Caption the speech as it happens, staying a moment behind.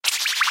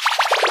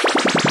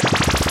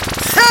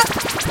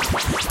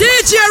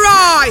DJ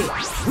Roy.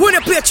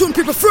 Wanna play a tune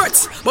people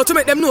fret, but to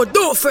make them know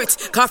don't fret.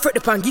 Can't fret the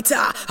pan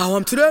guitar. I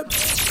want to them.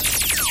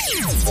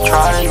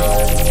 Try.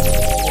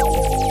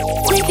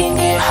 We can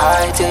get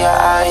high till your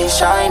eyes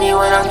shiny.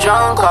 When I'm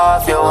drunk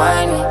off your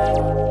wine.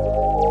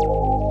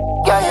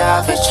 Yeah, you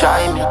have to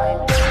try me.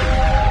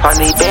 On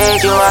the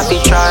bed, you have to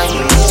try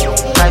me.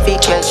 Try to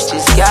catch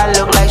this girl,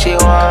 look like she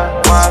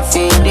want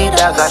feel the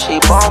dagger. She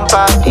bump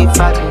out the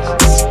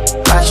fattest.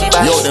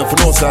 Yo, them for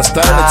no such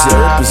style that you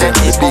represent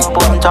the big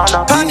band.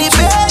 On the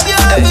bed, you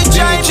have to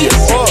try me.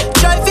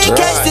 Try to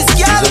catch this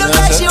girl, look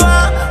like she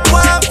want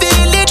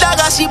feel the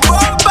dagger. She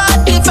bump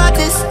out the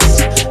fattest.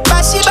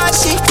 Bashi,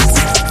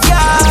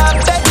 yeah,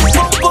 bet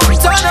boom boom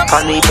turn up.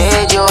 On the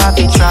bed, you have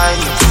to try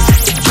me.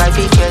 Try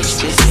to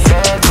catch this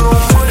bedroom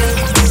bullet.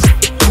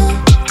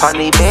 On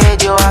the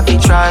bed, you have to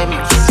try me.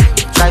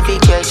 Try to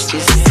catch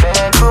this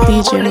bedroom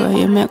DJ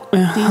Roy, you make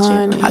me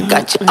horny. I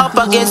got you up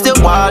against the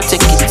wall, take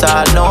it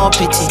all, no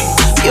pity.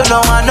 You know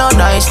I know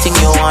nice thing,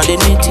 you want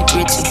the nitty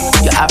gritty.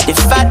 You have the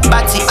fat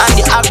body and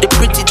you have the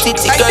pretty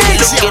titty. Girl,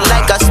 you looking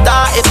like a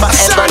star if I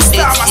ever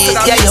did see it.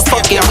 Yeah, you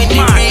fucking with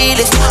the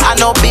realest, I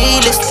know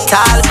B-list.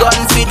 Tall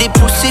gun for the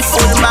pussy,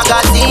 full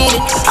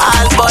magazine.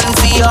 All bun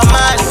for your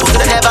man,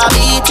 could never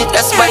beat it.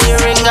 That's why you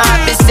ring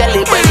out to sell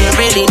it when you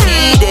really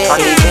need it.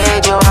 On the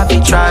bed, you have to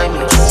try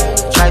me.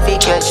 Try to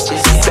catch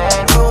this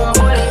bedroom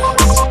bullet.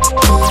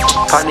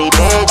 On the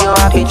bed, you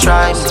have to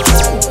try me.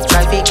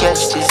 Try to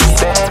catch this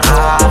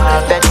bedroom.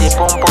 Bet the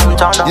boom boom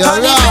turn up. You're On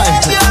the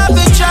bed, you have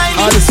to try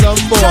me.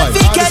 Try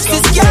to catch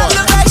this girl,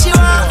 look like she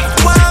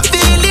want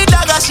feel the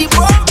dagger. She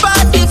bump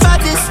out the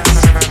fattest.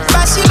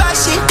 Bashi,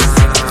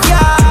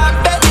 yeah,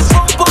 bet the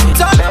boom boom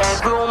turn up.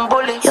 Bedroom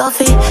bullet. Your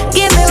feet,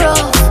 give me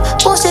rough,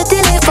 push it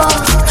in it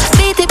off.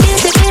 Beat it,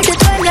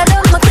 when you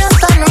don't my can't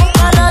stand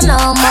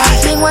no more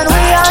thing when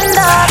we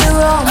under the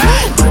rum.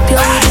 Grip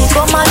your weedy,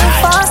 come on the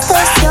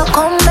fastest. You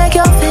come make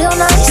you feel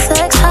nice,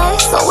 sex high.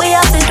 So we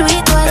have to do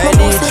it twice. My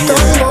pussy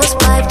don't bust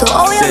pipe to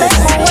how you make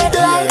my wet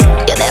like.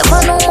 You never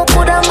know me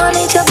coulda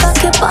manage your back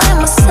by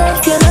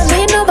myself. You don't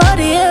need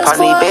nobody else. On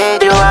the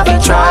bed you have to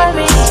try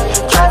me.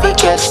 Try to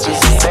catch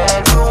this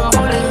bedroom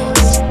bullet.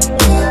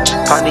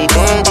 On the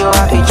bed you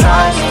have to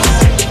try me.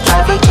 Try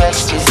to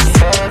catch this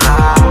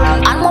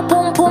bedroom. And my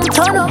pum pum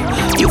turn up.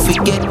 You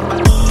forget.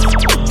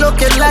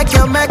 Looking like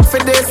you're made for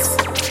this.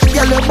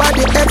 Girl, your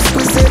body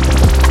exquisite.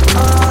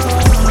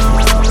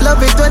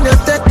 Love it when you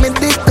take me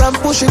dick and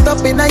push it up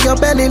in your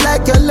belly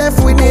like you're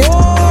left with it.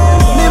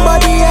 Me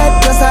body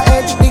head just a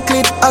edge the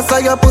clit. I saw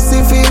your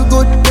pussy feel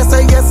good. Yes,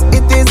 I yes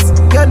it is.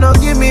 You know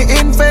give me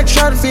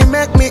infection, fi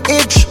make me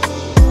itch.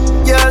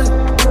 Girl,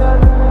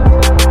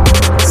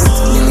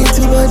 me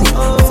little body,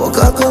 fuck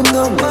her come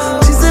down.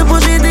 She say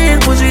push it in,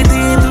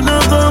 do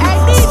not come.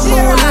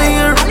 Small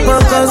here,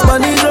 focus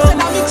on the drum.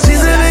 She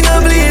say make her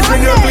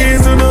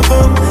please, do not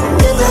come.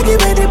 Give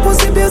me the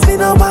pussy, bills me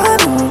no man.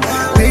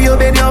 Pay your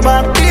bed, your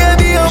back,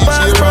 baby, your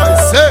back.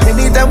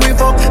 Anytime we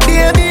fuck,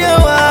 baby, you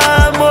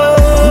want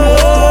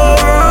more.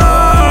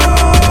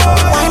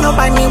 Wine up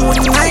on me,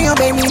 woody, now your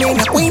baby, then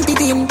you quint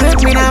it in.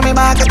 Grip me now, me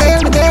back,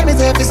 tell me,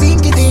 say if you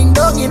sink it in.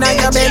 Dog in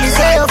your belly,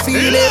 say you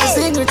feel every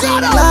single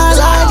thing. La,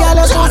 la,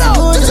 girl, your pussy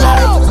good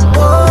like.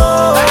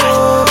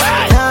 Oh,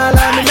 la,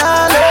 la, me,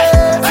 la, la,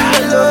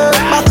 feel love.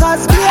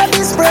 Because baby,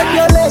 spread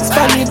your legs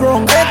for the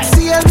ground.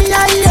 Exhale me,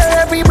 I hear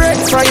every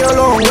breath for your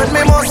lung. When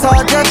me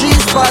massage your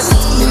G-spot.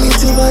 Me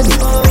little body,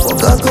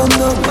 fuck her come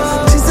down.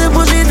 She say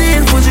push it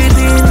in,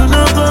 do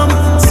not come.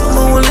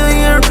 Someone wanna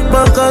hear,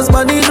 because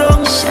body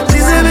drunk. She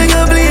say make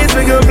her please,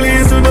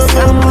 do not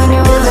come.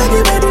 Don't let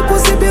me the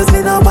pussy bills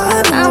me no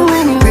man.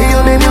 Pay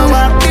your baby, your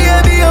back,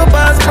 baby, your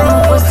pass bro.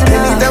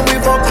 Anytime we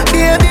fuck,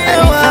 baby,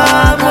 you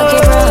want more.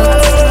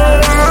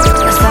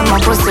 My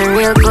pussy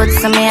real good,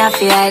 so me have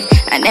to hype.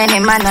 And any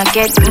man not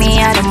get me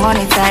out of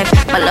money type.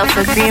 My love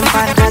for green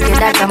pan cocky,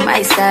 that's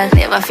my style.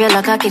 Never feel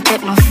like I can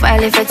check my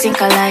file if I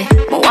think I lie.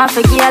 I want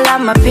for girl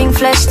on my pink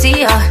flesh to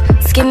you.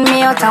 Skin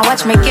me out and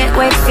watch me get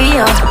wet for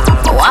you.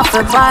 I want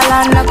for ball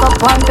and knock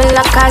up one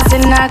pillar, cause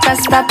in I can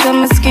stop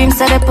them scream,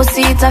 so the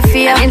pussy it's a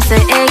fear. And say,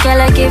 hey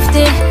girl, I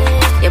gifted.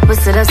 Your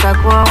pussy that's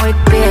like one with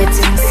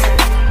beatings.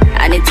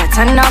 And it's a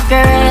turn up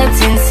your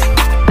ratings.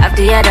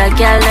 After the other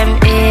girl, them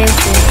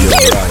eating.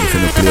 You're right, if you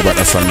don't play about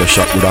that song, the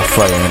shot with a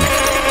fire in it.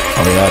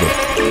 And we had it.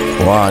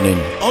 Warning.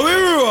 Oh, we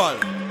roll.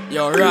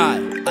 You're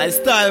right. I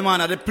style man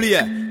at the play.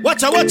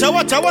 Watch out.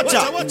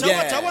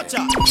 Yeah.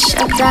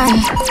 Shut down.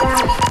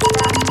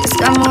 Just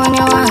come when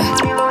you want.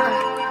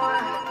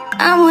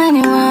 I'm when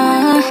you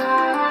want.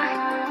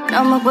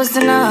 No more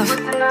pussy enough.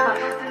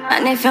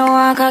 And if you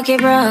want cocky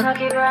broke,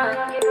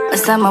 I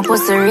said my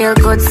pussy real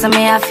good, so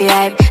me have to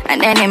hype.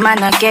 And any man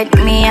not get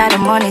me out of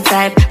money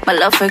type. My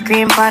love for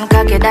green pan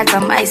cocky, that's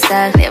my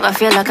style. Never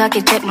feel like I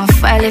can check my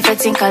file if I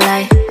think I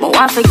lie. I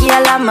want for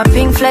girl on my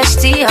pink flesh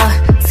to you.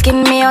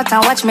 Skin me out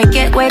and watch me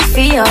get wet for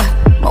you.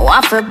 I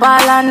want for ball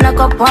and knock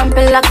up one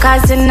pillar,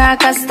 cause in I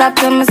can stop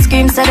them and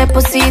scream, so the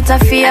pussy it's a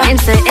fear. And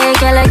say, hey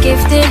girl, I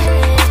gifted.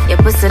 Your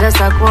pussy that's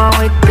like one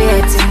with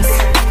beatings.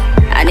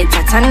 And it's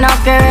a turn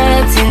up your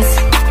ratings.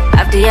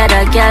 After the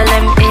other girl,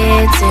 them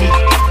eating.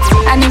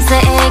 And him say,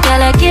 hey,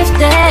 girl, I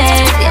gifted.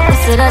 Your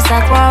pussy does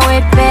like one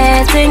with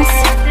beatings.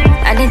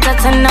 I need to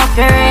turn up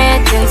your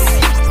ratings.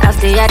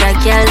 After the other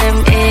girl,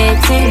 them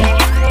eating.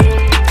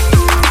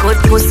 Good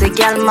pussy,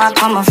 girl, ma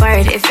come for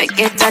it. If I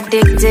get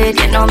addicted,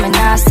 you know me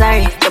not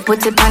sorry. You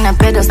put it on a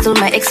pedestal,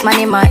 my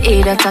ex-man in my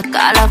ear. I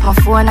call off my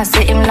phone, I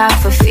say him long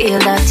for feel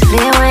that.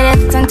 Play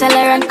with it until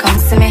I run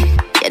comes to me.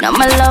 You know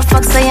my love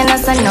fuck, so you know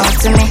say no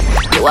to me.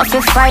 You have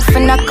to fight for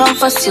no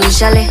comfort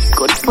usually.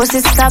 Good pussy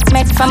stop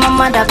made from my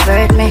mother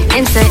bird me.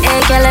 Him say, hey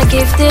girl, I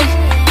gifted.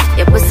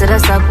 Your pussy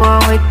does like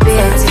one with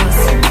beatings.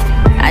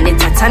 I need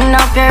to turn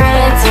up your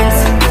ratings.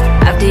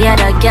 After the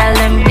other girl,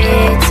 them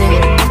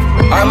eating.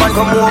 Our man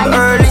come home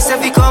early, say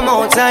fi come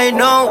outside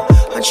now.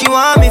 And she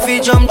want me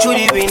fi jump through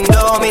the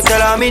window. Me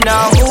tell her me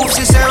now move,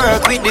 she say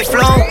work with the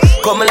flow.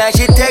 Come like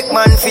she take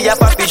man fi a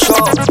papi show.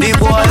 The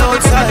boy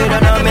outside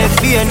and I make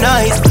feel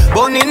nice.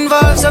 Bone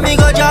involved, so me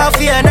go draw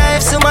fi a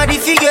knife. Somebody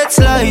fi get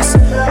slice.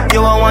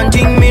 You want one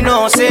thing me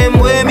know, same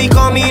way me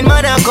come in,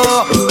 man I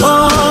go.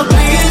 Oh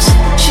please,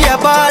 she a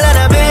ball and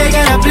a beg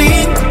and a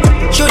plead.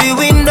 Through the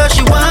window,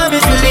 she want me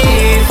to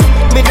leave.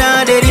 Me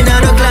now dead in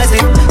no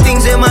closet.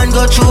 Things a man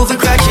go through for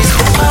crashes.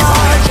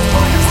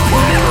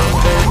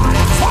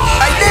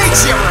 I did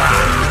you.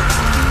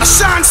 A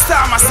Sean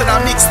Star master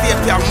that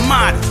mixtape, you're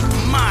mad.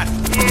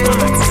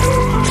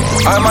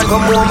 Our man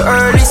come home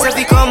early, say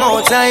fi come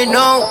outside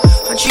now.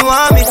 And she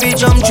want me fi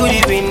jump through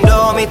the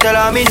window. Me tell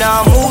her me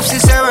now move, she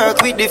say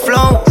work with the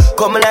flow.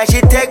 Come like she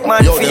take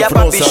man fi a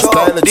papi show.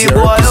 The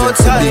boy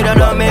outside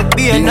and I make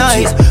be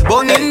nice.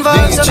 Bone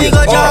involved, so me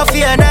go draw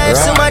fi a knife.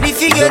 Somebody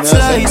fi get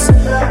slice.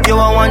 You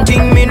want one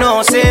thing me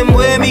know, same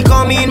way me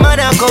come in, man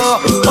I go.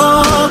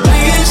 Oh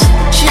please,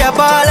 she a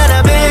ball and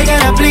a beg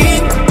and a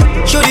plead.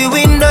 Through the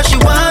window, she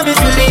want me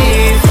to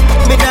leave.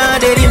 Me now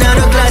dead in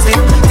no closet.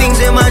 Things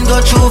a man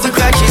go through for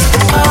crashes.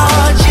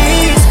 Oh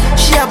jeez,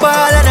 she a ball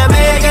and a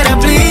beg and a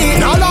plead.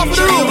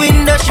 Through the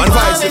window, she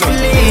want me to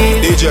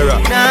leave.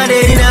 Now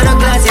dead in no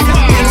closet.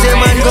 Things a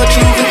man go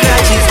through for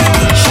crashes.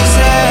 She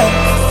said,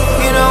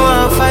 you know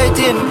I'm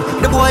fighting.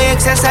 The boy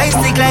exercise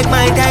stick like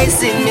Mike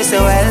Tyson. Me say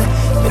well,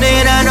 you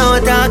know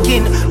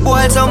talking.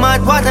 Boy so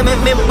mad water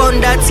make me burn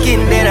that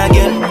skin. Then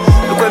again,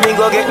 look when me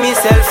go get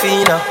myself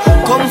in.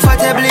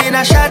 Comfortably in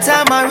a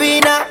Shatta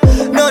Marina.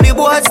 Now the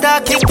boys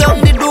start kick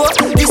down the door.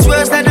 This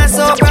worse than a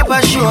so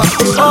proper show.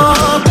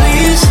 Oh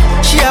please,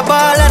 she a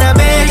ball and a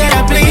beg and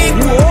a plead.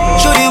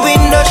 Through the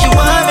window she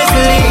want me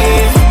to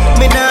leave.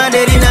 Me now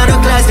dead in no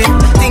closet.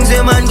 Things a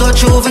man go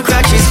through for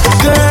crashes.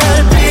 Girl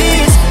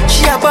please,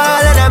 she a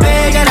ball and a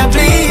beg and a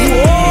plead.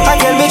 I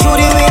tell me through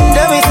the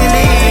window me to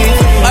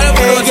leave.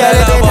 Hey girl,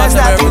 you better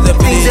stop it.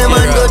 Things a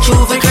man go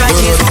through for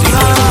crashes.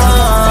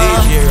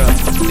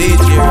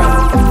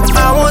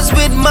 I was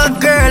with my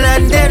girl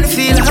and then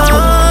feel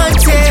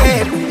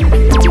haunted.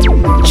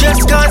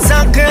 Just cause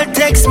a girl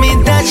texts me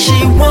that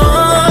she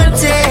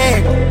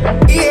wanted.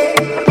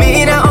 Yeah.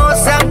 Me in a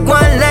house I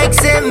want like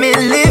say me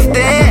live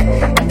there.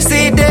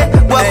 See there,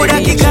 why would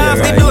I kick off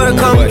the door,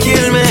 come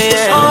kill me,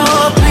 yeah.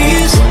 Oh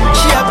please,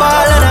 she a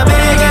ball and a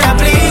beg and a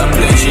plead.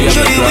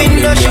 Through the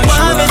window she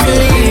want me to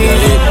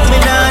leave. Me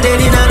now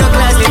dead in no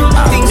closet.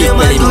 Things you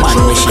might go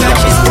through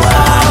scratches.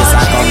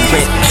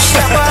 She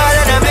a ball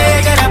and a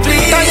beg and a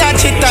plead.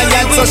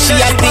 So she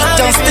a big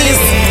justice.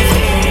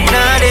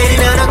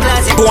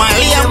 Go on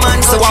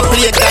Liam, so I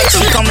play a guy,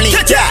 she come late.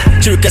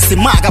 She request the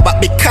maga back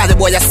because the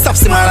boy a stop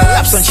him on a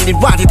laps. And she did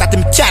want it at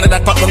him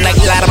Canada, pop them like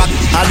ladder back.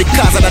 All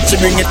because of that she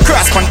bring it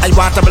cross. When I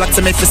want a black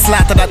to make me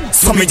slaughter that.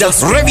 So me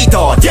just rev it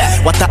out,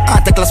 yeah. What a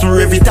heart class me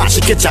rev it out.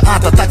 She catch your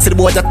heart attack, see the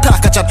boy that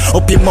talk a chat.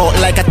 Up him out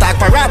like a talk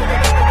for rap.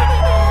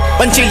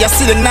 When she just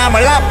see the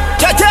normal lap,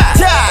 yeah.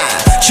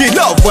 She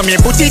love when me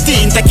put it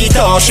in, take it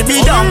out. She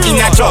be down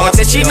in a throat,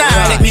 say she nah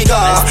let me go.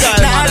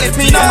 Nah let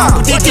me know.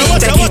 Put it in,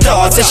 take it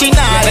out, say she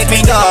nah let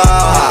me go.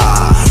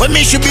 When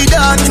me she be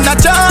down in a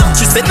throat,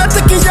 she said not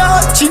take it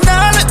out, she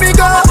nah let me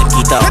go.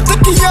 Not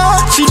take it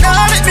out, she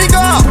nah let me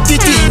go. Put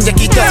it in,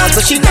 take it out,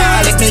 so she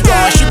nah let me go.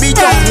 She be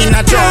down in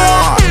a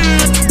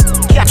throat.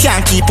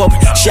 Can't keep up,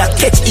 she a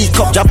catch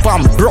E-cup, drop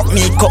and broke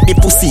me cup the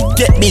pussy.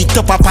 Get beat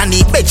up on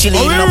the bed, she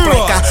lean up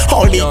like a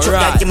holy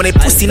truck. Like give me the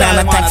pussy now,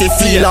 no time to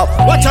feel up.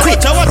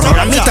 Quick,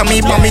 run me to me,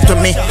 mommy to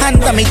me.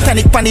 Hand on me,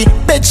 tonic pan the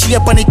bed, she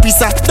up on the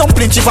pizza.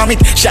 Dumpling she vomit,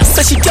 she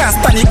say she can't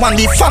stand it. When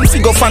the fancy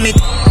go from it,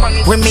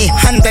 when me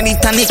hand on it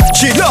tonic.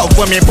 She love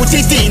when me put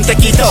it in,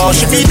 take it out.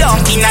 She be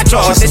down in a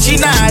throat, say she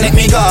nah let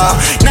me go.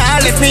 Nah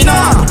let me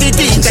know, put it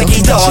in, take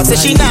it out. Say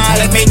she nah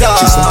let me go.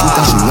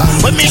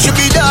 When me she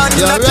be down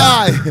in a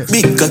throat.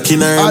 Big cock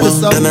in her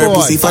bum, and her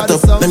pussy fat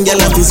up. Them gyal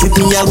have to sit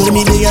me out with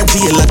me, they a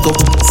jail lock up.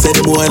 Say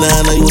the boy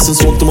nah used to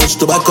smoke too much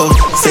tobacco.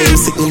 Say him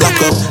sick and black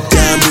up,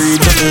 can't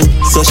breathe nothing.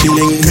 So she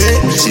link, hey.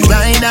 She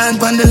ride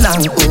on the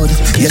long wood,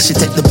 yeah she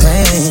take the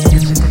pain.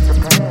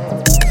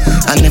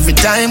 And every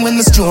time when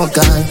the stroke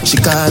on, she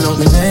call out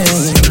my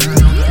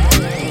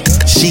name.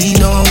 She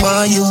know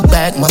why you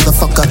back,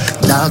 motherfucker.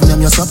 Dog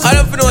them your sucker. I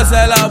don't know what's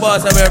that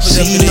boss. I'm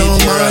representing. She know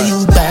why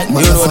you back,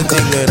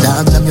 motherfucker.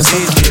 Dog them your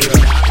sucker.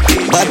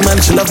 Bad man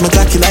she love my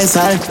cocky nice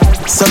hard.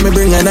 So me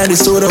bring her to the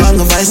studio and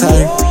go vice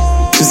her.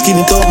 She skin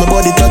it up, my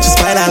body touches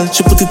spinal.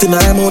 She put it in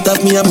her mouth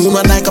at me, I move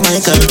on like a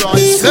Michael.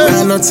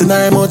 Her nuts in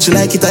her mouth, she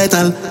like it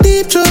title.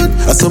 Deep throat,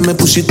 I saw me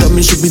push it up,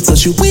 me she beat so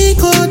she weak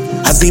out.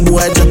 As the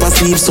boy drop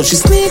asleep, so she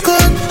sneak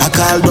out. I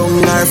call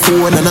down her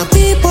phone and I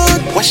peep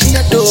out. What she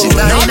a do? She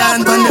ride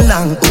on the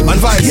long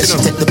yeah, she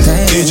take the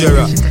pain.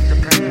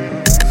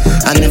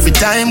 And every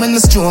time when the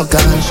stroke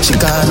on, she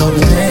call out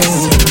my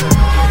name.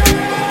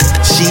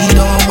 She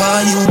don't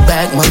want you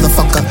back,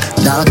 motherfucker.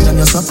 Dog on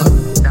your supper.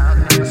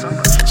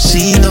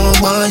 She don't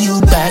want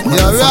you back,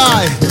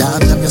 motherfucker.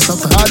 Dog on your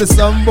supper. How the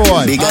some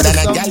boy? Bigger than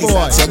a gal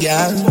is your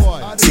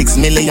girl. 6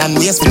 million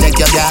ways to take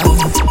your girl.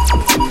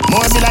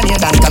 More millionaire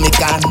than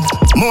Kamikan.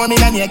 More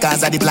millionaire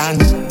cause of the plan.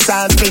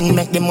 Salt spring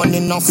make the money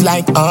enough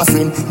like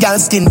offering. Girl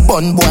skin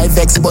bun boy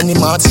vex bunny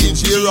mouth.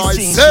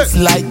 It's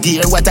like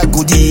gear, what a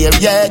good year.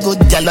 Yeah, good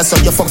girl, so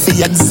you fuck for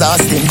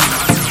exhausting.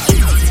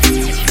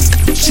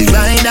 She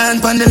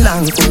ride on the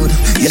long hood.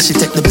 Yeah, she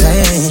take the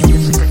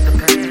pain.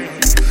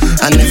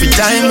 And every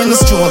time when the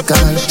stroke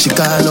on, she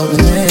call out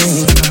my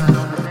name.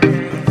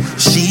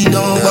 She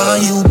don't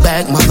want you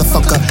back,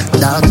 motherfucker.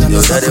 Dog, let me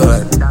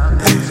suffer.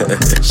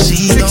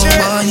 She don't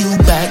want you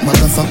back,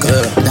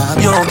 motherfucker.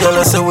 Dog. Yo,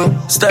 girl, I say we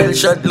style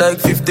shot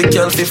like 50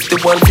 cal,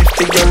 51,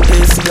 50 gun.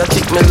 AC, I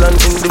kick me land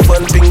in the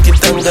van, pink it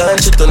and gone.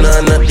 She turn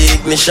on at the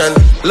ignition.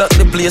 Lock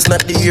the place,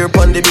 not the ear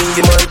pon the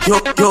bingy man.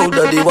 Yo,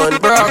 daddy one,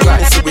 bro.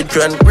 Me see we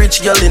grand. Rich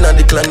girl in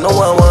the clan, no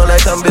one want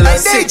like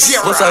ambulance.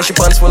 Bust out she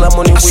pants full of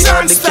money, we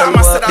on the can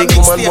walk. Big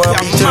woman want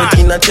be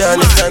 13 at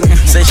Charleston.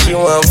 Say she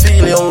want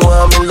feel young,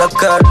 want me lock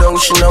her down.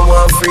 She no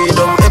want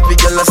freedom. Every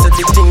girl I said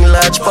the thing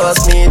large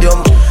past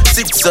medium.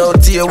 6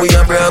 out here, we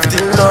are brave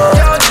till now.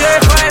 Yo,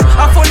 J5,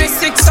 I'm fully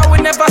 6, so we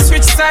never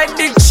switch side.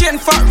 Big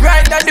chain, fat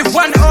rider, the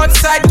one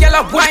outside. Girl,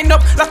 I wind up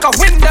like a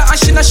window, and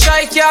she no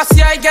shy. Can't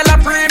see I, girl, I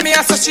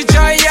premier, so she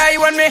dry eye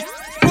when me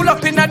pull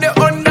up in the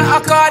under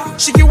accord.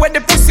 She give away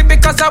the pussy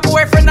because her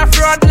boyfriend a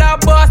fraud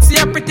lab boss.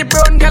 See a pretty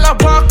brown girl a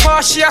walk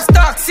past. She a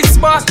start 6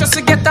 bars just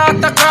to get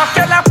autograph.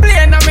 Girl a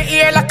playing on me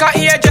ear like a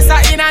ear just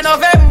a in a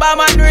November.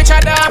 Man reach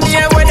a damn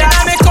here with her.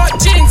 Me cut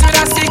jeans with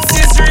a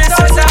 6's wrist.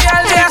 So the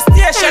girl they a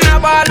station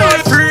a ball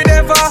out free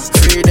never.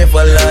 Free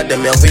never lad,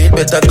 them ya wait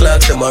better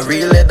clocks. Them a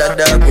real leather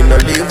dog. We no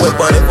leave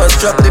weapon. If I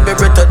strap the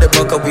baby to the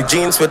back of we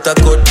jeans with a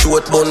cut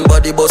short bun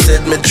body bust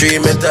head me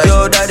 3 meter.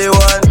 Yo daddy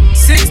one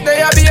 6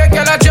 day I be a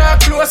girl a jaw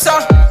closer.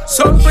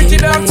 Some pretty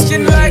dark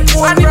skin like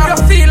one. And if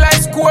you feel like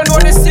school, know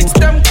the 6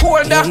 them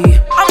colder.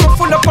 I'm a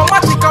full of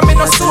automatic, I'm in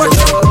a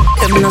soldier.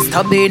 Them no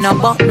stabbing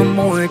about no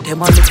more.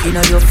 Them a looking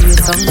at your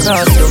face and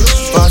cross you.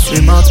 Pass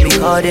remarks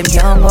because them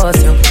can't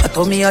pass you. I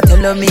told me, I tell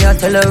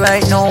her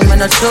right now,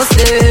 man I trust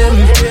them.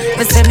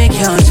 Me say me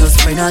can't just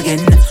friend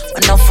again.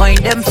 And I find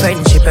them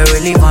friendship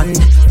irrelevant.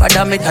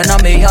 Rather me turn on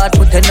me heart,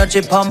 put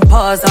energy on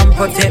pause and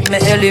protect my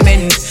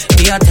element.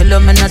 Me I tell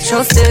them, man I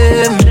trust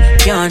them.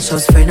 Can't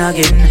just friend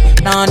again.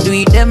 Now do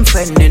it them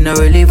friend in a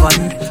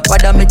relevant.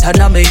 Rather me turn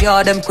on me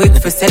yard, them quick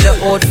for sell the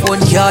old phone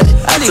card.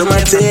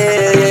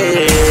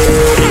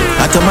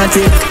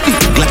 Automatic,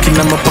 Glock in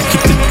my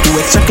pocket with 2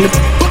 extra clip.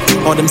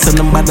 All them send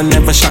them bad and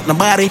never shot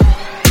nobody.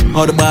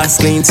 All the bars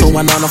clean, so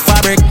one on a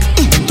fabric.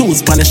 2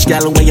 Spanish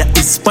gal where you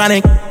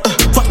Hispanic.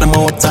 Fuck them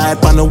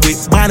outside, pan a whip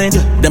bonnet.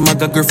 Them I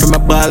got girl from my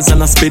balls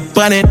and I spit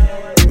on it.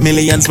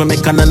 Millions for me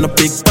can on a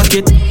big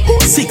pocket.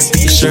 6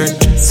 t-shirt,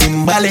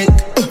 symbolic.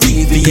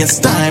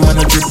 VVS time and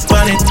a drip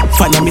on it.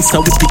 Follow me so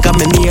we pick up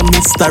my name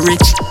Mr.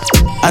 Rich.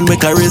 And we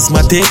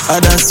charismatic,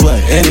 that's why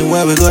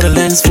anywhere we go the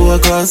lens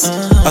focus.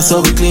 I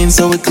saw we clean,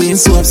 so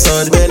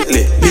upside the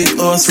Bentley. Big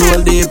house, roll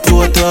deep,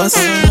 port us.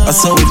 I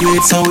saw we do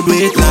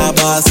it, la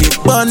boss. It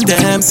bun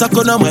them, suck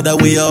on no matter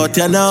we out,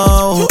 you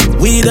know.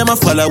 We them a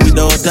follow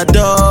without a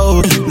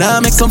doubt.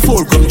 Now make some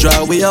fool come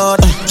draw we out.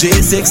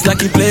 J6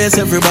 lucky place,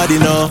 everybody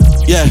know.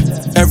 Yeah,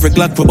 every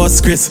Glock for bus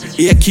Chris.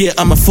 AK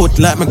on my foot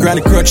like my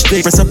granny crutch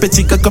take. Press up a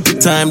tick a couple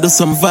time, do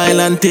some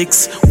violent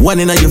ticks. One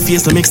in your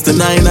face to mix the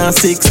 9 and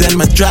 6. Then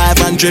my drive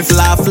and drift,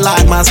 laugh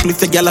like my split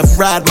the gal of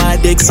ride my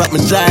dick,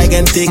 something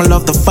gigantic. I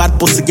love the fat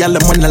pussy gal,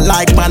 them when I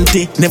like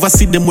panty. Never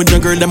see them with no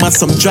girl, them have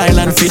some dry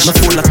land fish. Me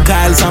full of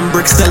Kyles and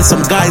bricks, tell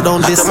some guy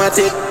down this.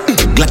 Automatic,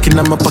 Glock in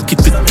my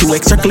pocket with 2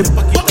 extra clip.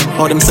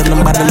 All them send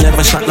them bad and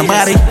never shot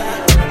nobody.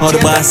 All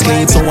the bars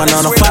clean, so one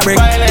on a fabric.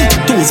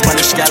 2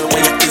 Spanish gal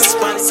when you kiss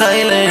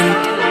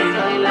silent.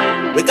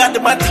 We got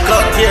the matic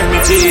out here, me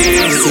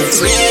jeans.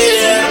 It's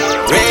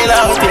real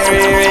out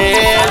here,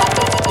 real.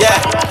 Yeah.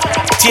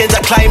 Change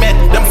the climate,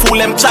 them fool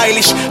them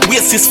childish.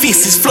 Waste his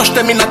feces, flush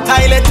them in a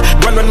toilet.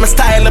 Run my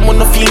style, them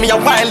wanna feel me a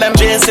while. Them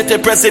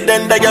J-City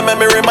president, they give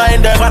me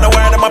reminder. For the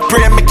word, I'm a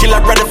pray, me kill a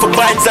brother for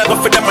vines. I go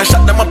for them, I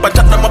shut them up and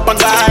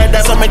guide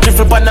them. So me drift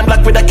upon them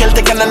black with a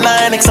Celtic and a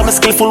 9X. So me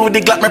skillful with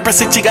the Glock, me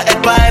press it, chica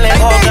head violent.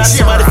 Oh God,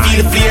 somebody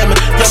feel the flame.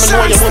 Yeah, me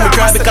know you want me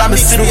cry because me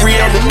see the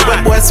real. When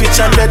boy switch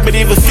and dead, me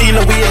even feel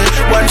a weird.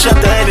 One shot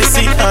to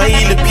Hennessy, I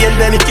heal the pain,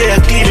 then it can't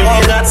clean it.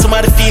 Oh God,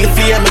 somebody feel the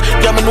flame.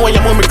 Yeah, me know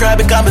you want me cry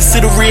because me see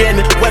the rain.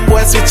 When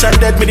boy switch and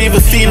dead, me even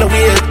feel a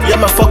weird.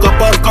 Yeah, me fuck up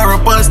and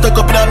corrupt and stuck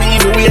up in me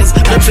evil ways.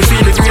 Let me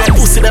feel the great.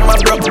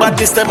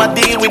 badness them I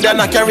deal with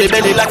and I carry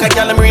belly like a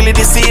girl I'm really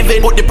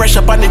deceiving. Put the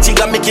pressure on the jig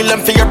and me kill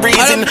them for your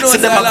breathing.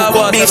 See them a cook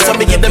up beef so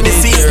me give them a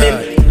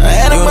seasoning. I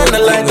had a man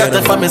that like that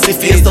if I miss the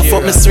face to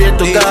fuck me straight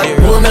to God.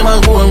 Boom them a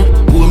boom,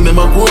 boom them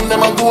a boom,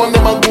 them a boom,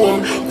 them a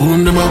boom,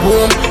 boom them a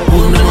boom,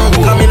 boom them a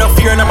boom. I'm in no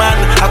fear no man.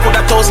 I could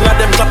 1,000 of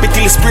them clap it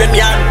till it spray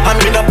me on. I'm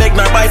in no beg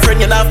my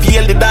boyfriend, you not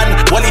feel the dan.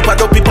 While he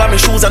pad up on my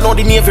shoes, I know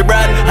the Navy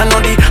brand. I know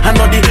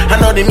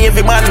the Navy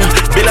man.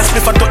 Bill a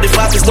spliff and tuck the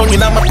fastest down in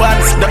my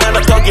pants. The man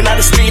a talk in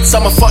the streets,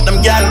 I'ma fuck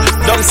them gal.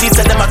 Dumb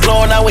seats and them a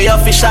clown away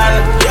official.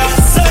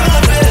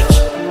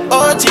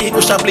 Oh gee,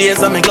 push a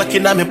blaze and me Glock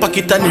in my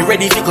pocket and me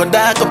ready fi go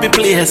dark up the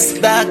place.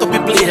 Dark up the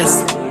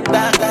place.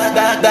 Dark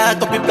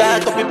up the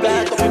place.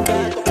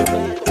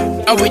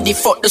 I with the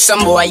fuck to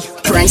some boy.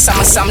 Prince I'm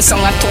a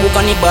Samsung and 2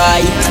 gunny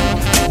buy.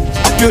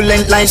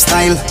 Opulent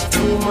lifestyle.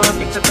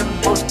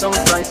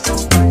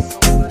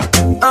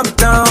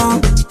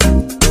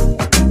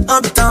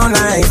 Uptown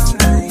life.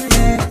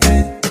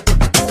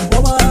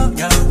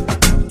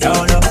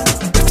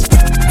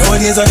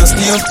 Nowadays I just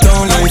stay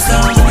uptown life.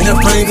 In a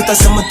private I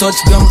say my touch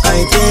gum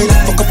idea.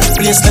 Fuck up a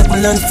place like my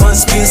land for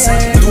space. 2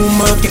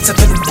 markets I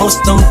take the bus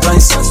down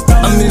price.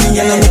 A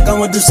million and I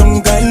can do some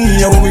guy.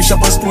 I will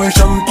shop a store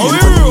champagne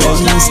for the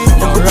business.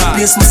 Fuck up a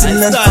place my say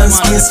land for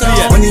space.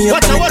 Money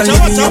up and I can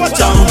live in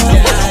uptown.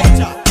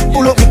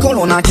 Pull up me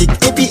colon and kick.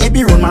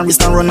 Epi run my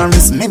wrist and run and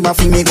wrist. Remember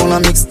fi me gonna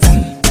mix.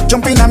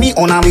 Jump in on me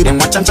on a way, them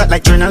watch and chat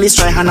like journalists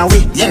try hand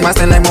away. Yeah, but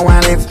still like my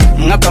one live.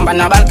 I come on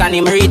a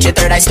balcony, me reach a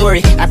 3rd eye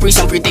story. I pre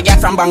some pretty girl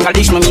from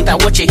Bangladesh, me meet a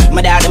watch it.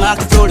 My dad, them have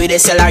to flow with the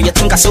seller, you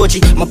think I sochi.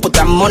 Me put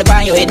some money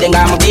on your head, then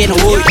got my beard and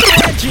wood.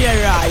 DJ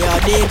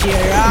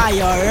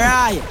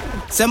Raya.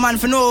 Some man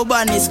for no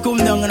badness come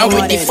down and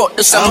with the fuck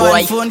to some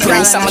boy.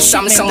 Grind some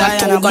Samsung and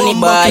 2 gunny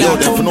buy. Yo,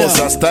 them for no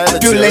style.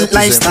 Opulent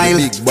lifestyle.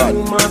 Big bad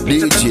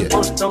DJ.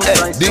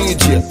 Hey,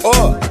 DJ.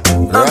 Oh,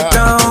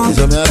 right. Is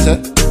that me I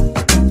said?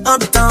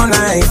 Uptown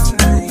life.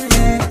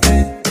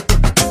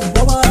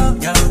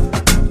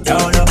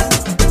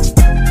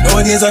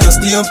 Nowadays I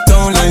just stay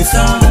uptown life.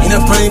 In a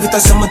private I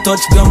say my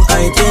touch gum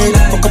idea.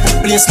 Fuck up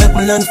a place like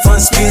my land for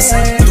space.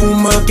 2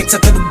 markets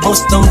I take the bus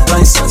down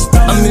price.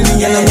 A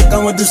million and I can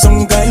do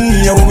some guy.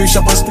 I will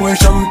shop a store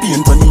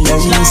champagne for the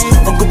eyes.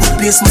 Fuck up a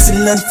place my say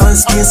land for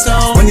space.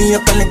 Money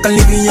up and I can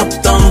live in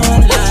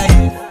uptown.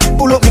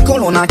 Pull up me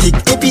colon and kick.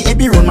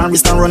 Epi run my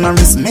wrist and run and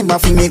wrist. Remember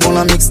fi me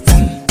gonna mix.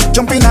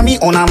 Jump in on me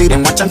on a way,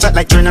 them watch and chat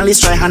like journalists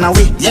try hand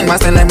away. Yeah,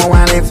 but still like my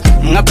one live.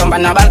 I come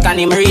on a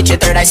balcony, me reach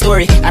a 3rd eye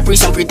story. I pre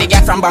some pretty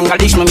girl from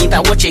Bangladesh, me meet a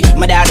watch it.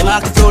 My dad, them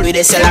have to flow with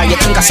the seller, you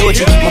think I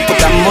sochi. Me put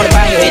some money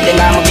on your head, then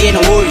got my beard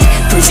and worry.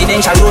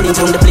 Presidential rollings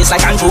on the place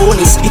like Andrew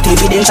Onis. It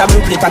evidential blue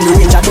plate on the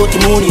range of dirty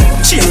money.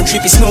 Chain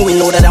trip is snowing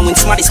louder than when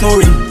somebody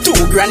snoring. 2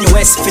 grand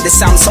US for the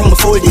Samsung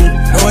folding.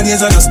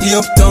 Nowadays I just stay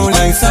uptown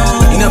life.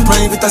 In a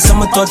private I say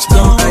my touch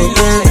down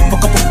island.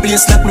 Fuck up a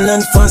place like my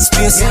land for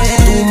space.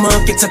 2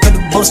 markets I got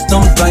the bus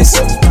down price.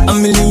 A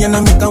million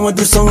and I can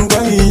do some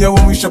guy. I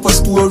want we shop a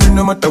store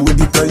no matter what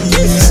the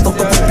price.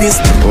 Fuck up a place.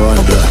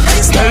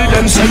 Tell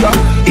them say ya,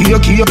 here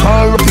keep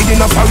car up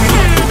in a foreign.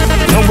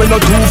 Now we're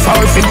not too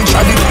far from each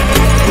other.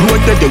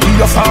 Road that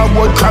we a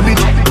forward crab it.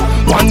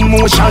 One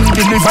motion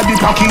deliver the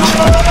package.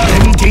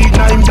 Empty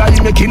 9 guy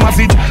make him have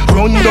it.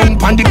 Run down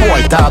pan the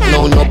boy talk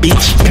no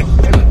bitch.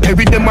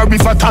 Bury them a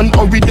river and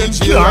hurry them.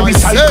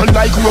 Recycle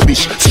like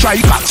rubbish.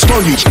 Striker,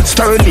 storage,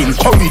 sterling,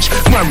 courage.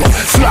 Marrow,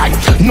 fly,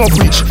 no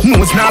bridge.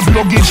 Nose nav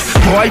luggage.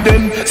 Boy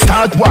them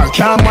start war,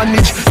 can't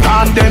manage.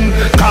 Calm them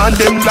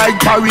like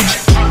porridge.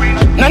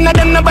 None of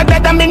them no better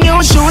than me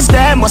new shoes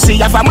them. Must see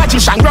have a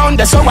magician round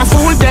there, so I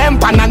fool them.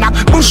 Banana,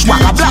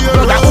 bushwalker, black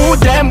brother, who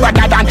them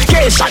rather than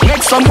Keisha.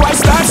 Make some boys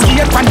start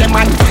skate from them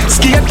man.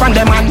 Skate from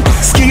them man.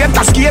 Skate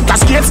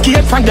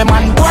from them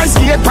man. Boy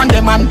skate from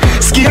them man.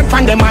 Skate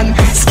from them man.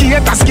 Skate.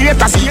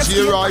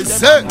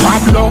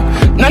 Pablo,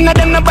 none of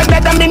them no better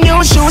than me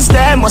new shoes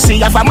them. Must see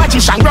have a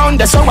magician round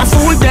there, so I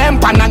fool them.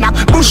 Banana,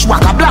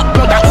 bushwalker, black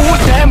brother, who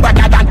them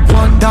rather than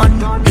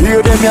done.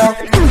 Hear them yeah.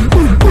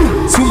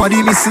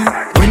 Somebody missing.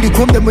 When they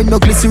come them with no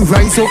glisten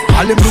rise up.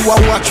 All them do a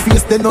watch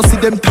face, they no see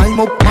them time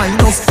up.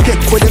 Minus,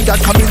 get for them that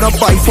come in a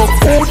buy for.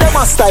 Oh, them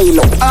a style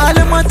up. All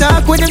them a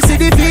talk when them see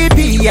the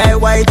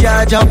PPIY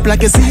charge up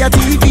like you see a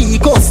TV.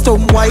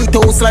 Custom White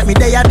House like me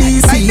they a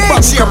DC.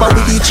 Back cover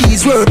with the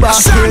cheese, we're back.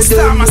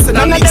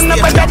 None of them no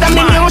better than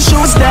me new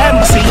shoes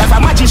them. See have a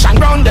magician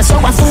round there, so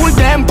I fool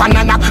them.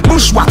 Banana,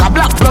 bushwalker,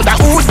 black brother,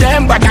 who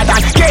them rather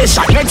than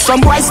Keisha. Make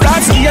some boys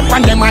start skate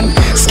from them man.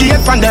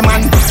 Skate from them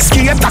man.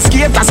 Skate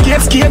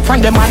from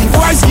them man.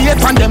 Boy skate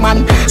from them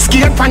man.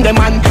 Skate from them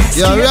man.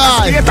 Skate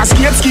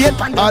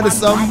from them man.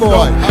 Some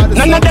boy.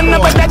 None of them no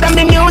better than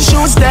me new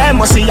shoes them.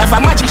 Must see have a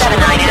magician.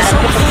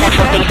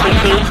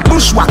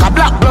 Bushwalker,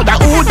 black brother,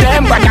 who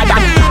them rather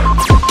than.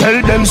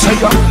 Tell them say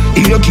ya,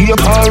 here keep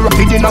car up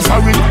in a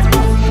foreign.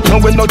 Now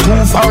we're not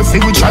too far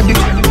from each other.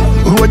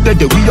 Road that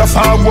we a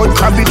forward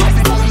crab it.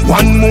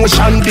 One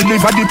motion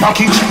deliver the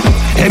package.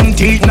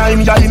 Empty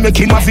 9 guy make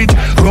him have it.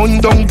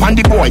 Run down pan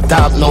the boy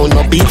talk no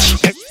bitch.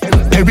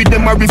 Bury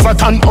them a river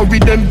and hurry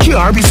them.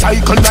 Can't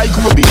recycle like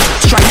rubbish.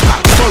 Striker,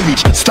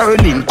 storage,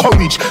 sterling,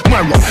 courage.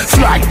 Mario,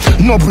 fly,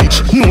 no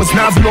bridge, nose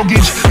nav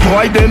luggage.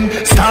 Boy them,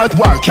 start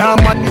war,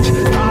 can't manage.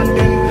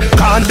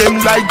 Can't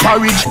them like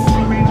porridge.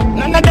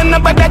 None of them no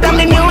better than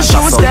me new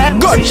shoes there.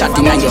 Gunshot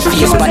in your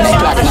face, but like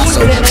platinum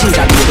so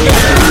ginger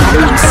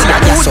baby, see I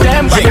guess so.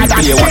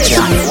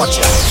 Watch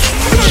ya.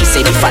 She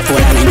said the fat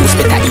one and I use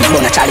better eat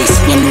on a chalice.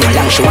 You know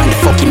long she want the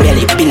fucking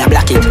belly, been a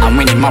black it. And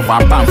when him have a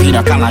band feed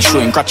a can and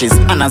showing crutches.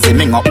 And as they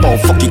ming up, oh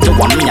fuck it, you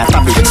want me a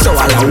tab it. So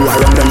all who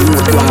around the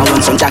road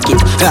want some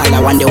jacket. All I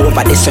want the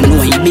over this so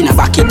know he been a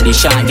back it. The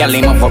shine girl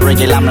him up for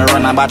regular, me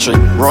run a battery.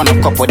 Run up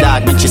couple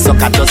dog, make she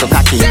suck a dozen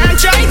cocky. Can't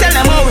try tell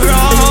them how we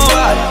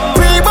roll.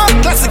 Pre-book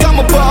classic, I'm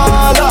a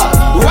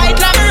baller. White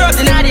lamb road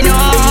in the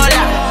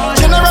order.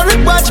 General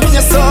Rick watch me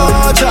a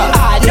soldier.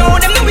 I know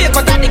them the way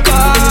cut at the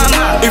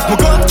corner. If my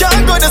gun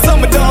can't go, then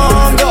some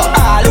don't go.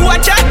 All who a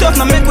chat tough,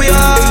 no make we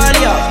all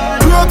ya.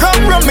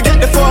 Program run, me get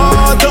the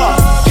photo.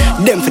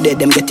 Them for dead,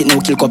 them get it now,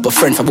 kill couple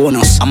friend for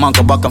bonus. I'm on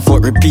go back and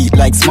forth, repeat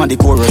like Smarty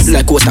chorus.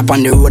 Like coast up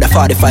on the road, a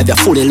 45, you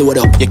fully load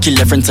up. You kill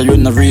your friend, so you're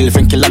not real,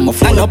 friend kill them, my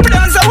phone. And no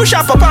plans, I will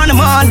shop up on the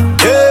man.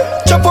 Hey,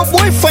 chop up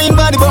boy, fine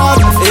body bag.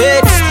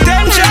 It's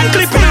tension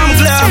clipping on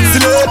gloves.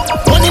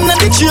 One in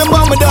the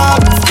chamber, my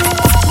dog.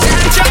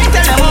 Try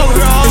tell them how we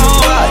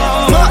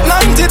roll. Mark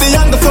 90, the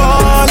young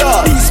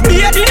father. This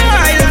beard in the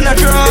island, a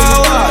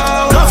throw.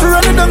 Half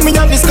running down me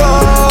on the score.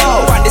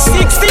 On the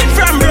 16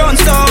 from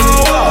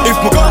Brownstone. If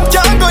my gun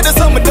can't go, then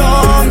some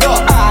don't go.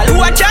 All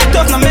who a chat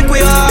tough, no make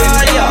we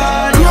all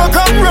ya.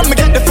 Program run, me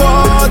get the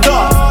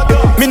photo.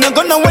 Me no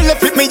gonna well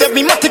flip me, have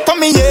me matic for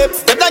me, yeah.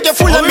 The dog you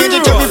full of me,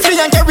 you be free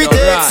and carry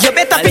this. You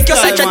better pick your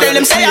side, tell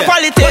them say your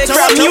politics.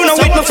 From you know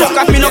with me fuck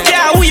up, me no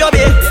care who you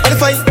be. I'll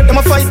fight, them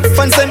a fight,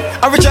 fans them,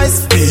 I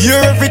rejoice. Hear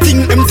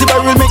everything, empty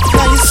barrel make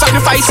nice.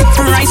 Sacrifice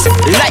for rice,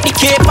 like the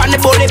cape and the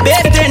bullet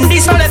bed. Then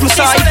this all let me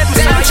side.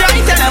 Try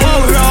tell them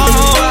how we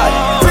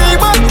roll.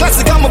 Pre-book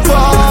classic, I'm a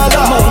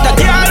baller. Mount a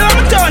girl,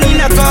 I'm turn in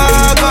a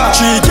gaga.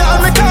 She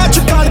can't make a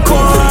trick on the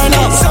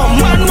corner.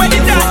 Someone when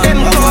it got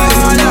them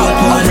corner.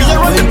 We are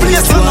on the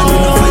place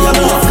alone.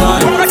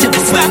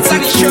 Back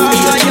on the show,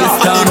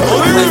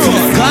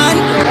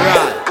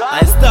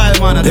 I style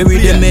man. Bury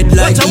them head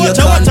like you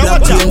can't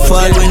black rain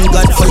fall when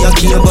God fire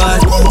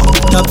cable.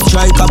 Top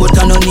striker but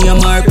I no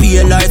name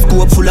RP. Life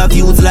scope full of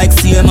views like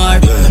CMR.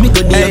 Me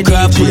go the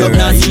crap pull up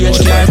now strange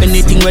car.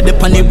 Anything where the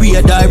pan the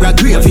radar a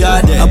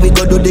graveyard. And we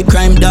go do the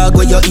crime dog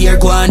where your ear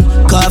gone.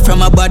 Call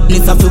from a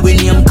badness of we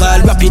name call.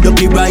 Rapid up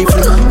the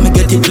rifle. Me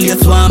get it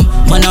place warm.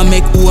 Man I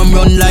make home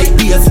run like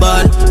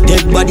baseball.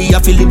 Dead body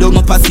I feel it down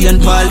my passy and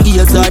Paul.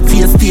 Ears hard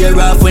face tear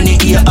off when the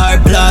ear are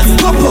blast.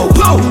 Pow pow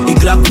pow. The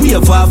Glock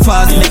wave off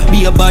fast. Make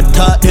be a bad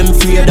talk them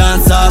free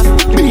dance off.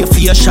 Be a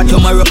fear shot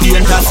your marrow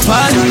paint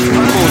asphalt.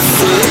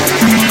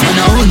 Man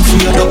I hunt for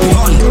your ducky.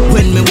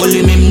 When me hold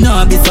him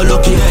nah be so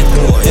lucky.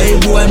 Hey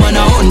boy man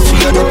I hunt for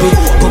your ducky.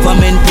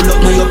 Government pull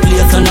up now your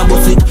place and I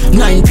bust it.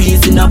 9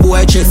 piece in a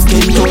boy chest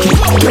Kentucky.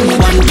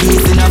 1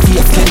 piece in a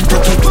face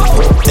Kentucky.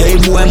 Hey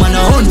boy man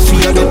I hunt for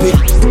your ducky.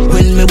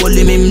 When me hold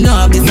him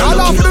nah be so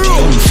lucky.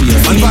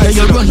 And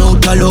you run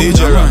out of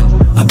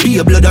love. I be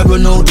a blood I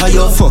run out of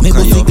you. Me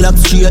go sick like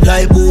straight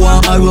like bow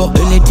and arrow.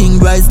 Anything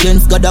rise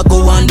against God I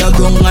go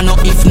underground. And no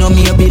if no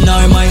me be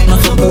nor might. No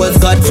suppose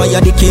God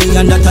fire decay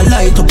and that a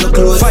light up your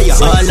clothes.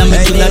 All of me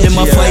killer them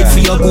a fight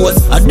for your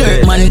ghost. A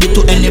dirt man get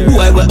to any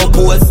boy we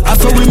oppose.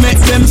 After we make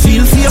them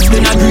feel safe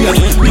then a grave.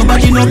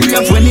 Nobody no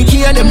grave when they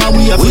hear them a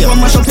wave. We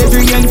come mash up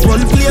every yank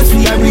one place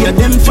we a raid.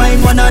 Them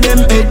find one of them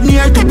head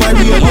near to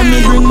parade. And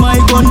me bring my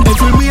gun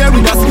everywhere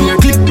with a spear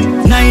clip.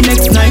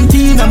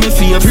 9x19 I'm a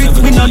favorite.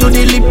 We no do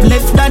the lip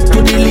left that to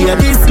the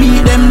ladies.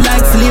 Beat them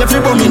like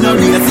slavery but me no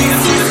race.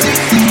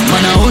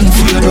 Man I hunt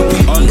for your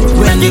ducky.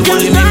 When they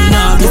hold him in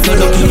now be so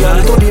lucky.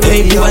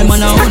 Hey boy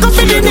man I hunt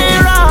for your ducky.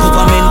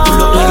 Government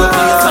pull up now your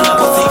place and a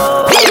pussy.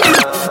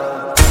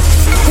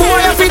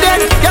 Boy if you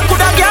dead you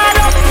coulda guard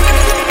up.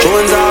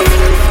 Jones up.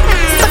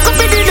 Stuck up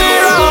in the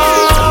Nero.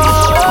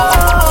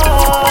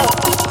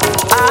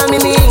 All me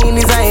need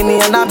is a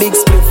Henny and a big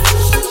split.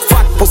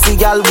 Fat pussy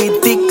gal with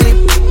thick clip.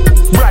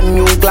 Brand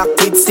new Glock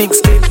with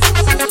 6 clip.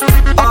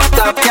 Up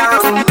top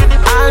cam.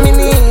 All me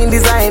need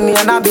is a Henny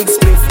and a big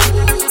split.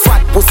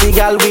 Fat pussy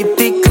gal with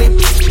thick clip.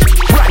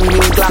 Brand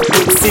new Glock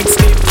with 6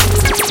 clip.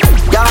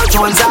 Y'all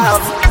Jones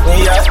have.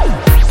 Yeah.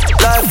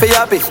 Life for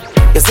happy.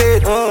 You see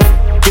it?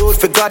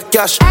 Youth for got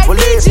cash. Well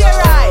it.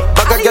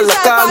 Bag a girl a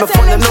call me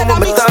phone. You know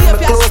me time.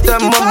 Me close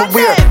them on my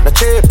wear. The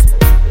cheap.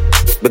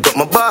 Me got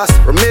my boss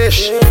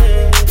Ramesh.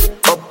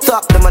 Up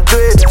top them a do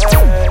it.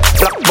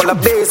 Black ball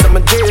of bass on my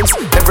jeans.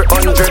 Every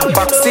 100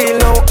 vaccine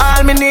now.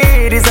 All me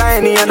need is a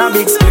Henny and a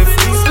big split.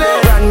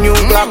 Brand new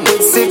Glock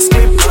with 6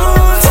 clip.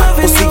 Fat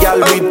pussy gal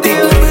with thick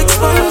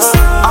clips.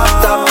 Up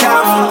top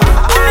cam.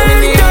 All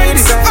me need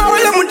is a all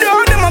them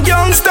down them a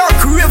gangster.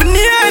 Craving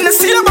the end and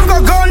see a bag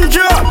of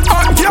ganja.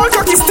 Hot girl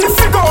cocky stiff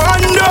fi go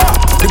under.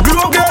 The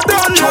glow get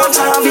done.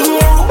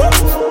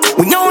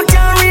 We don't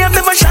carry have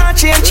never short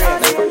change.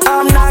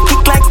 I'm not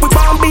kick like we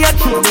bomb beat.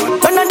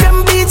 When of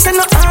them beats and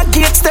no hard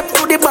gate step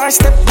to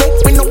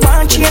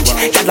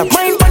Got the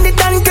mind on the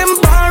damn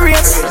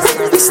temperate.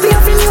 We stay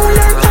up in you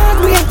learn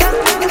hard way.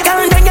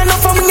 Can't take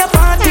enough from your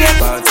party.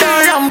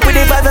 Turn around with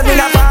the bother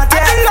in a party.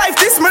 I think life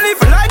this money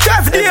for life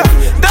every day.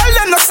 They'll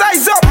let no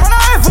size up, man,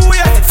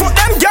 everywhere. Fuck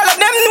them girl and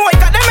them know it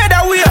got them head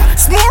away.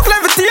 Smoke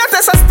levitate,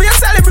 that's a space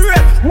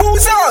celebrate.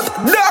 Booze out,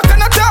 dark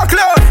and a talk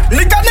loud.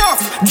 Lick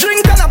enough,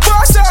 drink and a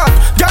pass out.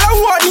 Girl I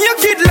want your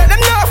kid, let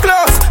them know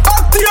close.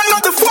 Up to you, not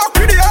the fuck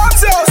with the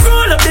arms out.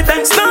 Roll up the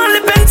banks, no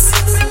limits.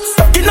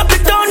 Fucking up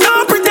it down,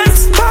 no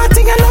pretense.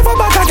 Party and love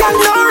about a girl,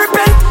 no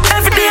repent.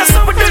 Every day I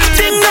saw we do the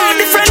thing, no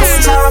difference.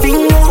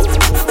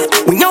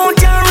 We know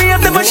can't real,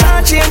 never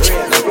shall change.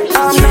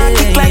 I'm not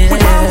kick like we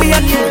won't be a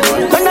kid.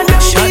 When I do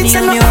beats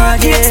and no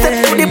arcade, step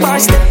to the bar,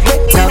 step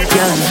top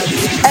girl.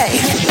 Hey,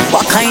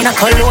 what kind of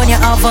cologne you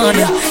have on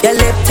you? Your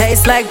lip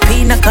tastes like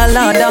pina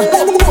colada.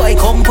 Boy,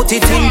 come put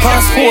it in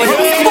passport.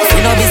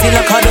 You know busy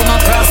like I do my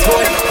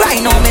crossword.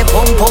 Right now me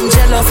pum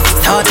jealous.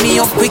 Start me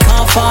up quick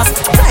and fast.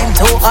 Time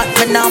too hot,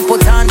 me now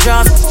put on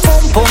dress.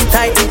 Pum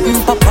tight,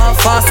 papa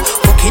fast.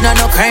 Cooking on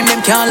no crime,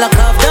 them can't lock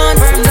off. Dance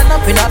firms and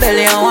up in a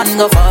belly and one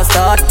go fast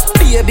start.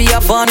 Baby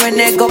a fun when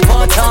they go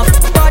part off.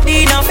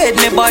 Body in a bed,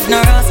 me bad no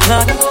ass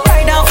clock.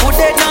 Ride out foot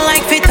dead, no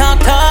like fit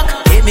talk.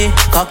 Hit me,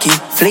 cocky,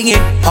 fling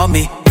it, on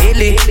me.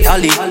 Dilly,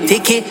 dolly,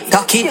 ticky,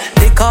 tacky.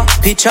 Take a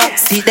picture,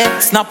 see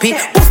that snappy.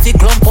 Pussy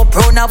clump up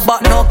round a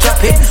back, no cap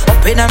it.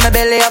 Up in my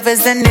belly, I've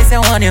send this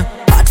and want you.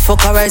 Hot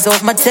fuck, I rise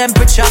off my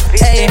temperature.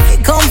 Hey,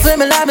 come for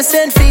me like me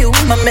send for you.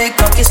 My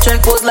makeup is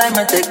straight pose like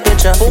my take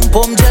picture.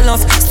 Pum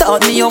jealous,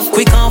 start me up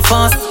quick and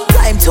fast.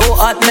 Time too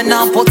hot, me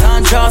now put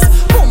on dress.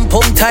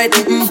 Pum tight,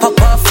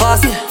 papa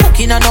fast.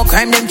 Fucking on no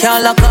crime, them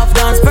can't lock off.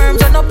 Dance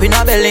sperms and up in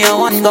a belly and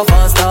one go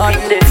fast start.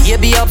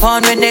 Baby up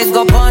on when they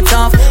go part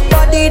off.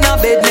 Body in a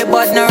bed, me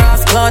bad no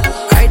ass clot.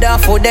 Ride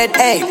off for that,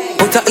 hey.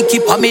 Put a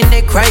keep on me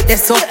neck right there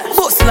so.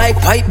 Bust like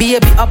pipe,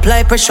 baby,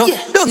 apply pressure.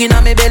 Dung in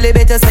a me belly,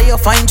 better say you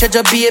fine,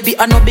 treasure, baby.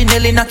 I know be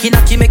Nelly, knocky,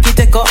 make it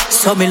take up.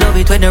 So me love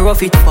it when you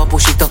rough it up and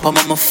push it up and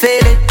mama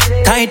feel it.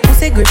 Tight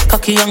pussy grip,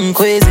 cocky and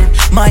crazy.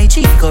 My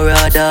cheek or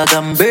a dog,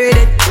 I'm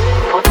braided.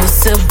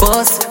 Pussy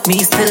boss, me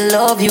still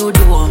love you,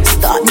 do.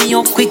 Start me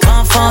up quick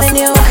and fast.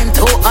 Time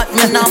too hot,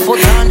 me now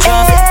put on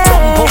dress.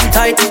 Pum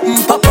tight,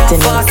 papa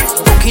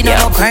fast. Cooking on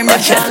no crime, no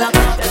shall.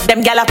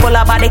 Them gyal a pull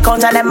up body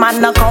count and them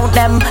man no count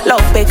them.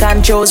 Love pick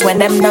and choose when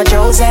them no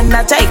chosen.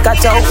 I take a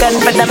token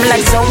for them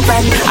like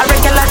open. I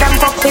regular them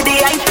fuck with the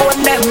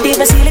iPhone them.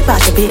 Diva silly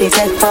part to be the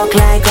tech fuck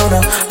like oh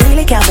no.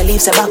 Really can't believe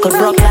so buckle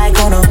broke like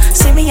oh no.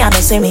 See me, I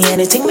don't see me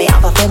anything. Me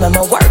have a film and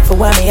my work for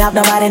when me have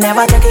nobody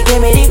never take it.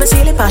 Give me diva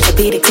silly part to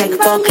be the tech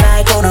fuck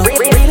like oh no.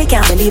 Really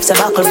can't believe so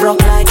buckle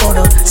broke like oh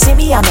no. See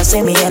me, I don't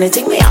see me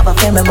anything. Me have a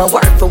film and my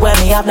work for when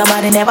me have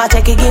nobody never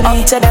take it. Give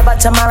me to the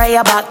bottom,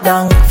 Maria back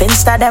down.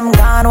 Finsta them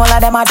gone, all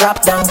of them a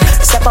drop down.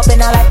 Step up in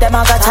a life, them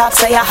I got talk,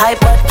 say a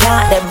hype, but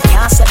can't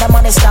say the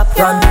money stop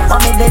run.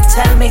 Mommy they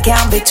tell me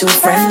can't be too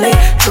friendly.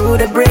 Through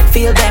the brick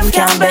field, them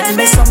can't bend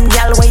me. Some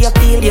gal where you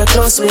feel you're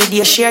close with,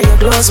 you share your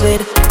clothes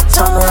with.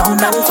 Turn around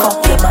and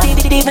fuck you man.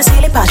 Even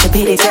silly patch of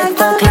pity, take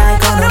fuck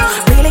like oh no.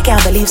 Really can't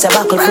believe so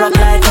buckle broke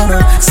like oh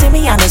no. See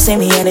me and don't see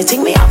me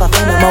anything. Me have a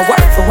friend of my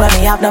work for when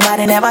me have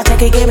nobody never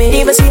take it. Give me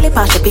even silly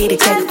patch of pity,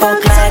 take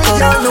fuck like oh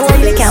no.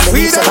 Really can't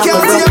believe so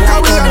buckle broke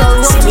like oh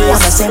no. See me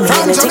and don't see me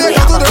anything. Me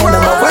have a friend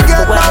of my work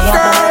for when me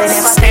have nobody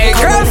never take it. Hey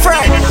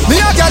girlfriend, me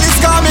a girl is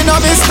coming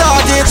on me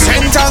started.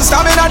 Strength and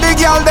stamina the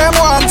girl them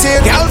want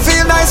it. Girl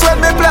feel nice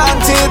when me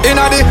plant it.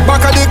 Inna the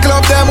back of the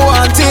club them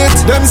want it.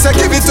 Them say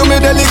give it to me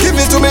deli, give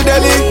it to me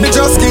deli. Me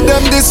just give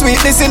them the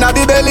sweetness inna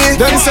the belly.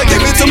 Them say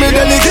give it to me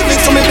deli, give it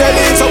to me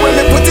deli. So when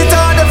me put it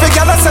on, every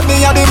girl a say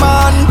me a the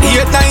man.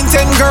 8, 9,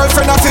 10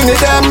 girlfriend a feel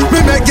them. Me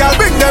make girl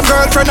bring them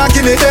girlfriend a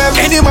kill them.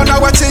 Any man a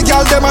watch it,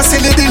 girl them a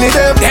silly dilly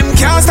them. Them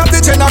can't stop the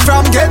Jenna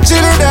from get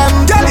chilly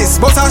them. Girl is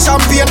bust a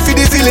champagne for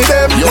the filly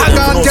them. I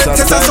can't get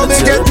tessa so me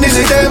get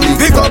nilly them.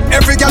 Big up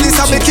every girl is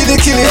a me killy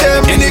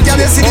them. Any girl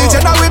you see the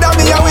Jenna with a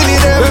me a willy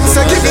them. Them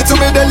say give it to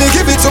me deli,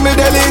 give it to me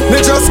deli. Me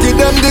just give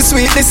them the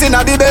sweetness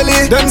inna the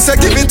belly. Them say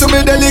give it to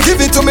me deli,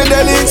 give it to me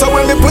deli. So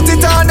when me put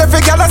it on,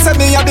 every girl a say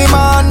me a the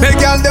man. Me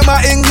girl them a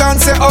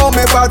England say oh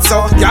me bad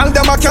so. Girl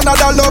them a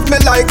Canada love me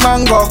like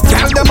mango.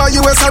 Girl them a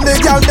US and the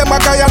girl them a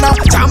Guyana.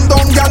 Jam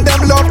down girl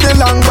them love the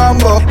long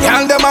bamboo.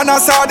 Girl them a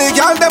Nassau, the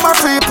girl them a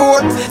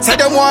Freeport. Say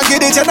them want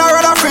give the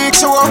general a freak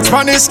show.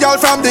 Spanish girl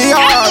from the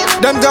yard.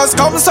 Them just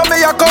come so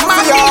me a come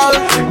for y'all.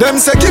 Them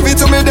say give it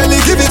to me deli,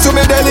 give it to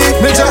me deli.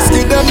 Me just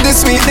give them the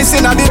sweetness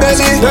inna the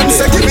belly. Them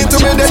say give it to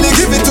me deli,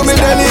 give it to me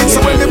deli.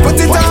 So when me put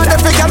it on,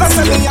 every girl a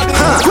say me a the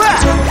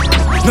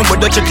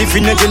Nobody check if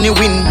you not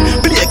genuine.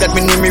 Play got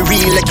me name me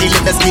real like you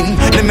let the skin.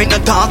 They make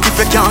no talk if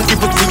you can't keep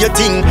it for your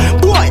thing.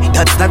 Boy,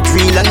 that's not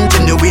real and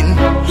genuine.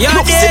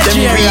 Look see them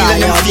real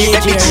and them fake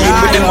like the cheap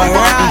with them a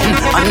want.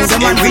 And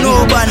them a ring.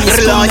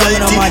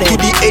 Loyalty to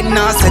the end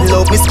now. Sell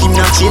love me skin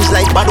and change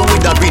like bad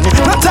with a grin.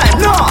 No time,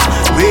 no.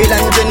 Real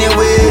and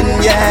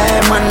genuine,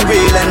 yeah man,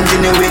 real and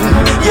genuine.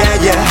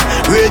 Yeah,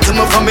 real to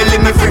my family,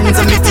 my friends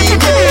and my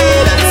team.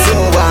 Yeah, that's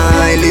how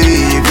I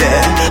live,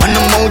 yeah. And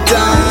I'm out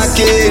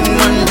talking,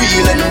 man,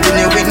 real and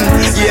genuine.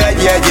 Yeah,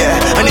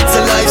 and it's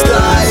a lifestyle.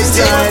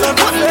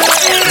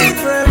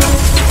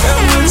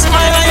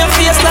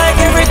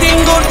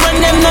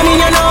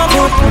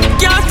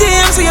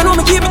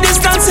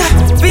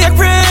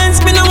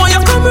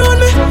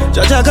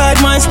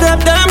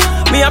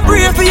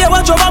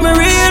 watch over me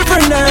real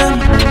friend them.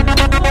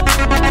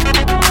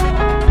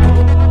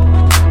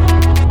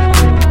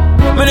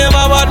 Me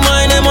never bad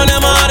mind them on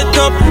them hard it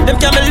up. Them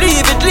can't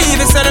believe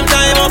it, set them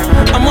time up.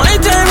 I'm my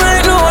time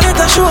right now,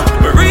 let us show.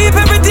 Me reap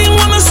everything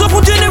when me so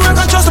put in the work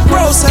and trust the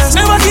process.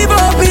 Never give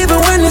up even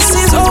when it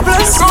seems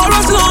hopeless.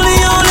 Always lonely,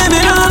 I'm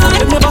living on.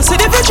 Them never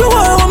see the visual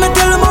when me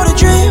tell them about the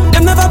dream.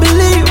 Them never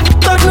believe,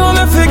 God know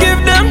me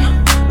forgive them.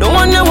 No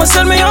one never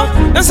sell me up.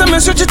 Them say me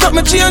switch it up,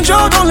 me change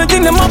out. Only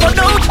thing them up or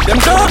down. Them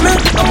doubt me,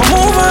 I'ma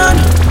move on.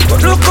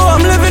 But look how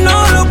I'm living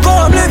now, look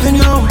how I'm living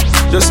now.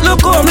 Just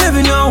look how I'm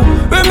living now.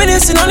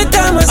 Reminiscing on the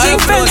time I sing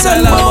fence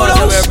and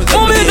photos.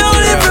 Move me down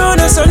the road,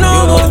 that's a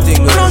no-go.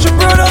 Don't you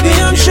proud of me,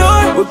 I'm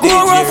sure. We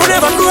go around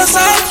forever close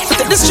side.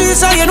 But at the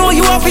streets side, you know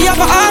you have to have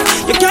a heart.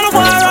 You can't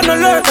war on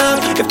alert.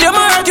 If them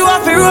hurt, you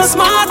have to real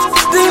smart.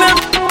 Think them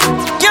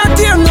can't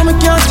tear, no, me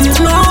can't tear,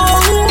 no.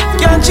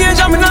 Can't change,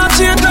 I'm not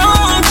change, no.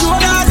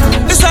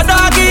 This a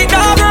dog eat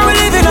dog, where we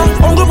living up.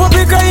 Uncle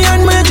Puppy cry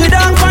and major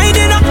dog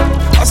finding up.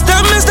 I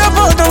step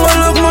out and go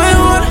look my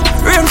own.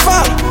 Rain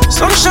fall,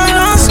 sunshine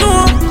and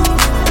snow.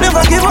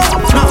 Never give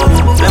up, no,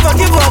 never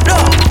give up, no.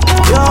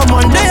 Yeah,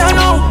 Monday I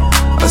know,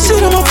 I see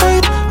them a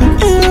fight, and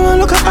hear them a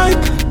look at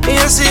hype.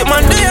 Yeah, see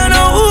Monday I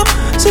know,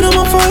 see them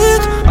a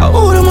fight. I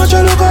owe them a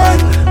try look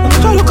at hype,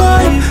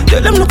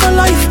 tell them look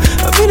alive,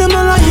 I feel them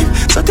alive.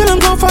 So tell them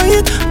go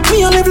fight,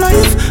 me I live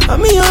life,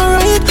 and me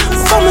alright.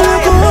 Family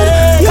good,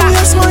 yeah we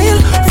a smile.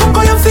 Fuck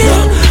how you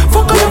feel,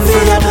 fuck how you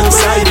feel.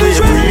 Side where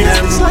you breathe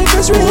them,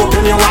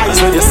 open your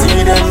eyes when you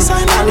see them,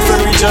 and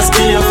very just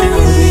be a feel.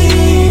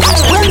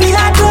 When we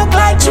had broke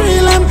like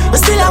tree limb, but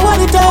still I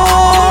want it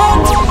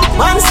all.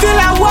 Man, still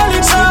I want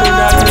it all.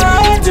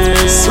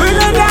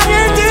 Sweeter than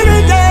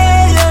any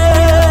day,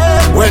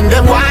 yeah. When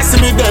them want see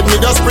me dead, me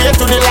just pray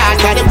to the Lord,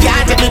 cause them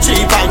can't take me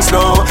 3 times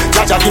now.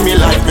 Jaja give me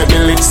life, make me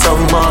live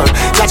some more.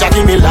 Jaja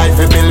give me life,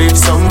 make me live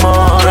some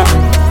more.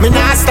 Me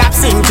nah stop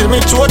sing till me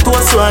throat to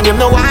a swan. Them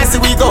no want see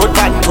we go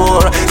pan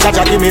poor.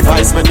 Jaja give me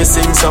voice, make me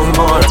sing some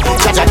more.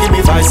 Jaja give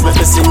me voice, make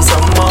me sing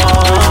some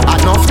more.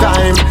 Enough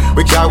time,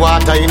 we carry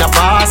water in a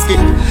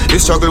basket. The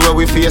struggle where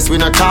we face, we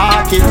not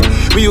talk it.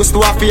 We used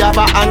to have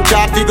a hand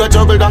cart, we go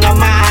juggle down a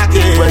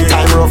market. When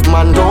time rough,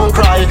 man, don't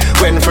cry.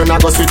 When friend I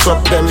go switch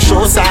up, them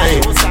show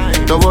sign.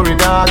 Don't worry,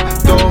 dog,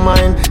 don't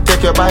mind.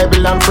 Take your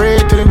Bible and pray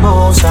to the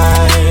Most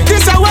High.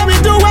 This is what we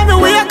do when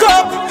we wake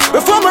up.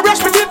 Before me brush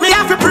my teeth, me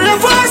have to pray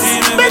first.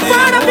 Big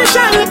Father, me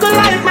shine little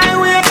light my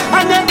way,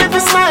 and then give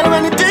a smile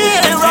when the day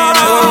is wrong.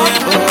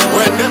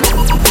 When them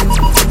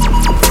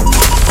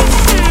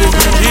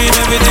dream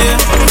every day,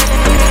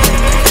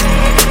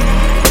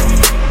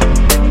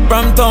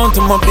 from town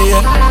to my bay,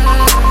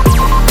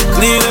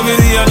 clean every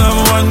day, and I'm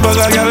one bag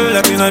of girl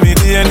that in my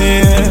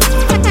DNA.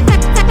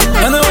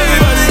 I know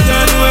everybody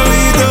can do what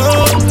we do.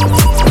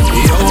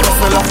 Yo,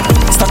 fella,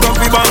 stack up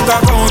the bank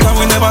account and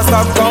we never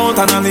stop count,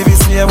 and I live the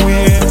same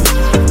way.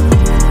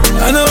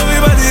 I know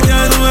everybody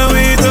can do what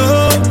we do.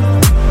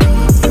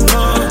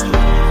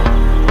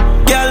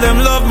 Girl, them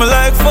love me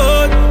like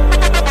food.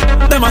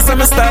 Them a say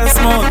me style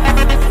smooth.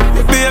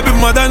 Your baby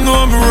mother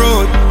know me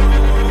road.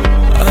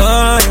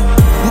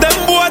 Them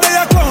boy they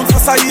account for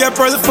say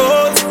April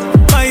 4th.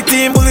 My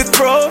team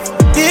bulletproof.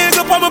 Dig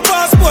up on my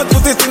passport,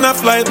 put it in a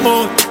flight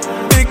mode.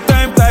 Big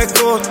time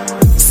tycoon.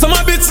 Some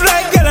a bitch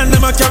like girl and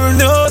them a carry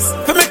nose.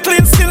 For me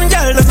clean skin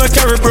girl, them a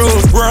carry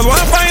bros. World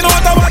wanna find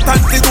out what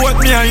antidote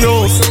me and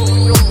use.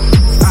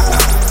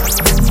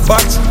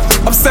 But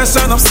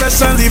obsession,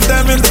 leave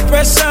them in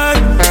depression.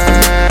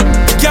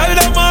 Girl,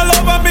 them all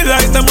over me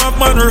like them have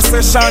man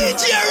recession.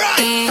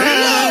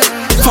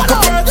 Fuck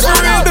up for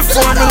real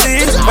before me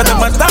leave. But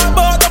them a talk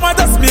about them a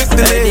just make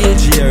the lead.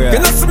 You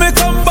know see me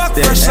come back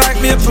fresh like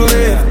me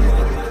play.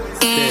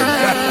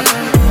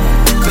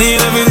 Clean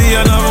every day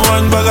and have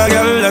one bag of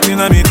girl that in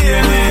a me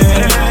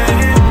DNA.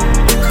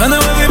 I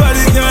know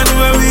everybody can do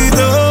what we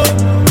do.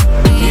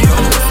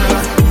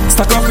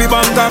 Stack up the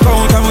bank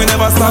account and we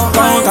never stop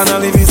count, and I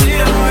live the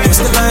same way. It's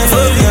the life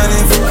we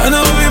live. I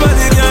know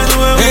everybody can do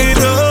what we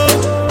do.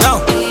 Now,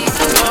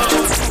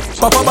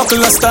 pop a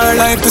buckle of star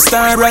life to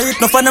star right.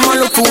 No for them all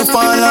look food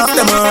fall off,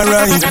 them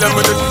alright. Kill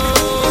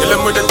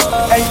them with it.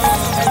 Hey.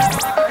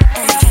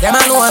 Them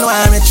alone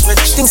want rich,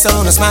 things so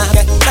no smart.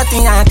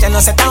 Nothing I tell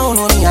us, I don't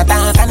know me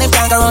attack. And if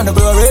can't go around the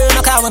brewery, no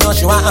car we know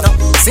she want.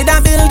 See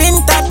that building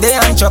top there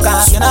and chuck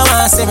off. You know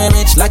I see me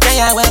rich, like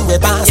I when we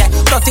pass.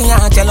 Nothing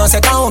I tell us, I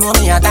don't know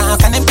me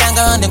attack. And if can't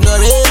go around the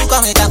glory,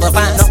 come we can go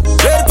fast.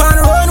 Red pan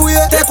runway,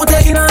 take for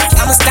taking off.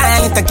 I'm a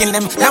style to kill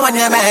them, now I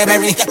never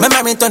bury. My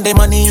married to the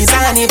money is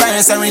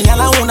anniversary.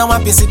 All I wanna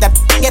want to see that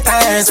get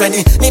hands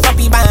ready. Me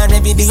papi band,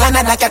 maybe the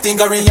another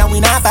category. And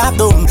we not have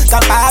doom,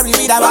 Campari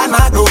with a one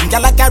my room.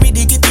 Y'all carry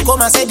the You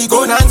come and say the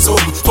gun and some,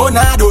 gun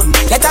and done.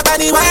 Let a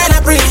body while I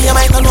pray. You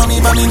might not know me,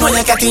 but me know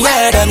you cocky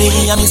heard of me.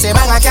 And me say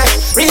bag of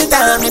cash, real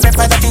time. Me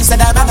prefer that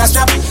instead of bag of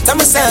strap. Tell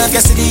myself,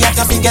 you see the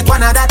act, you get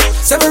one of that.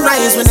 Seven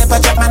rise when they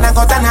put up, man, I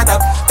go turn it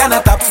up. I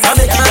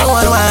make it go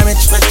on one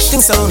rich.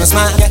 Think so, no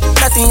smart.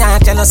 Nothing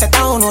I tell us, I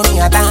don't know me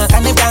a talk.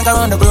 And if can't go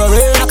around the glory,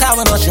 no car,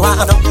 we know she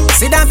want to.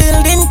 See that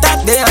building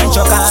top there and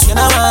choke off. You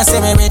know I say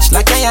me rich,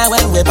 like I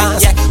when we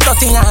pass.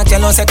 Nothing I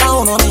tell us, I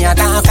don't know me a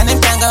talk. And if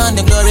can't go around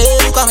the glory,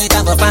 you come it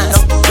up a pass.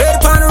 Red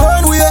upon the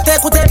road, we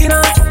take it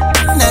out.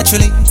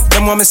 Naturally,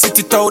 them want me sit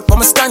it out, but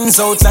me stands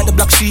out like the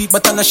black sheep,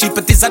 but on the sheep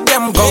it is a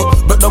damn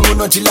goat. But don't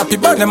no jalopy,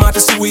 burn them out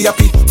to see we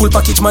happy. Full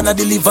package man I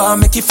deliver,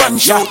 make it fun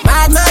shot.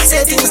 Mad man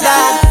say things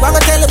that, what I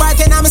tell you about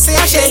can I say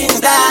I share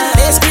things that.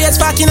 Space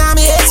fucking on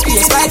me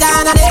space, by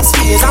down on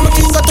space. I'm a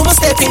king go to my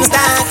steppings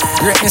that.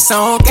 Greatness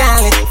so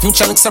gallant,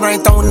 future looks right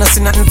down,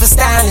 nothing for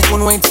style. It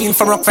won't wait feel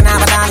for rock for now,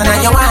 but all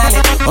in your wallet.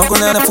 I'm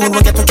gonna the food,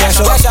 we'll get to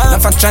cash out.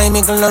 If I try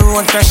make a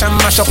road crash and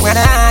mash up where the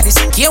hardest.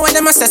 Here when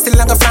them I say still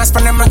like a France for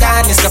them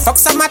regardless. The fuck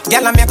some mad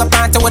girl I make a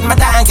party with my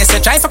dog. Yes, I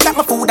try fuck up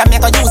my food I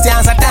make a use the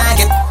as a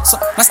target. So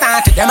I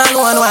started them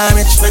alone one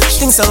rich.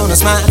 Things so no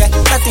smart.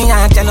 Nothing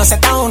I tell us I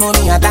don't know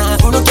me a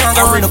dog. Who no can't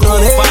go on the floor.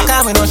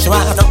 Cause we know she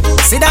want to.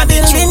 See that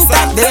building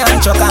top there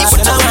and choke off.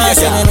 You know I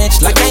say me rich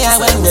like I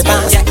when we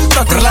pass.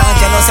 Nothing I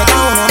tell us I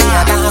don't know me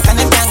a dog. And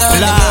them can't go on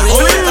the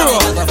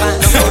floor.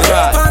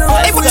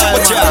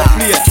 Watch out.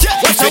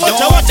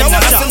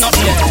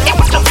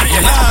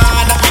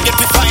 Nah, that we get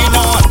to find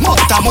out.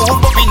 Mouta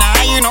move, but me nah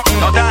hear nothing.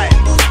 No die.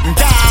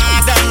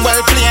 Damn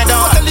well played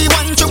out. Only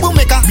one trouble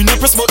maker. Me no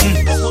press button.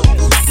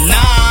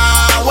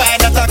 Nah, where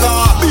that I go?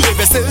 Behave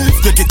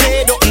yourself, get it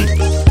head up.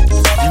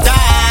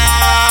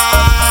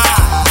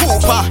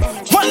 Cooper,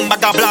 one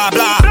bag of blah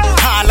blah.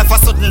 All of a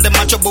sudden them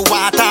a trouble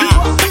water.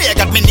 Play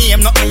got me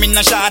name, nothing me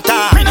no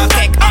shatter. Me no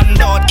take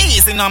handout,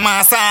 easy no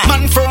massa.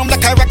 Man firm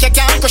like a rock, you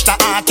can't crush the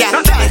heart.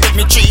 Can't take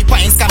me 3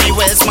 points, cause me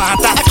well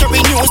smarter. I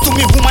carry news to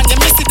me woman, you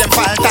miss it them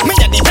falter. Me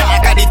at the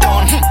back of the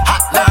town,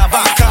 hot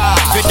lava car.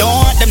 If you don't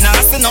want them, nah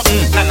say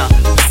nothing.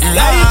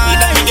 Nah,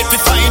 that we get to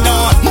find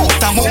out.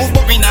 Mouta move,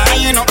 but we nah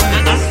hear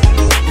nothing.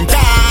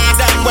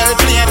 Damn well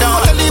played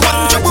out. Only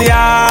one trouble.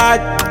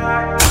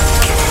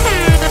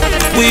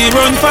 We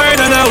run fire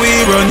and we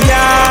run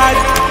yard.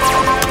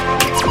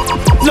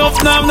 Nuff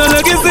nam no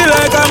legacy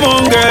like a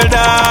mongrel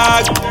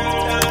dog.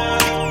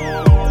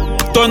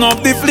 Turn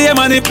up the flame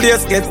and the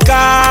place get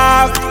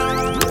carved.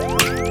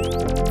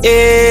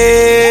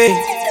 Hey.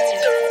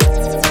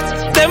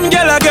 Them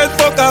gyal get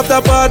fuck off the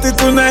party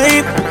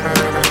tonight.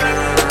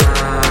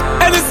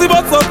 Anything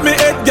but fuck me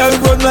head, gyal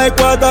run like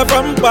water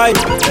from pipe.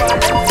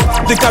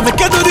 They can make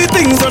you do the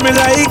things that me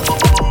like.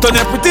 Turn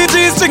your pretty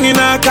G-string in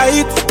a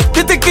kite.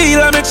 The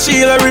tequila make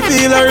Sheila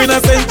reveal her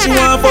innocent. She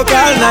want fuck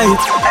all night.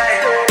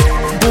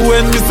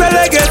 When me say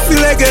legacy,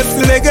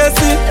 legacy,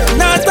 legacy,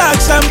 not talk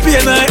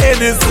champagne or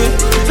Hennessy.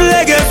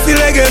 Legacy,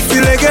 legacy,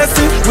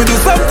 legacy, we do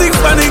something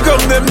funny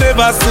come them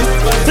never see.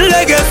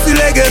 Legacy,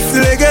 legacy,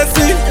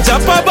 legacy,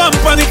 jump a bump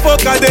on the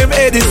fuck of them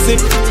Edison.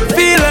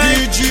 Feel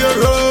like DJ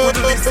Road,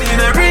 in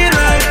a real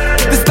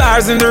life. The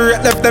stars in the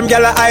red left them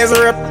gyal eyes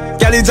rep.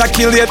 Gyal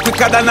ejaculate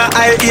quicker than a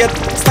eye eat.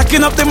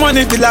 Stacking up the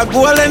money till a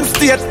golden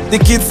state. The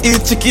kids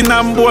eat chicken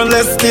and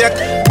boneless steak.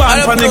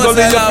 Ban for the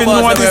gully you fi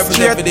know the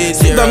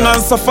straight. Don't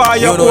answer for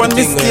your own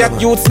mistake.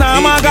 Youths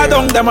now maga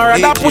down, them a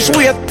rather push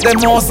weight. Them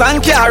house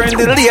and car in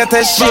the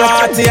latest shit.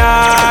 Party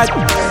hard.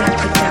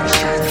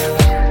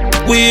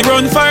 We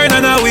run fire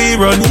and we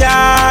run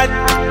yard.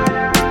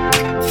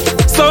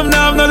 Some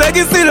now have no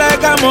legacy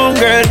like a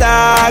mongrel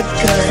dog.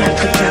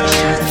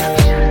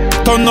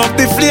 Turn up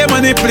the flame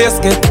and the place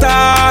get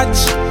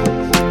touched.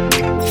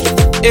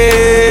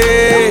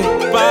 Hey,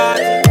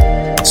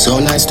 so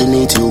nice to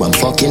meet you, I'm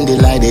fucking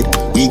delighted.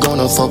 We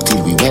gonna fuck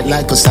till we wet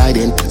like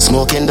Poseidon.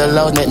 Smoking the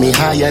loud make me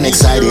high and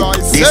excited.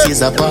 This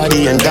is a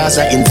party and guys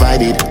are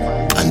invited.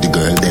 And the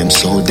girl them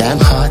so damn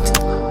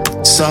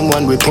hot.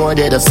 Someone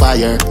reported a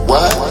fire.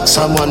 What?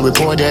 Someone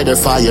reported a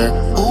fire.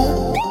 Ooh.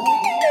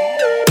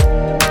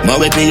 My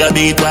whip me a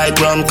beat, white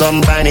rum,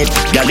 combine it.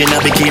 Girl in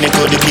a bikini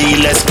could be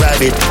less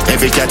private.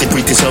 Every cat is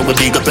pretty, so we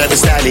big up every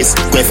stylist.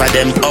 Go for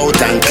them out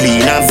and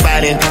clean and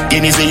violent.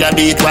 Guineas we a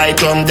beat, white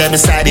rum, them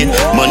beside it.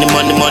 Money,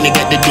 money, money,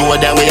 get the door,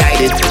 then we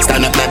hide it.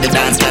 Stand up like the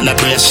dance, girl a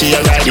press, she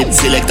a ride it.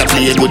 Select a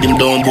play, good him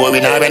down,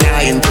 boring or an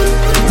iron.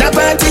 The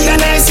party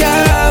a nice, yo.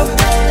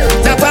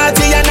 The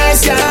party a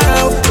nice, yo.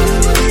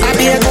 I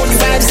be a good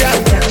vibes, yo.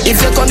 If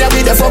you come here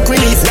with the fuck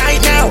relief right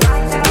now.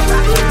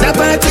 The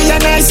party a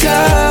nice, yo.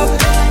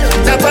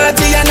 The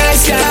party a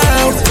nice, yo. I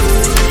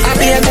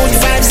be a good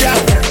vibes, yo.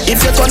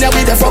 If you come here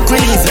with the fuck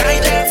relief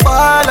right now.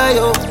 Follow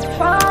you.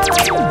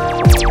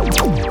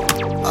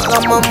 All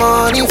of my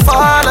money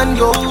fall on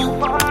you.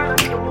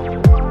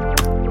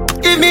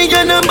 Give me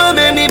your number,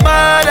 make me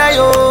bother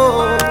you.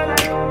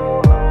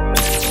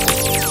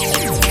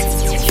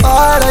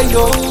 Follow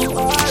you.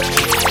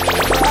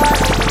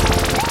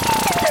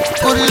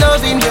 Good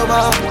love in your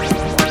mouth.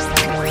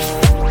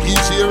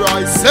 DJ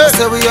Royce.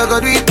 So we are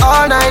gonna do it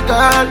all night,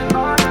 girl.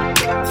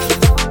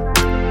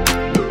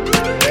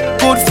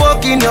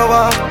 in your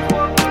walk.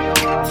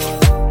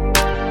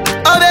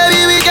 Oh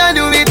baby, we can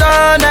do it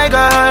all night,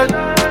 girl.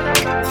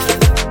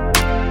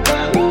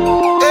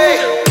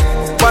 Hey,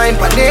 wine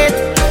pon it,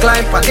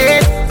 climb pon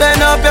it,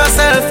 bend up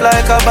yourself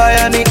like a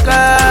bionic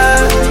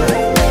girl.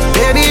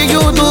 Baby,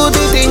 you do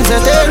the things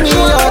that take me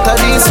out of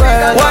this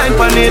world. Wine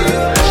pon it,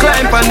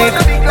 climb pon it,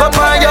 up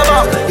on your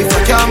back if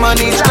you can't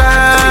manage,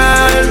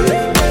 girl.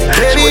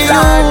 Baby,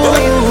 you.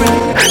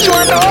 She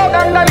want a hug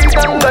and a little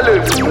bungalow.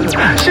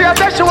 She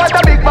said she want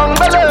a big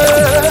bungalow.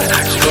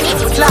 She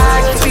would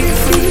like to be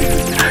free.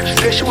 She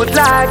said she would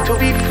like to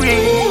be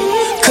free.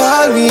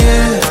 Call me,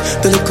 yeah.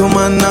 The little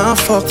man now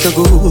fuck you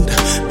good.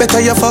 Better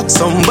you fuck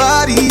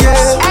somebody,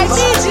 yeah. Hey,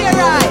 DJ,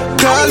 right?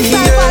 Call me,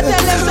 yeah.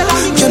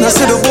 Can I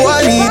say the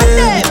boy need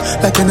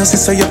it? Like when I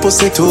say your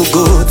pussy too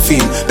good,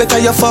 feel. Better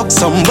you fuck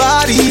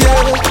somebody,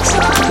 yeah.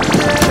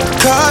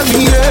 Call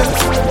me, yeah.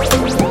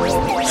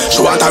 She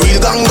want a real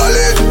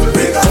gangale.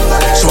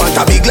 She want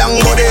a big long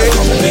body.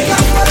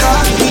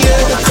 Call me,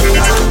 yeah.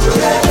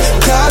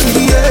 Call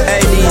me, yeah.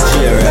 Hey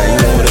DJ, right?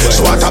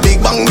 She want a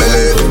big bang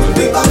belly.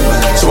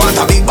 She want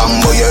a big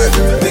bamboo, yeah.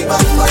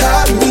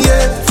 Call me,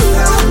 yeah.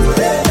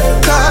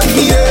 Call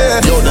me,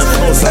 yeah. Yo, them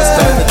close and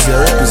stand that you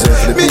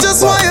represent. Me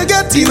just want you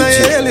get in my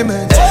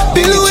element.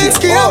 Bill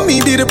Whiskey and me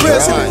be the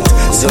president.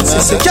 Since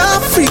you say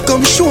can't freak,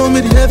 come show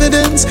me the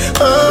evidence.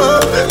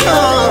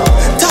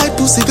 Tight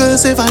pussy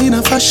girls ever in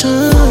a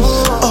fashion.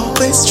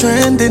 Always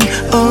trending.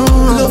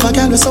 Love a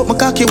girl with something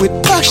cocky with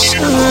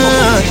passion.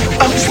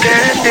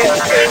 Outstanding.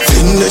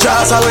 Fling the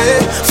jars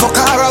away, fuck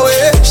her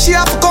away. She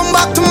have to come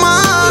back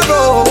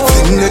tomorrow.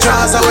 Fling the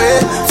jars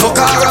away, fuck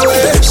her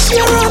away.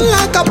 She run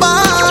like a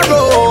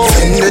barrow.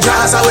 Fling the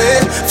jars away,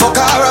 fuck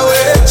her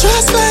away.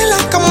 Just play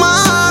like a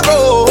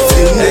marrow.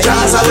 Fling the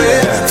jars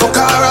away, fuck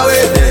her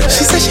away.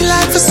 She said she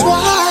like to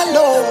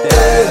swallow.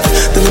 Hey,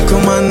 the little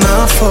man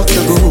now fuck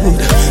you good.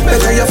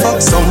 Better you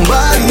fuck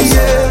somebody,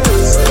 yeah.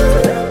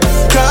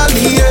 Call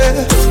me,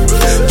 yeah.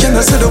 Can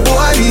I say the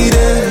boy need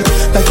it?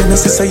 Like when I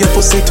say your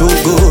pussy too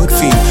good,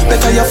 feel.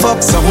 Better you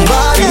fuck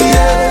somebody,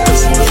 yeah.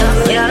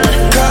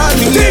 Call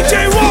me,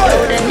 DJ Roy.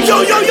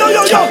 Yo, yo, yo,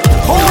 yo, yo.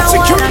 Hold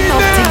security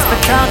things to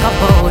talk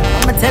about.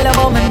 I'ma tell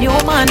about my new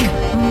man.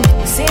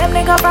 Same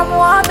nigga from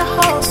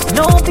Waterhouse.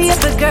 No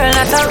baby girl,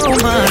 that's a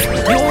rumor.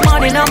 New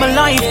man in my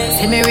life.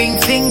 See me ring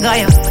finger,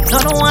 yeah.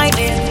 Don't know why.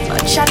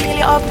 But shall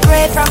really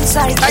upgrade from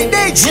side. I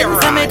did you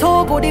right. Me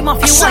talk good him off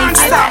you white.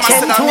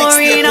 Check to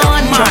arena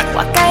one man.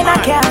 What kind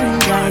of can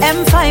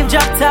M5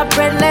 drop top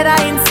red leather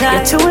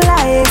inside. You're too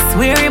light.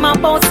 Wear him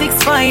about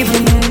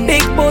 6'5".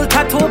 Big bull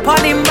tattoo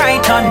on him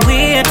right on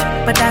weight.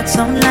 But that's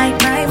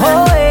unlike my man.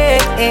 Oh,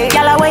 hey.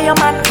 Yalla, where your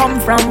man come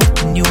from?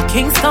 New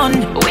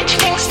Kingston. Which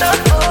Kingston?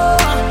 Oh.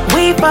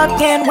 We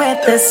fucking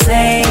with the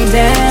same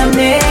damn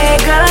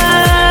nigga.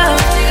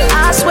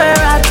 I swear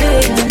I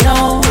didn't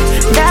know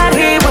that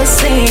he was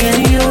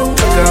seeing you.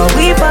 Girl,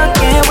 we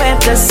fucking with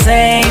the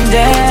same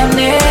damn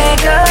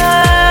nigga.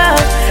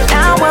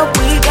 Now what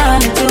we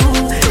gonna do?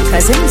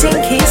 Cause him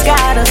think he's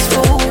got us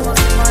fooled.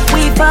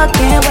 We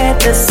fucking with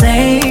the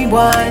same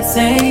boy,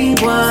 same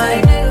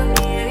boy.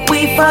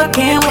 We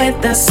fucking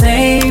with the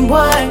same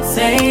boy,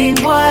 same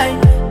boy.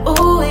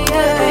 Ooh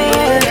yeah.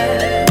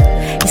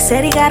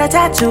 Said he got a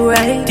tattoo,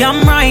 right?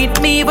 Damn right,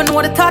 me even know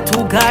the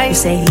tattoo guy. You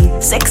say he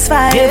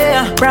 6'5",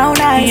 yeah.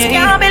 Brown eyes. Yeah.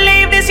 Can't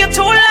believe this, you're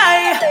too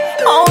light.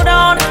 Hold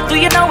on, do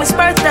you know his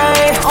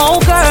birthday? Oh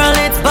girl,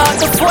 it's about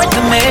the 4th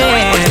of May.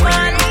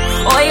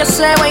 What you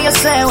say, what you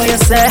say, what you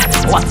say?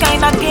 What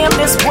kind of game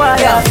this boy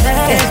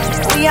play?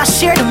 We are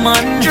share the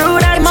man.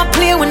 True that him a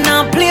play, we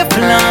not play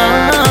for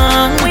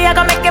long. We are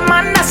gonna make him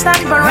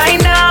understand, but right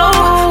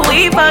now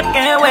we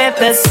fucking with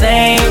the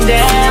same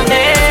damn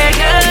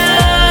nigga.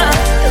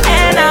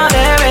 And now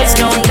there is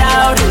no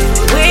doubt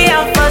we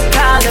have to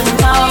call them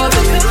out.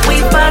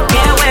 We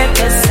fucking with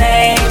the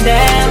same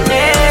damn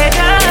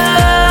nigga.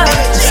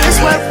 This is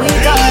what we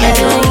gonna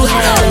do.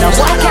 Now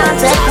why can't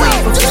take we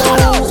for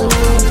fool?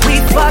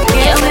 We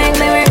fucking. You make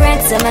me regret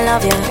some I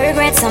love you,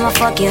 regret some I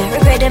fuck you,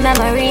 regret the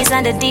memories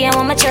and the day I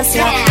wanna trust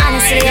you.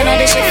 Honestly, you know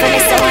the shit for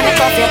this, I wanna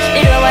cuff you.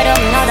 You know I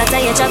don't know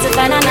that you try to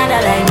find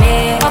another like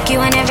me. Fuck you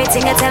and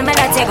everything you tell me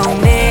that you're gon'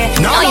 be.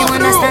 Now you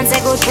understand,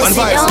 say good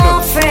pussy,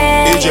 don't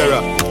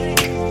fret.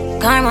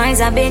 Karma is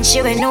a bitch,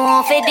 you ain't know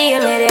how to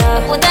deal with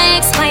you. Put the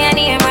X by your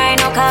name right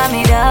now, call me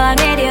dog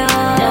with you.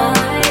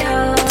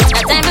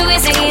 That time we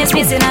wasting is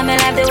missing on me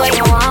life the way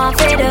you want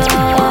to do.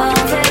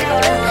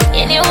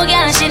 You new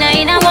girl, she not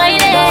in a boy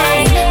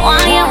day.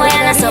 Want you boy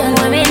and that's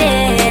something we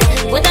did.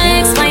 Put the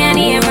X by your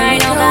name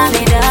right now, call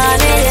me dog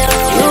with you.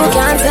 You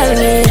can't tell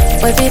me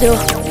what we do,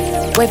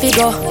 where we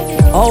go,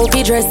 how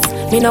we dress,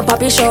 me no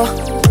papi show.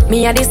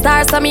 Me a the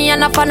star, so me a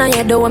no fan of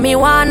you. Do me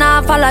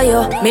wanna follow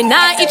you. Me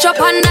nah itch up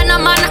under no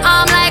man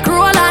arm like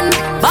Roland.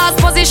 Boss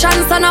position,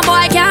 so no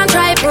boy can't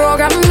try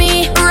program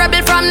me.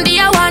 Rebel from day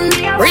one.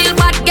 Real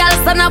bad girl,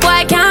 so no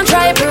boy can't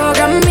try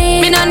program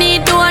me. Me no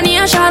need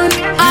donation.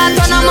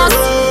 Autonomous,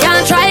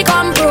 can't try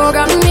come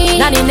program me.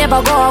 Nah Nanny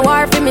never go a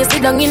war for me,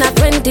 sit down in a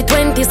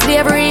 2020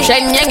 slavery.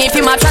 Sheng yang if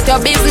you match at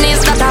your business,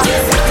 that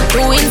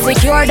too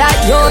insecure that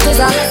yours is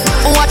a.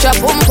 Watch your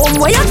boom boom,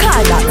 where you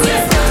call that?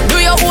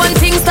 Do your own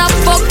thing, stop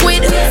fuck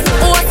with.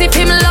 What if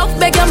him love,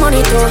 beg your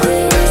money too?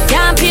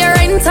 Can't pay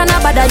rent and a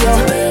bother you.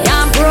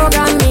 Can't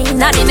program me,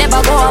 Nanny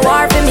never go a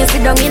war for me,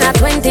 sit down in a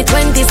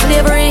 2020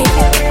 slavery.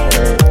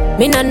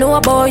 Me no know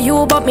about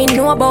you, but me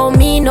know about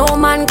me. No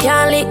man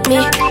can lick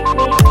me.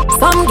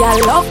 Some gal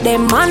love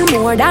them man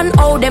more than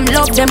how them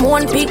love them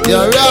one pick me.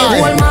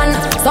 Right. Whole man,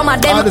 some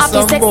of them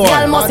happy sex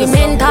gal must be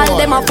mental.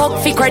 Them a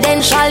fuck fi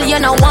credential. You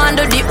no want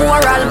do the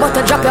oral, but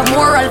to drop your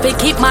moral fi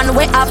keep man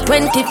way up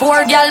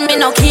 24. Gal me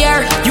no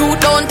care. You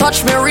don't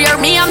touch me rear.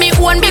 Me and me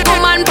own big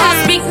man pass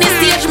big the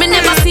stage. Me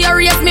never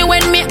serious. Me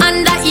when me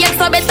under eight,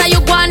 so better you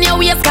go on your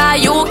waist,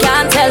 'cause you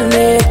can't tell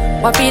me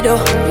what fi do,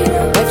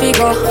 where fi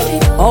go,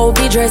 how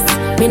fi dress.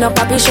 Me no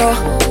papi show.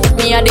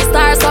 Me a the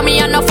star, so me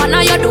a no fan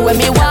of you. Do when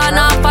me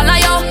wanna follow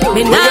you.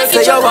 Me nah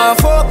say you want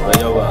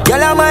fuck.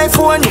 Girl on my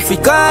phone if you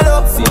call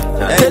up.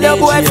 Tell your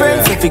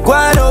boyfriend if you go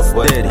up.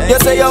 You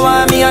say you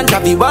want me and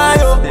Tappy buy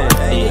up.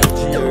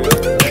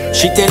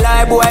 She tell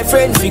her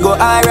boyfriend fi go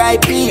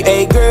R.I.P.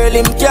 Hey girl,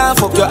 him can't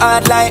fuck your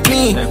heart like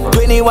me.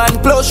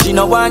 21 plus, she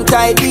no want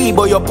ID,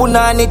 but you put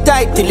on it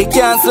tight till it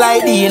can't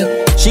slide in.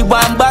 She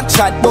want back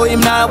shot, boy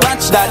him nah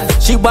watch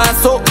that. She want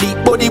so deep,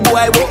 but the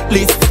boy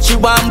workless. She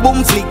want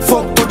boom flick,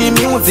 fuck to the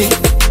music.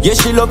 Yeah,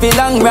 she love a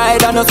long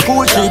ride on a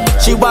school trip.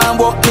 She want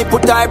walk me,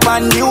 put her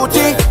on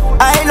duty.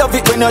 I love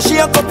it when you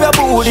shake up your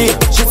booty.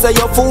 She say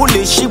you're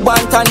foolish, she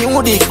want a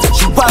new dick.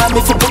 She want me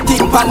to put it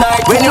on her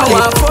when you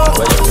want fuck.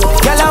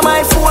 Girl on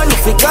my phone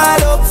if you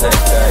call up.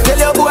 Tell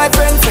your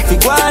boyfriend if you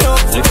go up.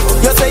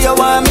 You say you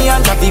want me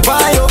and happy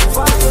buy up.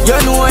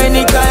 You know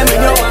anytime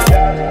when you want.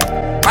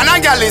 Man a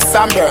gal is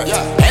Samber.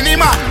 Any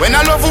man, when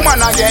I love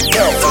woman I get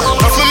there.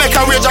 If me make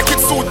a wear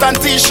jacket, suit and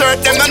t-shirt,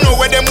 them don't know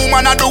where them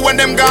woman a do when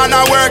them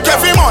gonna work.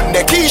 Every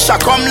Monday, Keisha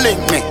come link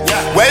me.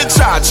 Well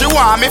charged, she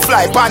want me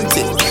fly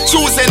panty.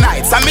 Tuesday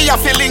nights, and me a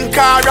feeling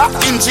Cara.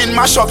 Engine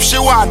mash up, she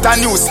want a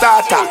new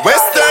starter.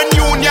 Western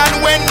Union,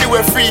 Wendy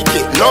we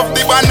freaky. Love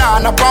the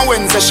banana, on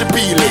Wednesday she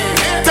peel it.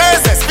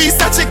 Thursday,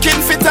 piece of chicken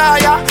fit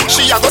tire.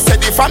 She a go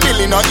say the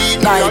family no eat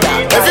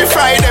neither. Every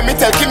Friday, me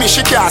tell Kimmy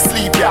she can't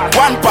sleep ya.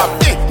 One pop,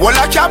 well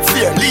I can't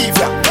fear, leave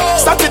ya.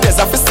 Saturdays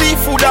I for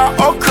seafood or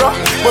okra.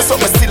 But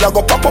something still I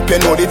go pop up, you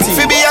know the thing.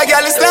 Fi be a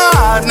girl is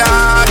nah.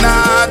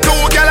 Two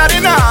girl a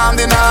the nam.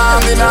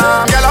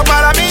 Girl a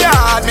part of me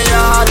yard.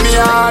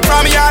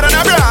 From me yard and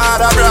a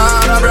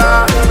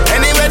bra.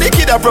 Anyway the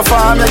kid a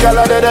perform, a girl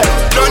a there.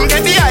 Don't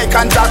get the eye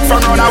contact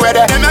from run away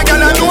there. Them a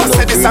girl a know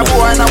say this a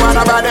boy and I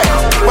wanna body.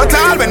 But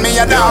all when me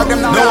a dog,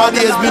 them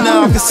nowadays me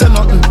nah have to say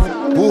nothing.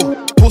 Ooh,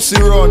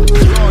 pussy run.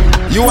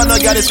 You wanna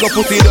get this, go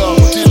put it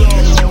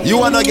down. You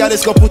wanna get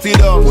this, go put it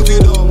down.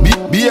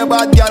 Be a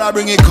bad girl, I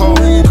bring it come.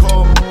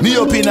 Me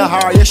up in a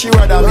heart, yeah, she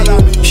rather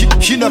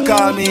me. She no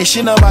call me,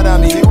 she no bother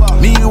me.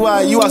 Me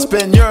why you a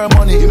spend your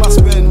money? You must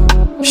spend.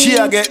 She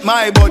a get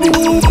my body.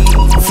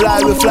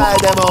 Fly, we fly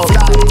them out.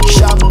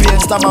 Champagne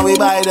stammer, we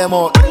buy them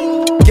out.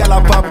 Girl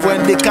a pop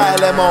when they call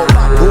them out.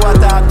 Who a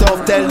talk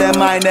tough, tell them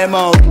mind them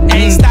out.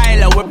 Hey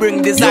styler, we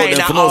bring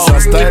designer out.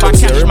 If a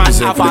cash man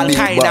have all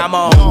kind of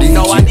mouth.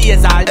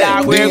 Nowadays all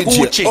dog wear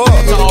Gucci. So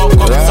how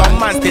come some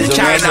man still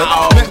China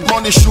out? Make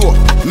money show,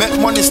 make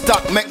money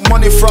stack, make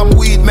money from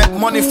weed, make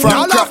money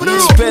from crack.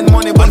 Spend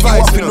money but you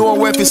have to know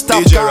where to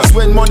stop. Cause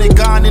when money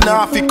gone in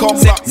half it come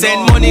back.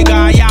 Send money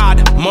go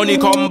yard, money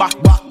come back.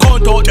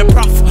 Count out the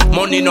prof,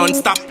 money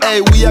non-stop.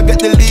 Hey, we a get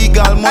the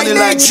legal money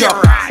like shop.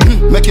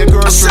 Make your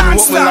girlfriend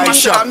walk me like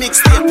shop.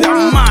 Mixtape,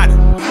 you're mad.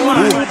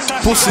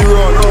 Pussy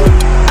run.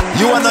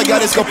 You wanna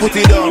get this, go put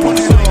it down.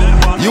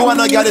 You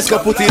wanna get this, go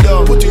put it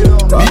down.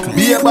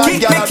 Be a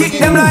bad girl. Kick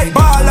them like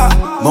baller.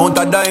 Mount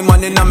a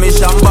diamond in a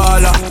mission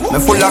baller. Me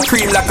full of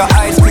cream like a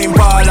ice cream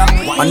parlor.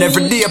 And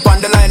every day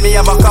upon the line me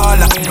have a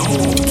caller.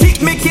 Kick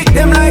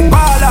them like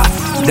baller.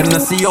 Them no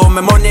see how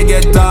my money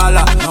get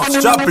taller.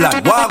 Strap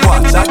like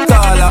wagwa, shot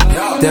taller.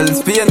 Tell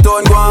Spain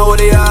don't go and hold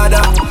the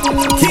other.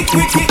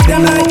 Kick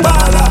them like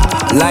baller.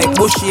 Like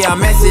Bushy and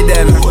Messi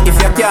them. If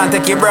you can't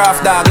take your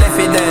breath, dog, left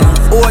it then.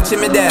 Watch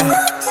me there,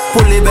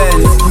 pull it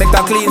bend. Make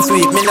a clean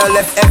sweep, me no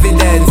left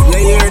evidence.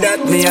 You hear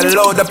that? Me a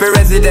load up your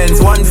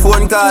residence. One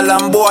phone call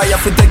and boy you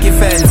fi take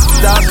offense.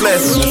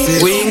 Darkless,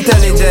 we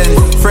intelligent.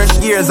 Fresh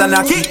gears and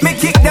a kick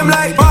them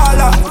like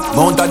baller.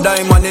 Mount a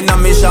diamond in a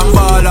mission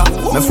baller.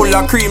 Me full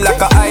of cream like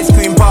a ice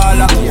cream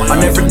parlor.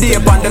 And every day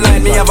upon the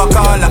line me have a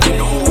caller.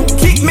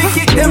 Kick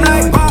them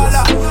like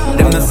baller.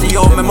 Them no see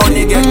how my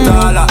money get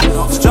taller.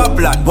 Strap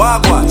like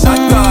wagwa, shot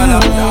caller.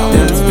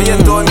 Tell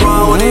Spain don't go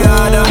on the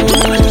other.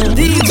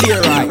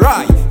 DJ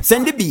right.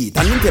 Send the beat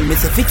and tell me me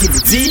say fi kill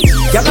it. See,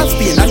 girl a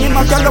Spain and him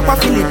a girl up a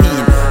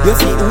Philippine. You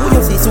see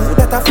who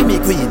that a fi me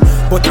queen.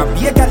 But a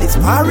be a girl is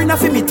sparring a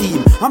fi me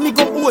team. And me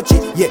go watch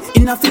it, yeah,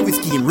 in a fi we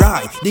scheme.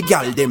 Right, the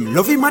girl them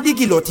love him a the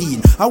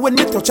guillotine. And when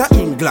me touch a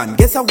England,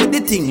 guess how with the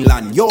thing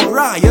land. Yo,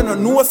 right, you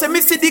know say me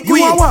see the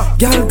queen.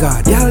 Girl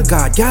God,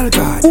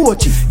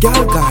 watch it.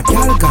 Girl God,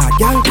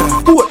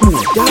 what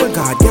more? Girl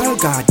God,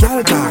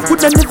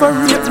 would I never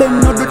rape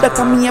them? No do that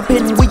to me a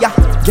pen we ya.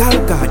 Girl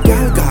God,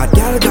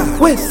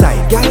 West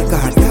side, Girl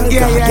God,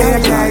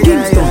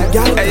 Kingston,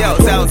 girl. Hey yo,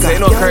 Southside,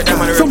 no hurt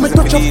them and so me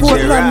touch up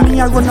Portland, me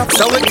a run up.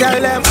 So we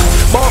tell them,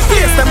 but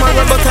place them a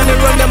run, but when they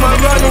run them a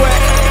run way.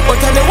 But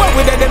when they walk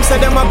with them, say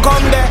them a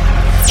come there.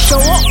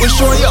 Show up, we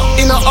show you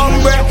in a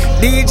umbre.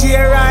 DJ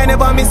Ryan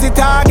never miss the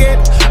target.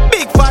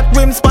 Big fat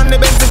rims span the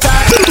Benz the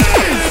target.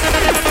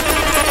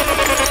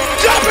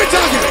 Jump it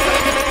target.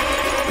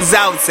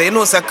 Southside, you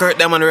know say Kurt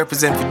them and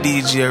represent for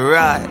DJ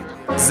Ryan.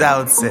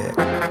 Southside.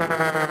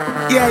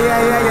 Yeah.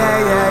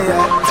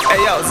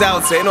 Hey yo,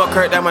 Southside, you know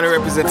Kurt them and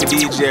represent for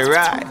DJ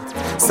Ryan.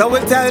 So we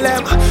tell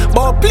them,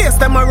 but place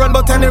them a run,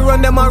 but when they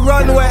run them a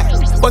run way.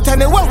 But when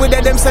they walk with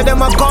them, say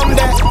them a come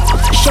there.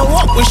 Show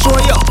up, we show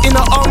you in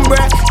a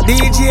umbre.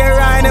 DJ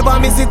Ryan never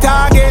miss the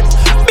target.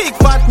 Big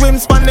fat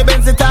rims span the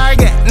Benz the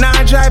target.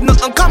 Nah drive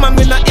nothing common,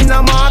 we not in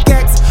a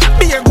markets.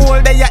 Be a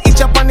goal there, you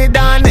itch up on the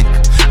darn neck.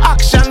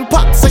 Action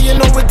pack, so you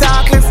know we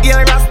talk less.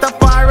 Yeah,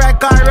 Rastafari,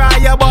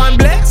 Karaya, born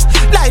blessed.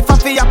 Life a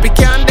fi happy,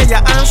 can't day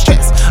your hands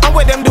stress. And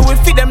what them do it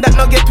for them that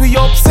no get we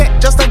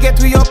upset. Just to get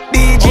we up,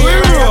 DJ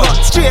Ryan.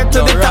 Straight to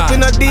the top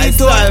in a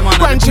detour.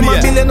 Crunchy my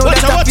billion, know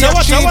that I feel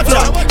cheap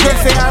flow. They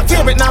say our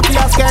favorite, now for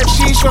your scared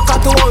sheesh. Work out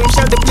to war,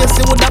 shell the place,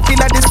 you would have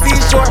feel like the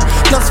seashore.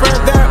 Plus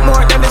further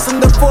more than listen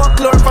to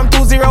folklore from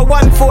 2014.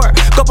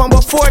 Go on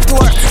about 4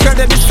 tour. Girl,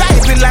 they decide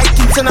we like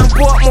Kingston and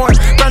Portmore.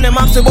 Run them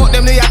up about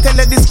them, they tell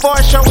you this for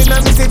sure. We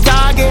not miss a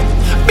target.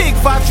 Big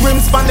fat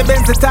rims span the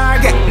Benz the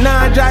target.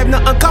 Nah drive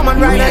nothing common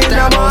right now in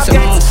the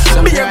market.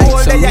 Be a goal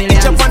there, you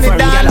itch up on the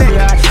darling.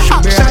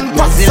 Action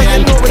pass, so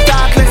you know we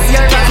talk less.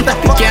 You're right, the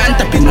fuck. Can't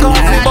tap in,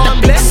 can't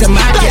tap in. Some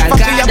of y'all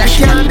got that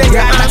shit, they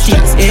got my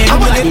kids.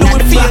 Everybody in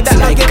the box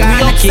like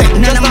Ghana kick.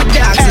 None of my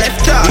dogs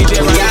left off.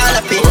 Y'all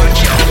up it.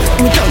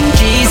 We come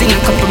cheese in a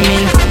couple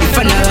mil. If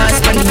I know us,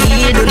 pan the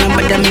heat, don't know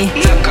bother me.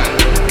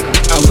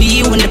 And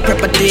we win the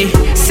property.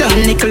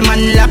 Some nickel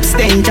man lap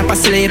stain, chop a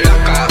slip.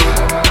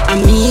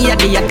 And me at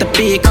the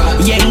peak.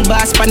 Young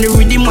boss pan the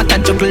rhythm, what a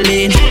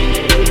juggling.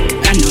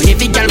 I know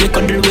every girl we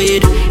cuddle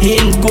with.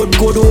 Ain't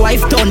good wife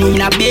turn in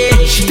a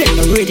bitch. Them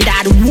not ready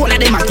that the whole of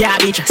them a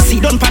garbage.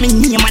 See done for me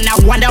name and I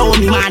wonder how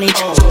me manage.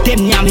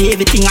 Them name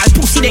everything, I'll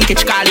pussy then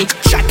catch college.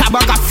 Shut up,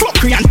 I got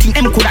fuckery and think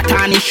them coulda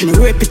tarnish my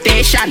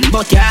reputation.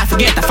 But you have to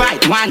get a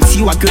fight once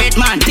you a great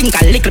man. Think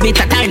a little bit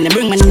of time, they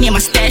bring my name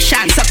a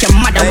station. Suck your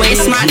mother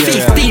waste man.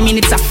 15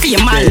 minutes of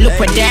fame man, look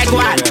where they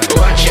go on.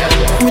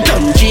 We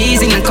done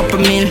G's in a couple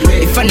mil.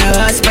 If I know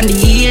us, pan the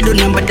year, don't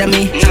know bother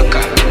me.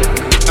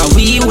 And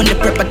we win the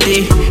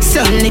property.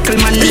 Some nickel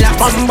man laugh.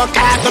 Come back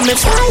out of me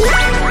fire.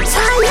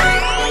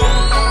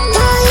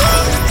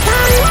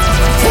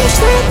 Fish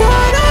like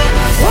water,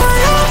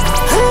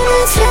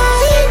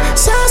 flying,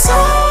 so.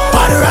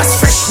 Body rust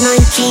fresh, 9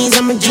 keys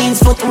on my jeans,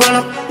 foot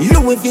roll up.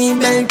 Louis V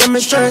belt on my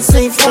shirt,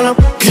 sleeve full up.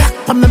 Clock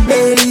on my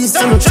belly, so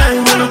I'm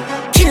trying to run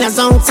up. Killers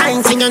on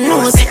time, sing a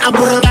nose, say a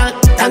burger.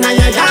 And I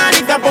yard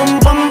if a boom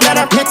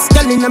better. Next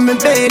girl in my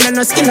bed and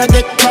her skin I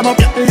get club up.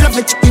 Love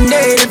a chicken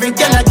day, every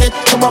girl I get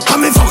club up.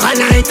 Come in for a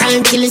night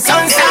time till it's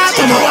sunset.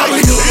 Come on, what we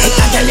do? It's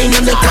a girl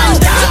in the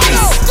contact.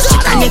 She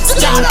can next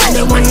girl and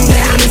the one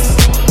gram.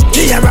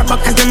 Kill a rapper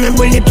cause I'm a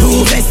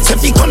bulletproof vest.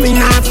 If you come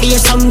in half here,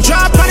 some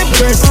drop on the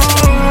press.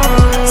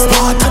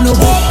 Spot on the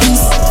walk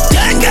piece.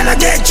 Young girl I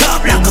get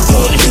chopped like a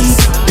gold piece.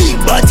 Big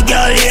body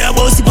girl here,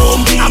 bossy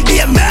bumpy. I'm be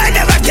a man,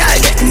 never girl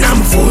getting I'm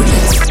full.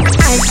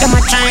 I come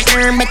a try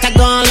earn, better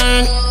go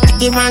learn.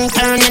 Give one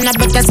turn and a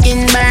better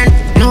skin burn.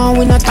 No,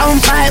 we no town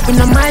fight, we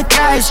no mic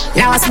crash.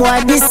 Last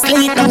boy this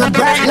sleep on a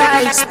bright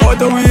light.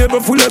 Spot away,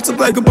 but full of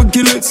like a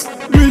bucket.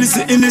 Really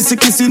say illicit,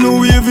 kiss you know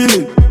we have in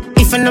it.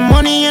 If in the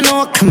money, you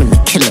know, come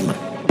and kill him.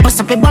 Bust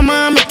up your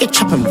bomber, make it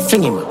chop him,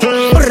 fling him.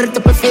 Put it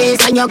up your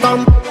face and you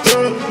come.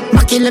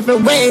 Back you every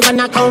wave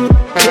and I come.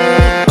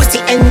 Bust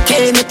the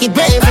NK, make it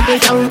brave every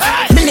town.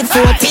 Billy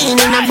 14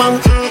 in a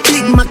bunk.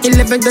 Big Mac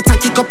 11, the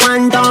kick up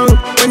and down.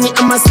 When you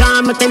am a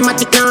slam,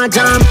 automatic now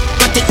jam.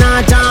 Matic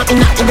now jam, in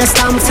the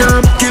stamp.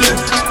 Kill it.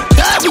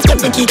 We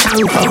can make it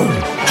down.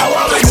 How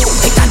are we?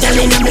 Take a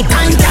girl in my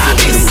time,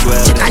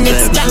 she can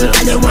next girl,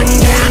 and the one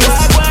girl.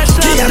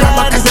 Kill a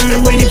rapper cause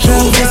I'm really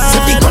prove it.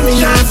 If you come in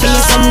and feel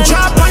some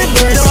drop on the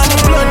bird. If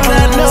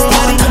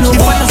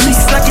I see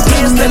like a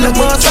place, then I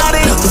go start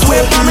it.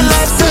 Swear by my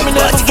life, tell me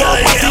that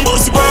girl, yeah,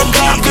 bossy bird,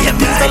 come get a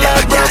piece of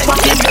life, broke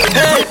pocket.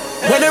 Hey,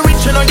 when they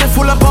reach you know you're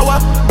full of power.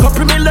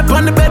 Couple mil up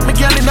on the bed, me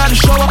girl in the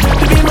shower.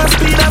 The beam and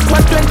speed up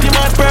for 20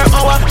 miles per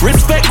hour.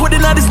 Respect good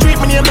in the street,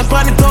 me name up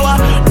on the tower.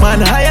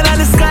 Man higher than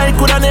the sky,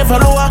 coulda never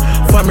lower.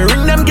 For me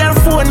ring them girl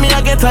phone, me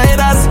I get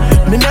headers.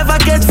 Me never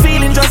get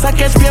feeling, just I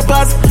catch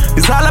papers.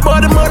 It's all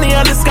about the money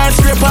and the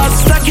skyscrapers.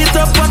 Stack it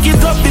up,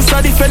 this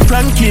a different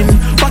planking.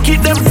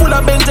 Pocket them full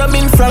of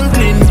Benjamin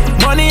Franklin.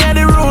 Money at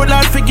the road,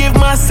 Lord forgive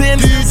my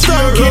sins.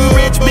 Sunken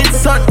rich bitch,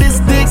 suck this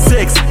dick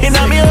sex. In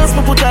a me house,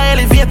 me put a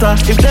elevator.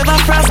 If never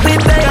frost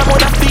it there, I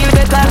wanna feel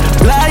better.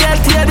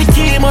 Loyalty are the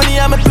key, money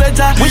I'm a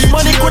pleasure. Which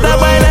money could I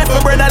buy life, my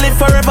brother live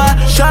forever.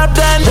 Sharp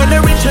done, when they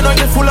rich, you know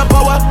they full of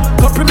power.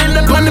 Compliment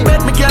them on the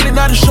bed, me girl in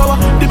the shower.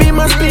 The beam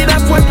and speed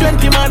at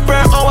 120 miles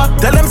per hour.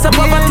 Tell them some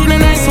poverty no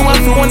nice, so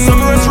if you want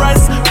some Rolls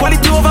Royce,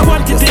 quality over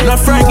quantity, not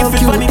frank if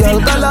it's vanity.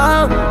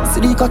 See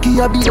the cocky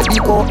a baby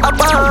go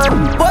up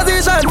on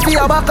position for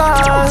your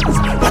backers.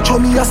 Watch how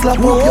me a slap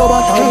up your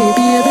back. Hey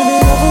baby, me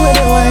love when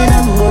you wine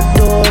and go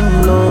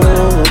down low.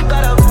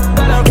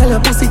 Girl, your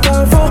pussy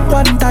can't fuck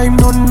one time,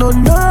 no.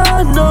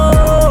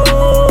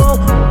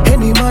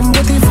 Any man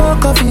get the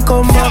fuck off, he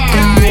come back to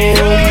you.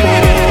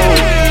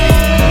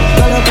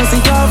 Girl, your pussy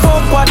can't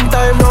fuck one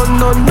time, no.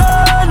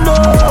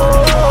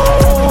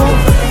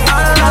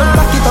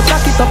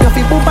 Back it up, your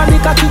feet boom and the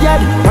cocky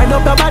head. Wind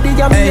up your body,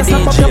 you mean you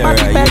slap up your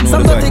body bed.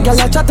 Some dirty girl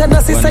you chat and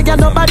you say you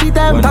nobody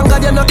them. Thank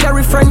God you no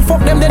carry friend, fuck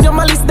them then you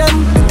malice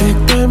them.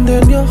 Take time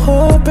then you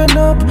open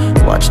up.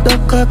 Watch the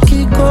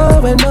cocky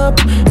going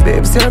up.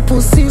 Babes your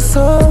pussy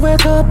so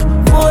wet up.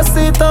 Force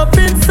it up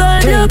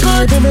inside your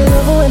gut. Baby me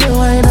love when you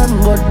wine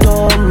and go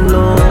down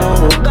low.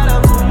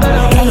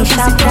 Hey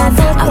Shotgun,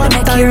 I'm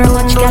gonna cure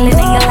much girl in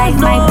your life.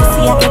 My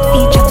pussy I get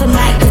featured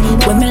tonight.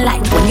 When me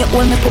like, when you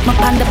hold me, put my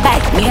on the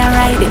back. Me a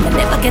ride it, me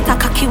never get a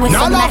cocky with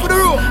some night.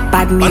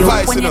 Bad me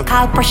up when you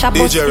call pressure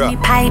bust in me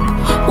pipe.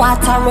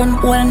 Water run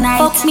all night.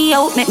 Fuck me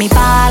out, make me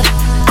ball.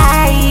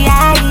 Aye.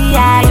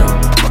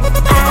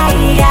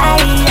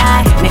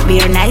 Make me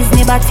nice,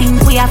 never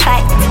think we a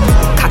fight.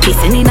 Cocky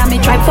singing on me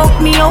try fuck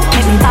me out,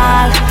 make me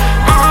ball.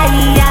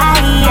 Aye.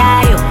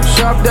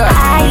 Sharp that.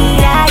 Aye.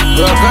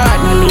 No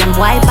lame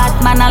boy, bad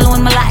man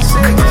alone my life.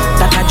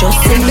 That I just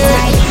sing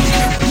right.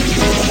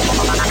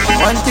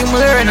 One thing we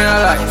learn in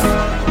our life: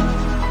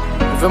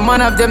 if a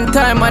man have them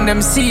time and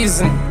them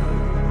season,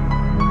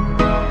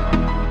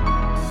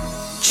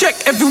 check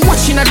every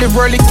watching at the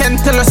world. It can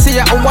tell us see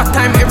at what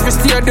time every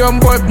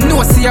stadium bulb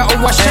no see at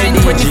our shine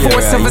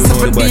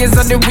 24/7 days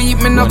of the week.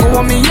 Me no go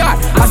on me yard.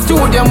 I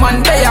told them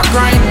one day I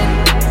grind.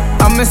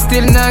 I'ma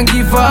still not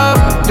give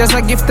up. Just I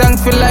give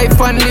thanks for life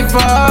and live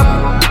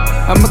up.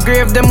 I'ma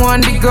grave them one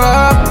dig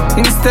up.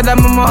 Instead of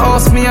my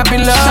house, me I be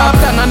loved. Sharp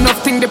and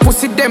nothing they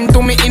pussy them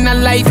to me in a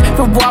life.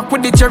 We walk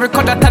with the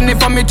Jericho that I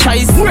never me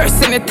choice. Worse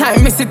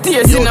anytime, me see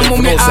tears in a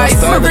moment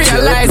eyes. I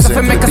realize if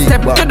I make a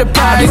step to the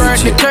prize.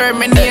 Work,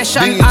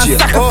 determination and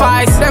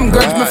sacrifice. Them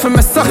grudge me for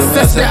my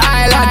success, the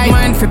highlight.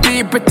 Mind for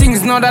people,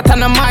 things know that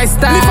I'm my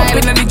style. Live up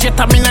in the jet,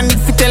 I mean I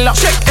need to tell up.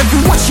 Check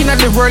every watching at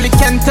the world, it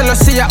can tell us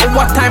see at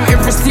what time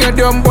every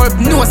stadium bulb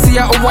no see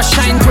at our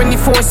shine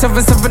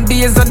 24/7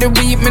 days of the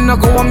week. Me no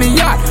go on me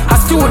yard. I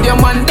stood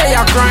them one day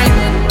I grind.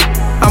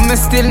 I'ma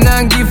still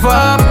not give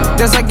up.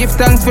 Just I give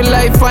thanks for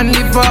life and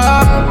live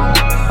up.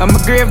 I'ma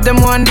grave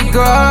them one dig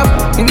up.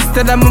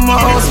 Instead of my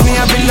house, me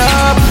I be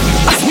love.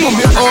 I smell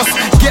me house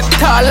get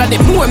taller. The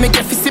more me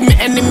get, see me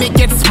enemy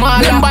get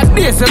smaller. Remember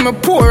days when me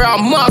poor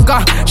and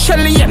maga.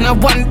 Shelly and a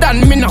one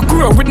done, me no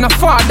grow with no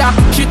father.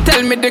 She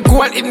tell me the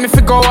goal hit me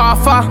fi go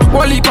off her.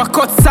 Whole heap of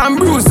cuts and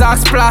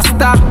bruises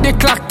plaster. The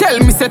clock tell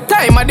me say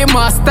time of the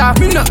master.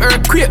 Me no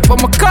earthquake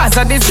but my cause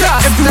a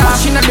disaster. Every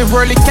machine of the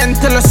world it can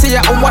tell us see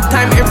at what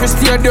time every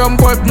stadium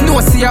bulb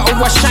no see at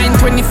our shine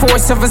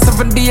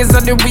 24/7 days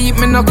of the week.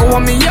 Me no go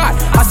on me yard.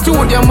 I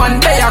stood them one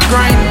day I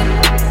grind.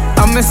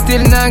 I'ma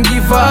still not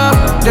give up.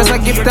 Just I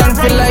give thanks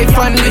for life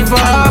and live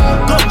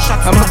up.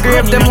 I'ma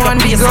grab them one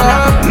dig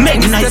up.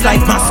 Make nice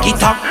like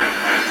mosquito.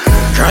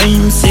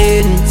 Crime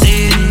scene.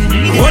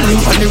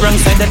 Rolling on the wrong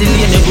side of the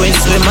lane, you going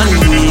swim and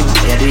swim.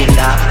 You're doing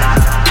that.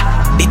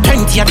 The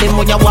 20 of them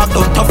when you walk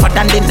out tougher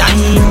than the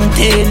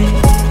 19.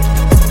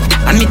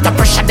 And me to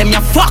pressure them, you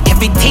fuck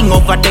everything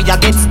over there, you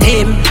get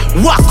steam.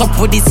 Walk up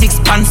with the 6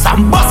 pants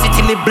and bust it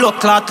till the blood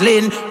clot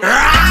lane.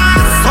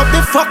 Up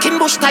the fucking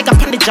bush tiger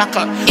on the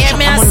jackal. Yeah,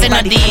 me a send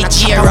a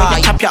DJ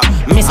right.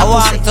 I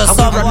want to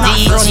some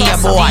DJ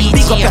boy.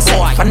 Big up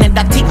yourself and then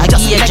that thing I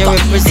just let go.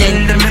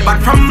 Represent me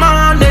back from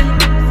morning.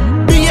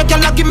 Be a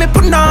girl give me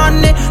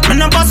punani.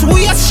 Man a boss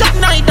we a shot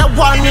neither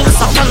one.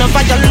 So follow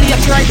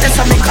violate right as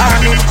I'm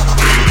carnage.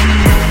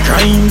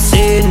 Crime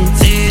scene.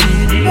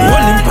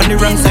 Rolling on the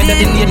wrong side of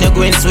the lane, you're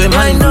going swim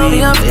and know me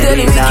have to tell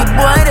you, wicked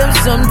boy, them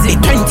something.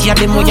 The 20 of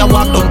them when you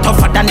walk down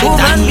tougher than the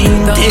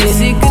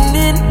 19.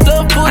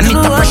 And me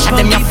to pressure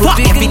them, you fuck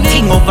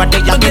everything over there,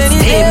 you get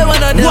steam.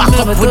 Walk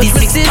up with the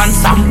 6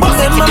 pants and bust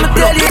it till the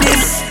blood.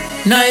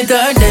 Night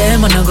or day,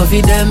 man, I go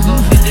feed them.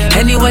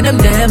 Anywhere them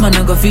there, man,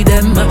 I go feed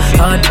them.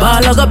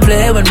 Hardball, I go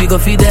play when we go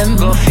feed them.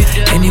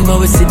 Anywhere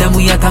we see them,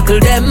 we a tackle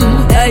them.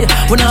 Hey,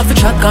 we not have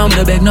to chat, come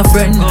to beg no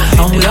friend.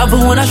 And we have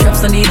one of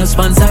shops, and need no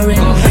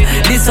sponsoring.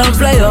 This song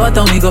fly out,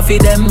 and we go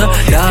feed them.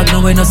 Dog, no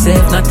we no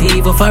safe, not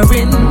even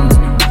foreign.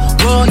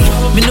 Boy,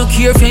 me no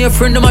care if you're your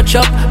friend of my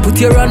chop. Put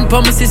your hand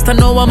on my sister,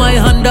 now I'm my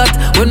hand that.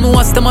 When me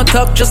watch them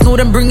attack, just know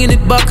them bringing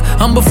it back.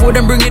 And before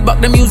them bring it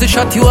back, them use a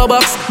shot you a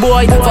box.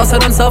 Boy, faster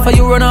than suffer,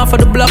 you run off of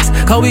the blocks.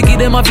 Cause we give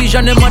them a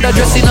vision, them mother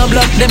dress in a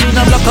black. Them in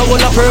a black, a whole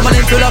a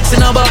permanent relax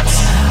in a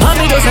box. And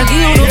me just a give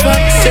you the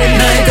facts. Say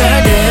night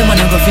or them, I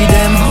never feed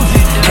them.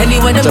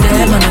 Anywhere them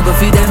them, I never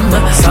feed them.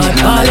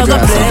 All I go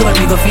play when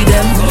we go feed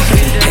them.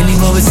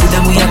 Anywhere we see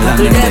them, we a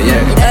tackle them.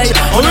 Hey,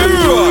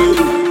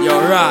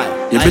 you're right.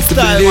 You better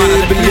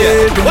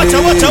believe. Watch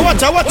out.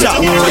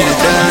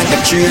 The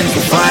train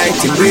for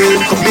fighting will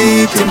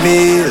complete the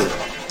meal.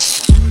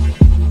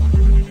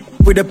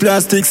 With the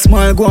plastic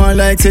smile, go on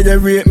like say they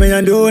rate me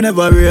and don't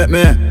ever rate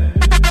me.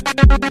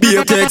 Be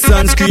a text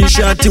and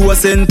screenshot you a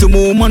send to my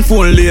woman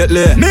phone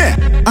lately. Me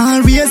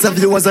always have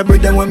you as a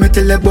brother when me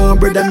tell you about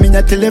brother, me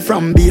not tell you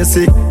from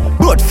basic.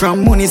 But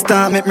from money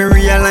start make me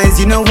realize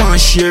you no want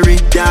share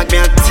it. Dog, me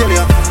I tell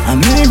you, I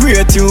me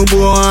rate you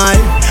boy,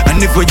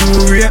 and if you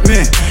rate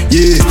me,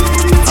 yeah.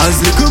 As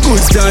little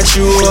good start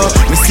show up,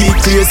 me see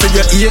clear so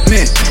you hate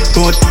me.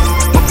 But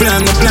my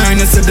plan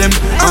is to them,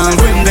 and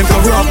when them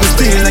corrupt me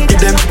still like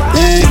them,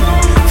 yeah.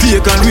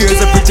 Fake and real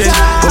to pretend,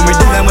 but me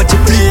tell them what you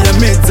play and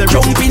make the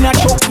jump in a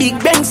truck, big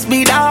bang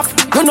speed off.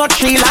 Do not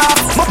chill off,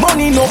 but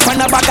money no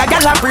pan a bag a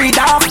gal a breed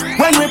off.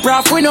 When we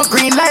prof we no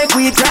green like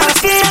we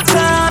grass.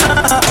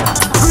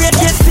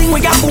 Greatest thing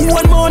we got for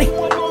one money.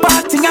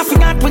 Bad thing I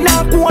forgot we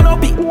not go on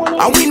up it.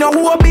 And we know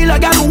who a bill I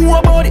got who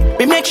about it.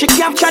 We make sure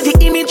capture the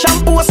image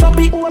and post up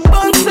it.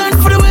 Bounce down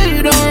for the way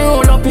you don't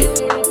roll up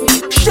it.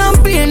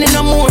 Champagne in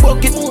a more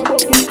bucket.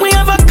 We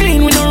have a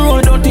clean, we don't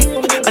roll dirty.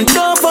 And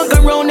don't fuck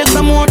around, there's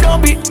some more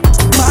dopey.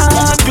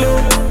 Park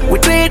we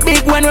do it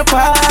big when we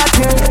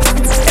party.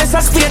 It's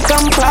a straight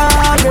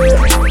compartment.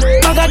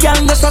 Maga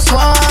gang just a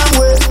swarm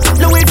way.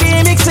 Louis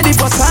V mix with the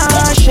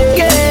Versace.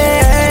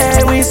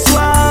 Yeah, we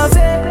suave.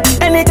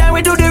 Anytime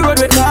we do the road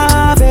we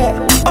coffee.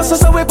 Also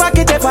so we pack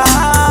it ever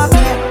happy.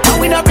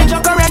 And we not be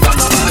junk correct.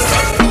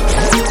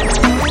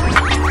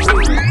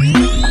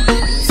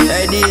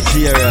 I need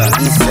you,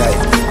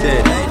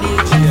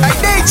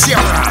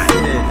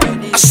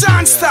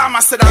 Sean Star, I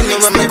said I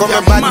when me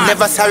come bad,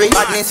 never sorry.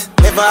 Badness,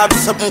 never have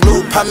something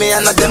glue pa me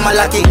and not them a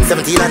lucky.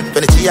 17 and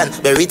 23 and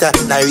Berita,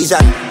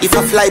 Nigerian. If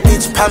I fly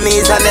pitch pa me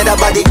is another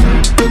body.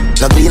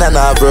 No clean and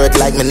no bird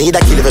like me need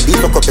a kill of a beat,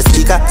 fuck up a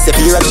speaker.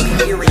 Sepira me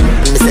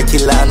say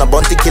killer and a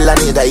bounty killer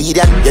need a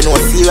idiot. You know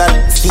serial,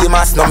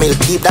 schemers, no milk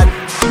keep that.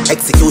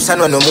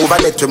 Execution when we move a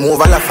let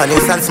remove all of a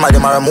nuisance. My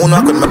dem a Ramona,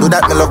 couldn't me do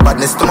that, me love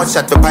badness. Too much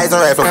shot for poison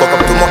rifle, fuck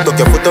up too much, tuck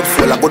your foot up,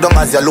 swell a good on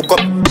as you look up.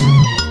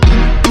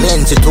 Me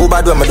ain't too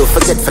bad when me do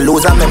forget for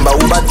lose. I remember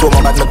who bad, so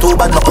my bad, me too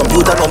bad. My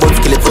computer, no both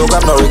skill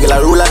program, no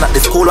regular ruler. Not the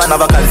school one,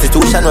 have a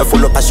constitution, we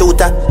full up a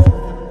shooter.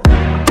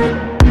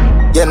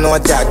 You know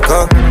that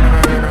go.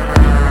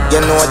 You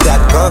know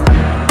that go.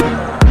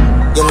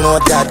 You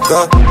know that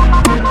go.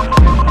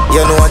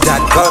 You know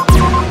that go.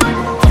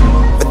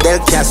 But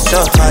they'll cast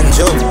your hand,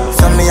 Joe.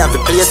 So me have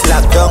the place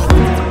locked down.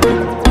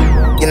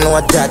 You know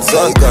that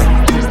go.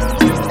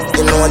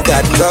 You know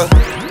that go.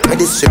 My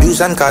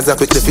distribution cause a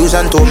quick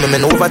diffusion. Told me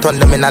no overturn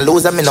them in a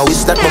loser. Me no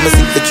wish that when me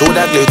see the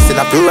shoulder. Lyrics in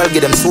a plural,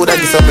 give them soda.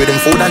 Give some rhythm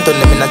food and turn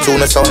them in a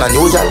tune. Sound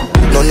unusual.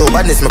 No new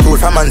badness, me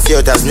cool from man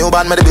theaters. New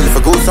band, me the bill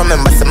for good. Some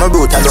members say me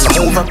brutal on the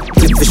mover.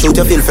 Clip for shoot,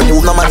 you feel for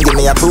move. No man give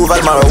me approval.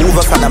 Mara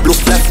Hoover from a blue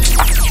flag.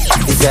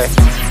 Is there?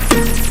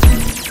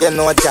 You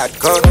know that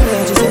go.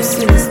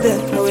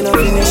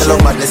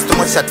 Hello madness, too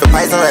much shot for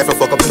poison rifle.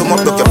 Fuck up too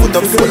much, look your foot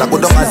up full. I go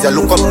down as you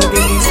look up.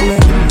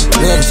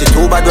 Me ain't shit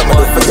too bad when me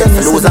do forget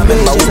for lose. I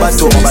remember who bad,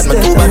 so my bad,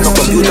 me too bad. No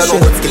computer, no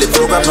good skill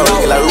program, no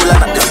regular ruler.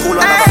 Not the school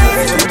one.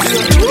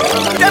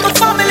 Them a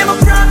family, my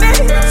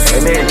promise.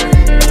 Amen.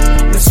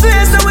 The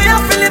swears that we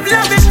have to live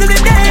lavish till the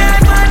day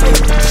I money.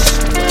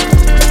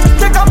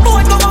 Take a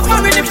boat, go a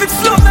foreign if it's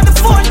slow than the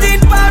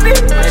 14th party.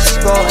 Let's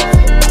go.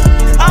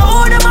 I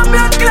owe them a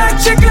black like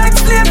chick like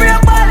slavery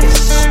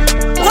abolish.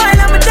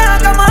 While I'm a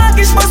dog, I'm a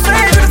hoggish, must say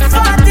every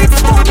 40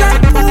 food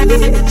like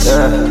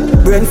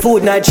food. Brain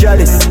food night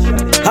chalice.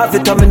 Have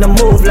it come in the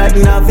move like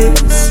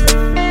novice.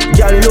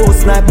 Girl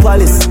loose like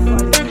palace.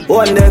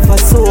 Wonder if I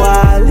saw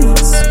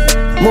Alice.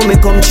 Mommy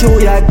come true,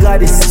 yeah, I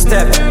got this.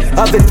 Step.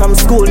 Have it from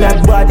school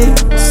like bodies.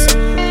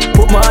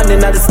 Put my hand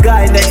in the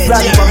sky, next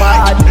plan for my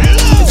heart.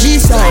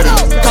 G-side,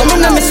 come on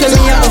and miss me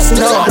a house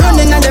now.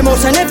 Running on the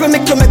motion, every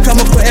make you make come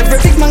up. Every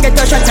big man get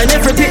a shot and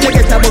every big man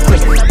get a buckle.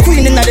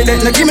 Queen in the dead,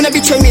 no give me a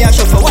bitch when me a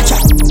shuffle. Watch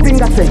out.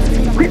 Finger say,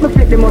 quick me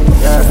flip them up.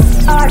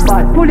 Hard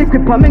bad, pull it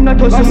quick, me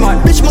not touch man.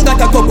 Bitch man got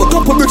a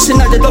couple bricks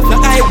in the dub. Now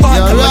I walk,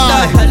 I'm a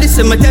die.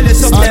 Listen, me tell you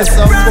something.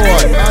 Some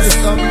boy,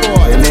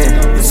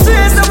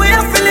 Swears that we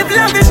have to live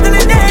lavish till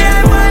the day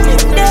I money.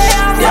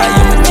 Yeah,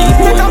 you me deep.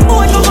 Take a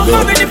boat, go a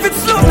foreign if it's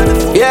slow.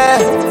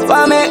 Yeah,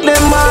 why make them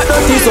mad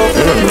dirty so?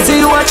 See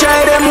you a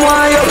try them,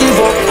 why you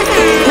give up?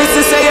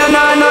 Missy say you're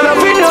not none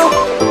of it now.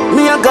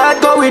 Me and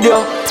God go with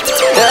you.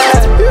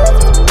 Yeah.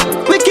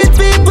 Wicked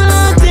people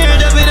out there,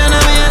 David and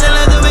I and the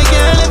leather we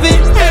can't live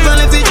it.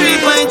 Even if it's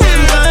 3.10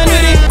 pound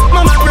with it.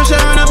 Mama pressure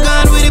and I've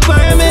gone with the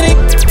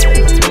paramedic.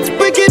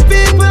 Wicked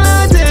people out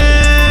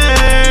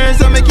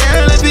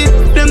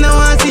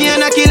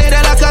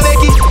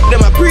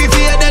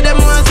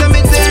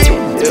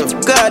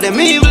them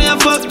evil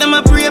and fuck them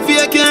a pray for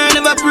your car,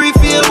 never pray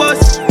for your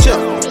bus. Sure.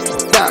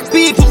 Dark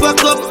people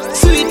fuck up,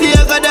 sweet to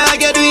your God, I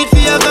get do it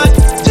for your God.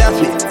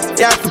 Jaffy,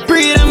 you have to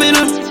pray them in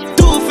them.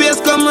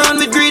 Two-face come round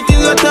with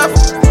greetings are tough.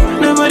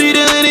 Nobody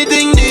do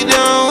anything they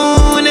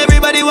don't.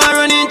 Everybody want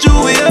running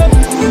through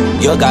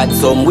it. You got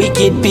some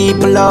wicked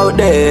people out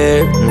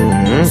there.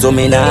 So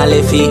me nah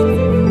left it.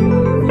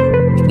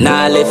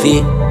 Nah left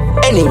it.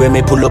 Anyway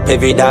me pull up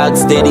every dog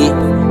steady.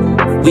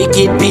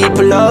 Wicked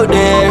people out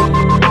there.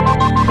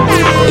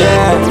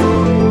 Yeah.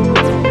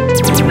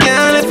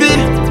 Can't left it.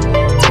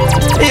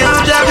 Yo,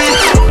 Javi.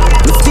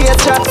 Me stay a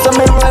chat so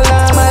me roll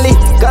normally.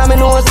 Cause me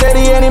know say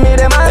the enemy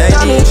them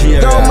after me.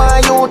 Don't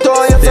mind you to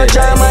you so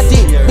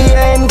dramatic. The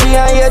envy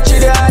and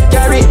hatred the heart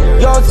carry.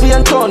 Young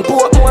Spain town,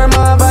 put more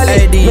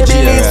Marvally. Me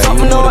believe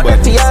something out there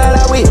for all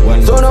away.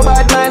 So no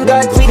bad man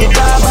got for the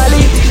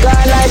Carbally.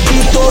 God like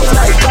it tough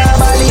like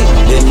Carbally.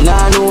 Them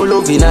nah no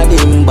love in a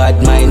them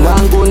bad mind.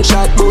 One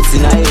gunshot bust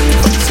in a head.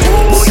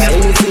 But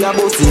anything a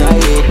bust in a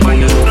head.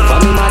 Money up for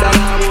me mother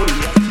now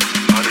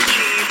worry.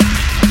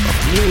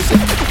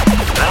 Music.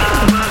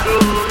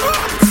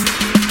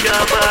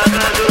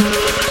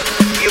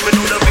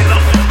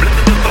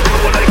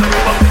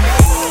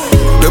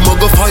 Them a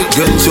go fight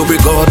against you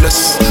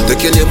regardless. They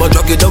kill you,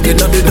 drag you down in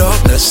the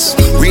darkness.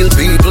 Real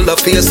people that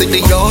face it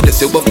the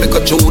hardest. You have make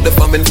a chew the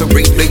famine for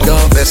reap the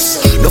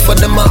harvest. Enough of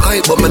them are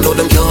hype, but me know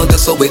them can't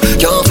get away.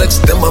 Can't flex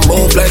them, I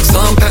move like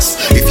some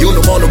pests. If you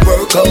don't wanna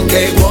work,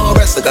 okay, go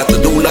rest. I got to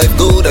do life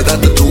good, I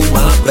got to do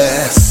my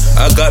best.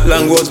 I got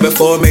long roads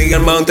before me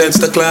and mountains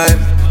to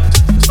climb.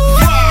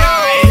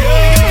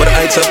 For the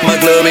heights of my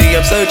glory,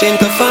 I'm searching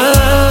to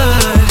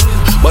find.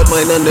 But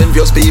mine and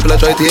envious people I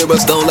try to hear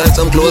us down like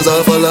some close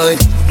off a line.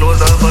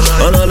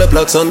 On all the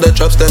plots on the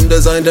traps, them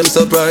design them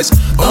surprise.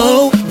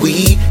 Oh,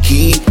 we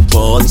keep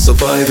on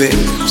surviving.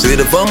 See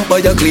the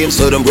vampire claims,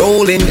 so them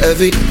rolling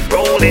heavy.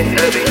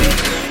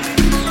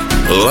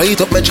 Light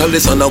up my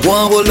chalice and I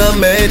want all the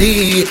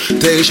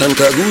meditation.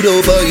 Cause good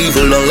over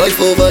evil and life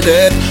over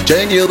death.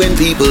 Genuine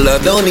people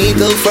have no need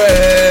to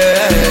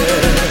fret.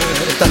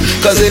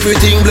 Cause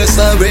everything blessed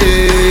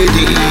already.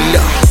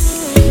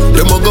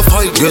 Them a go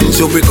fight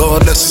against you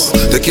regardless.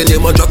 They kill you,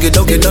 drag you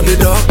down in the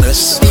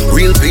darkness.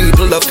 Real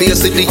people that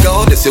face it the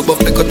hardest. You have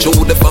make a chew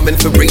the famine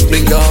for reap the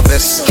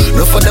harvest.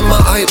 Enough of them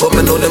are hype, but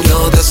me know them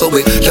can't test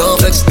away. Can't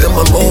flex them,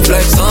 I move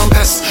like some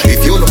pests.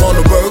 If you don't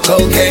wanna work,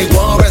 okay,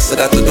 go rest.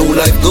 I got to do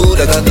life good,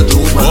 I got to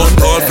do my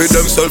best. God for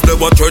themselves, they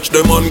want church,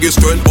 them and give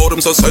strength. All them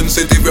so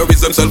sensitive, where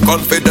is them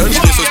self-confidence?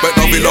 Disrespect,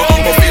 now we don't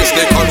have no face,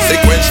 the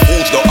consequence.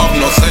 Fools don't have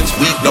no sense,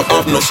 weak don't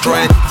have no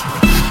strength.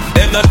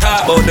 Them not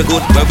talk about the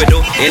good what we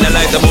do. In the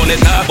light, them only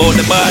talk about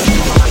the bad.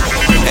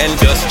 And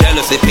just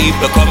jealousy,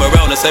 people come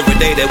around us every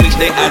day. They wish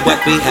they had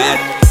what we had.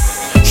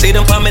 See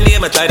them for my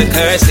name, I try to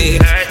curse it.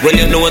 When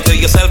you know it to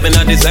yourself and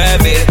not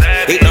deserve it.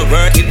 It no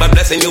worth it, but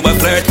blessing you I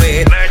flirt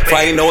with.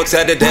 Find out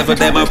say the devil,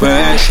 them a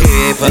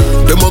worship.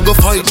 Them a go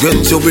fight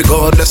against you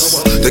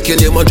regardless. They kill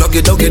you, drag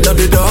you down in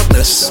the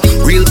darkness.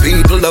 Real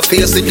people that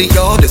face it the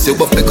hardest. You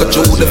have make a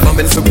chew the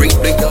famine for reap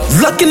the harvest.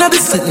 Looking at the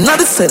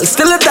cell,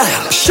 still a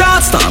dial.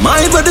 Short storm,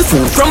 I the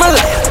food from a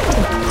liar.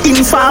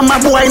 Informer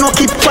boy no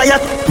keep quiet.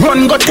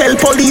 Run go tell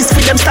police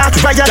for them start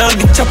riot. Dog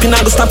get chopping,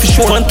 I go stop for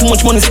show. Want too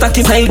much money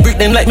stacking. I'll break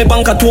them like me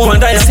bank at home. And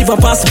I see if I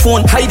pass the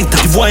phone. Hide it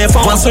up. If I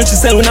found one search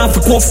sell when I have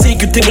to go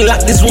secret thing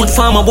like this one.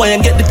 Farmer boy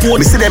and get the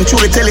code. Me see them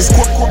through the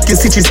telescope. Can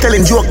stitches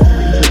telling joke.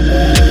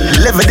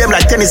 Level them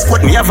like tennis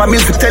court. Me have a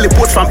meal for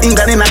teleport from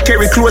England in a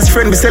carry close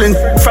friend. Me selling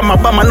from a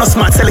Obama, no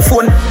smart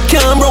telephone.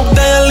 Can't broke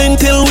dial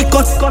until we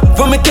cut.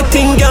 From me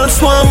getting girls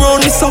swarm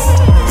round me soft.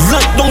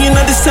 Lock down in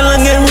the cell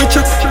and get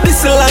richer. This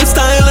a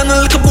lifestyle and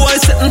a little boy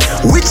sitting.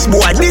 Which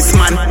boy this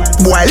man?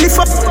 Boy lift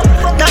up.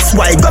 That's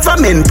why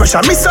government pressure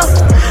me up.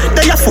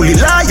 They are fully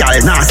loyal,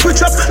 now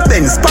switch up.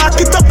 Then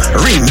spark it up,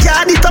 ring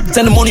yard it up.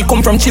 Send the money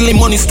come from chilling,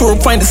 money store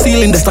up, find the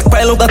ceiling. The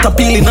stockpile of that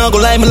appealing. Now go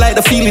lie, me like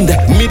the feeling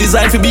there. Me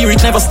design for be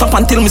rich, never stop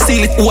until me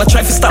seal it. Who I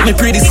try to stop me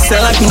pretty,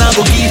 sell like me now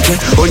go give it.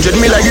 100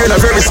 million a year,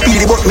 not very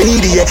speedy, but me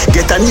need it.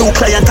 Get a new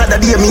client,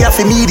 other day me have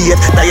immediate.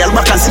 Dial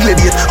back and seal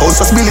it. House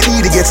just really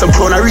need to get some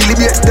crown, I really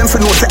bait. Them for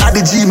know say I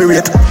the G me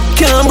rate.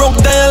 Can't broke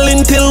dial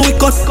until we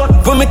cut.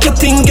 When me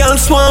getting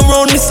girls swarm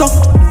round me so.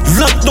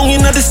 Lock down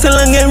in the cell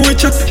and get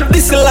richer.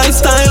 This a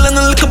lifestyle and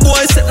a little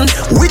boy sitting.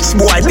 Which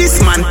boy this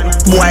man?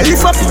 Boy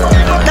lift up.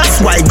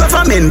 That's why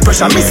government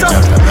pressure me so.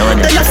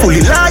 They are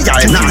fully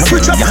loyal, now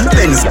switch up.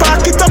 Then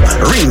spark it up,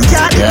 ring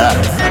yard. Yeah.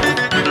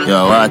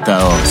 Yo,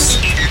 Waterhouse.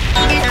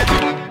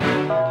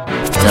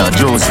 Yo,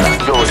 Josla.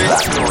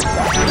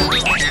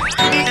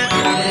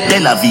 De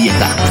La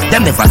Vega.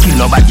 Them never kill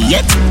nobody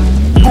yet.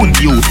 Good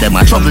youth, them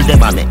a trouble,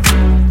 them a make.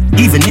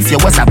 Even if you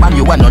was a bam,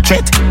 you want no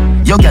threat.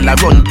 Your girl a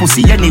run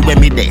pussy anywhere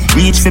me there.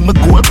 Reach for me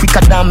goal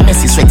quicker than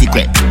Messi sweaty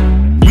crap.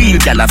 Real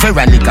girl a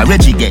Veronica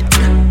Reggie get.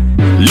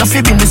 Love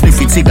you business me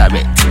fit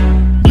cigarette.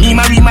 Me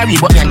marry,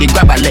 but me and the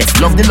grabber left.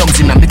 Love the lungs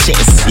in my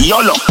chest.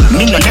 YOLO,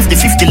 me no left the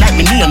 50 like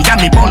me neon.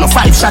 Got me bone 5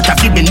 shot of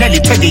me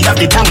Nelly Teddy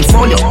up the down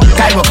folio.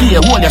 Cairo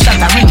here, hold your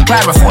shot a ring,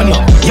 California.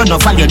 You no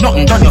value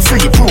nothing, done your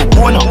free pro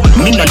bono.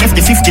 Me no no left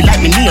the 50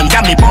 like me name.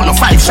 Got me born a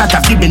 5 shot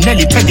of Gibby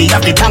Nelly Teddy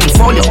have the tank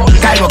for you.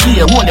 Cairo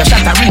here, hold your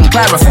shot of ring,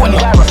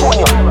 California.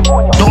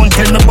 Don't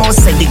tell me about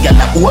say the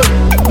girl at work.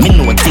 Me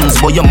know things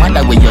but your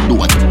mother where you do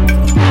it.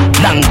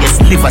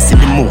 Longest live see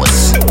the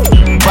most.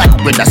 Bad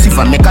brother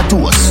Siva make a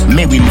toast.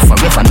 May we live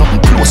forever,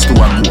 nothing close to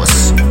a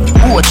ghost.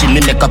 Watching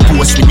me make a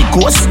post with the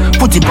ghost.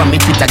 Put it on me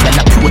Twitter, girl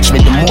approach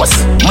me the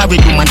most.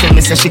 Married woman tell me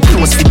say she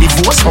close to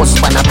divorce.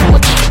 Husband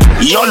approach.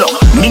 YOLO,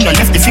 me no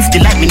left the 50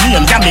 like me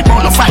name. Got me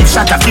born a 5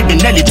 shot of Gibby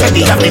Nelly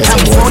Teddy have the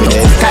tank for you.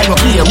 Cairo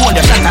here, hold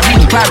your shot of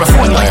ring,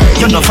 California.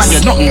 You no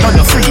value nothing, but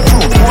no free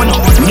pro bono.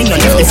 Me no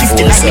left the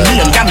 50 like me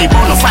name. Got me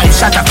born a 5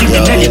 shot of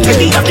Gibby Nelly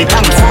Teddy have the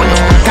tank for you.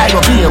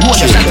 Cairo here, hold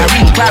your shot of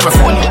ring,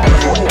 California.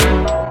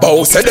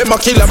 Oh, say them a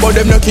killer, but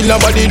them no kill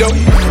nobody though.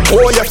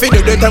 Oh, you feel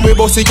the time we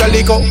both see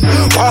calico.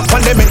 Walk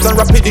on them ends and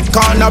rapid it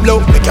can't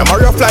blow. The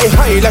camera fly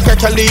high like a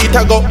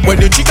calita go.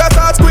 When the chica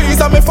start squeeze,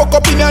 I me fuck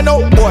up in ya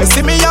now. Boy, see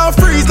me and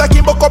freeze like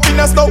he buck up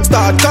in a snow.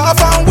 Start cough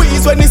and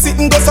wheeze when he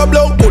sit and go so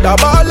blow. Put a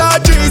ball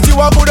of trees,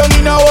 you a go down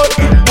in a hole.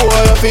 Boy,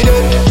 you feel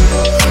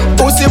it.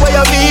 Pussy what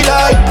you feel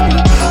like.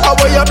 How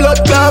your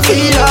blood clot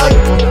feel like.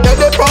 Yeah,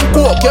 they from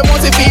coke, you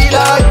must feel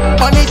like.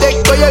 Money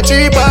take for your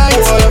 3 pints.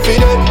 Boy, you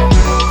feel it.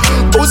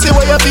 Pussy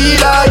what you feel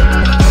like.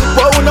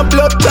 What when the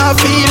blood can't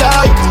feel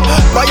like.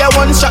 Buy a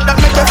one shot that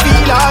make you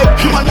feel like.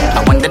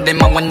 I wonder them,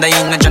 I wonder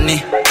in a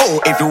journey.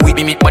 Oh, if you with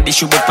me, make body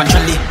shoot up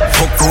punctually.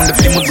 Fuck round the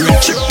flame of green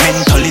chip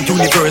mentally.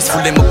 Universe full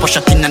them up a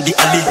shot in the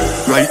alley.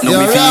 Right now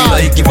me feel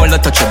like give all a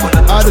touchable.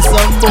 All the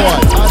song boy.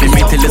 Let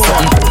me tell you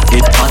something.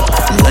 It hot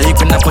like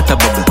when I put a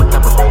bubble.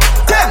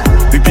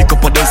 We pick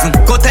up a dozen.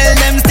 Go tell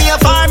them stay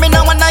far, me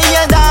no wanna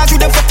hear that.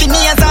 Through the fucking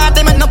ears out,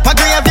 them end up a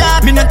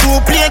graveyard. Me no two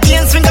play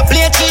games, finger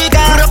play cheater.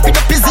 Put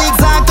up the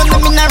zigzag, turn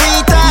them in a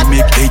retard.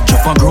 We make head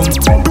drop and ground.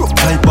 Broke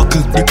type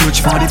buckle, the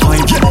clutch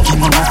 45. Yeah,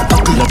 him and rough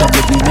buckle. Lot of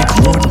blood we make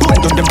road. Burn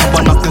down them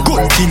tabernacle.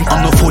 Gun king on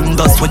the phone,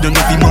 that's why you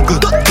know we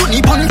muggle. Tony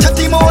punch at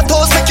him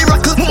autos, make it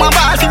rockle. Mama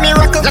ball for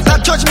miracle. Lot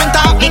of judgment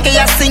out, nigga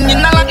ya singing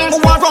a lot. Go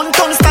a run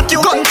ton statue.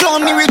 Gun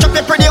clown me, reach up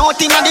your pretty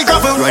hot in the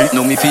gravel. Right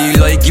now me feel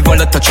like give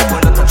all a touchable.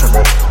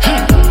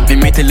 Let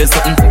me tell you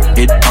something.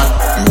 It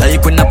hot like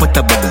when I put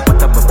a bubble.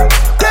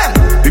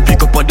 We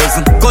pick up a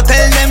dozen. Go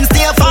tell them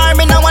stay far,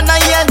 me no wanna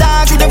hear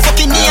that. Through them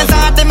fucking ears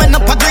out, them end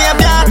up a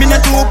graveyard. Me no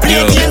two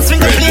play games,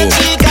 finger play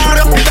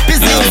cheater. Up the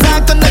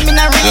zigzag, turn them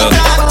in a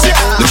retard.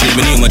 Me change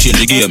my name, I change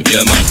the game,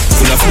 yeah man.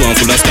 Full of flow and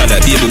full of style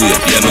like baby weight,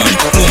 yeah man.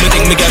 No me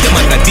think me got the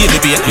man like baby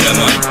bait, yeah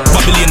man.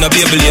 Babylon a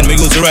Babylon, me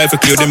use the rifle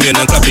clear the main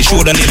and clap the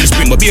shoulder nail the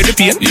spring, but bear the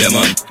pain, yeah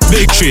man.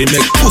 Big tree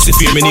make pussy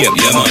fear me name,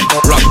 yeah man.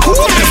 Rock cool,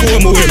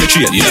 before me wear me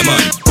chain, yeah man.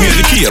 Wear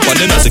the cape and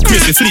then as a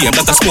crazy flame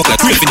that a smoke like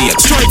crazy name.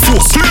 Strike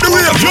force, clear the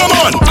way, yeah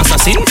man.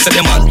 Assassin, say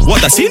them man,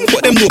 what a sin,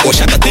 put them no go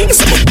shot a thing.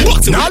 Some of walk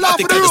to me, I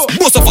think I just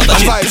bust up at the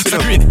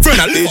shit. Friend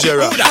a DJ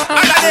Rock.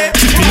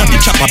 Keeping up the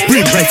chopper,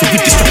 brain rifle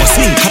with this type of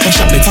sling. Copper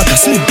shot me fat a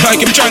slim.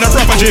 Like him trying to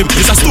rob a gym.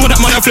 It's a stone that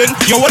man a fling.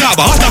 Yo, what have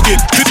a hot again?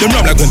 Flip them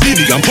ram like 1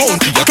 billion pound.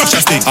 You crush a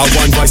sting. I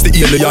one voice the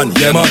alien,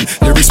 yeah man.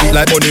 Lyrics sweet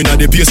like bunny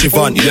and the pastry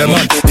fan, yeah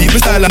man. Deep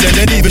style and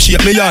then they even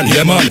shape me on,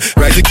 yeah man.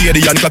 Rise the kid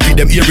and copy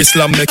them ear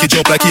slam. Make it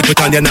jump like keep it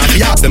on your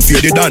nappy ass. Them fear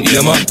they done,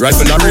 yeah man.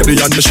 Rifle and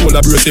rebellion, my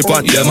shoulder brace it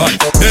on, yeah man.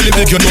 Belly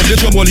big, you know the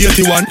drum all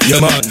 81,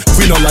 yeah man.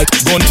 We not like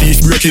gun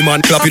teeth, break him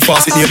man. Clap it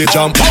fast, it near the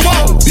jam.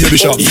 Pow, baby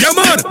shot, yeah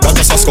man. That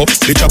a sasko,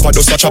 the chopper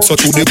does a chop so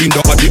through the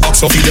window at the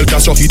ox. So Fidel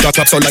Castro, he a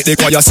clap so like the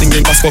choir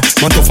singing Casco.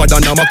 Man tougher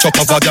than a Mac chop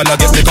of a gal a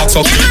get me cocks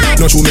up.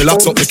 No show me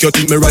locks up, make you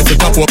think me rifle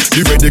top up.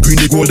 The red, the green,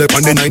 the gold, up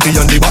and the 90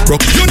 and the back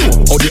rock. You know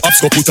how the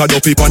ops go put a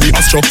dope on the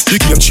Astro. The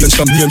game change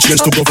from name change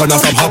to governor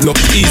from Hablo.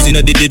 Easy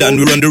no did it and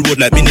we run the road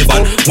like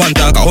minivan. One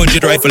tag 100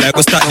 rifle like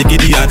we start the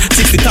Gideon.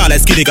 60 tall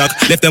like skinny gag,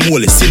 left them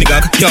whole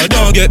synagogue. Yo,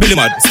 don't get Billy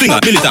mad,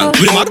 stinger, militant.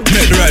 With the mag,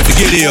 make the rifle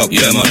giddy up.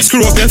 Yeah man,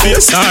 screw up your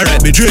face, alright,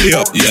 be drill it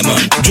up. Yeah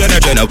man,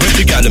 Jenna, when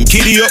the gal them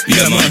kiddy up.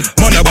 Yeah man,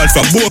 man a ball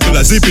from Bokel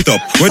and zip it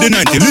up. Where the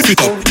 90 lift it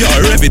up. Yo,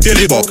 rev it till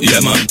it buck. Yeah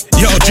man,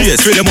 yo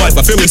GS for them wife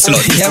a fair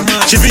slut. Yeah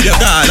man, she video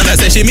call and I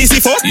say she miss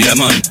it fuck. Yeah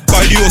man,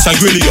 buy the house and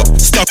grill it up.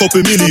 Stack up a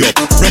milli up.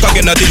 Rock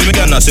again that TV me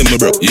gonna see me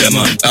bro. Yeah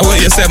man, I what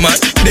you say man,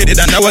 did it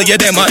and I what you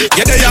there man.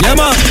 Get there yeah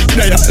man,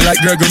 yeah like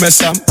Gregory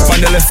Messam on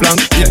the left flank.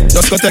 Yeah,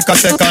 just go take a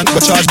second, go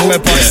charge my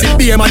weapon. See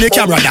BM on the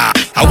camera now.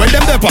 I went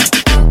them there pa.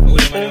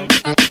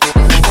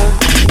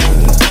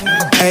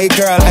 Hey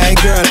girl, hey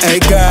girl, hey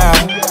girl.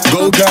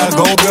 Go girl,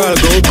 go girl,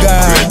 go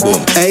girl.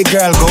 Hey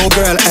girl, go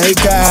girl, hey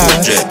girl.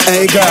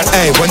 Hey girl,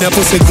 hey, when your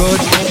pussy good.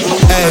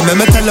 Hey, let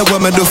me tell you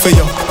what me do for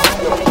you.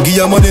 Give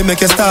you money,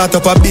 make you start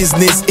up a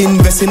business.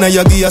 Invest in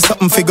you, give you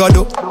something figure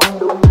do.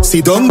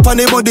 Sit down pon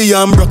the body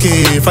and broke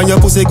it. Find your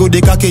pussy good,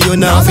 the cocky, you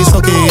now fi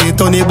suck it.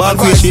 Tony ball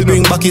quick, she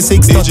bring back his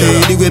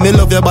 630. The way me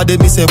love your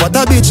body, me say what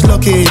a bitch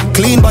lucky.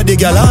 Clean body,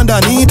 girl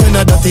underneath when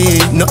I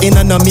dirty. Nothing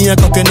and no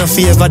makeup, you no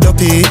favor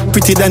dopey.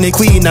 Pretty than the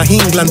queen of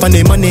England pon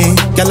the money.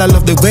 Girl, I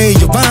love the way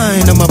you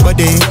bind on my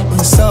body.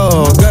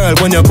 So, girl,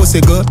 when your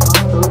pussy good,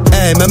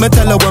 hey, me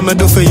tell her what me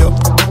do for you.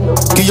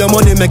 Give your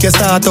money, make you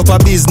start up a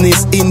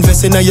business.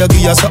 Invest in you,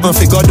 give you something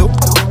fi go do.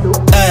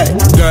 Hey,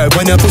 girl,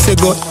 when your pussy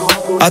good,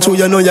 I told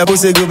you know your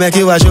pussy good, make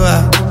you a show.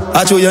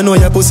 I show you know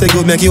your pussy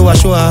good, make you a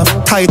show off.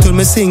 Title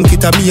me sink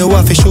it, and me you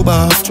have to show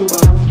off.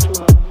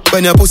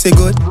 When your pussy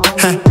good,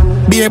 huh?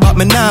 Be about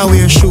me now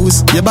wear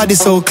shoes. Your body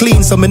so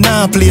clean, so me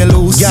now play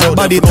loose. Your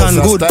body tan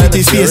good,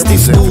 pretty face,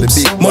 stiff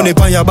boobs. Money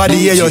pon your body,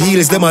 yeah, your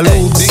heels, them a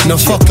loose. No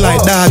fuck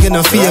like dog, you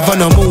no favor,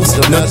 no moves.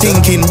 No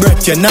thinking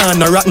breath, you nah,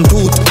 no rotten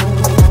tooth.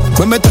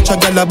 When me touch a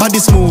girl, her body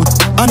smooth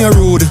and you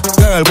rude.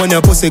 Girl, when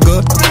your pussy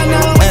good,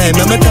 hey,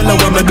 me tell her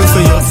what me do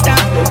for you.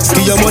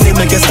 Give your money,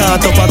 make you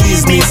start up a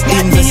business.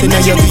 Invest in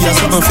your gear,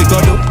 something for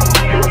God do.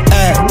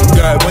 Hey,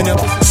 girl, when you...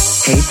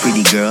 Hey,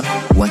 pretty girl,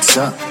 what's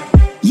up?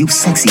 You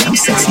sexy, I'm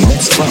sexy,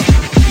 let's fuck.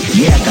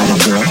 Yeah, I got a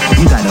girl,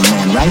 you got a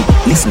man, right?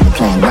 Listen to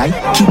plan, right?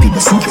 Keep it a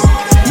secret.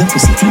 Your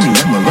pussy teeny,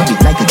 I'ma rub it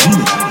like a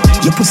genie.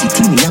 Your pussy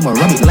teeny, I'ma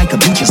rub it like a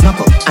bleacher's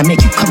knuckle. I make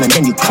you come and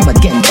then you come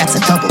again, that's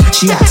a double.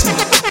 She asked me,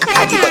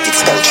 I did, but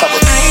it's spell trouble.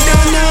 I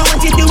don't know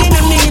what you're doing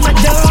to me, but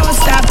don't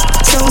stop.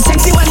 So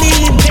sexy, what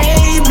me,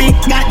 baby.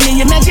 Got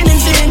me imagining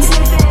things.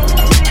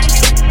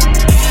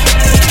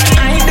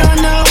 I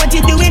don't know what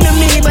you're doing to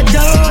me, but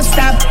don't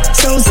stop.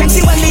 So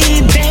sexy, what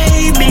me,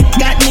 baby.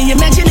 Got me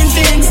imagining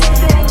things.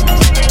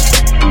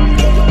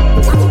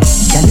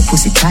 Girl, your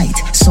pussy tight,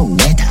 so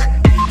wetter.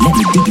 Let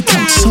me dig it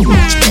out so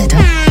much better.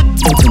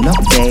 Open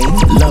up, babe,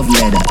 love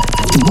letter.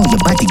 To know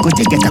your body good,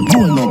 you get a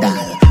gold medal.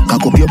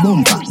 Cock up your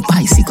bumper,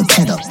 bicycle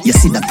pedal. You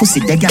see that pussy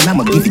there, girl,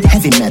 I'ma give it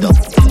heavy metal.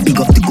 Big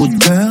up the good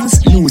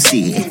girls,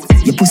 Lucy.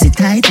 Your pussy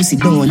tight, pussy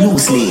don't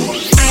loosely.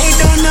 I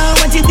don't know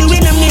what you're doing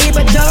to me,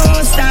 but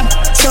don't stop.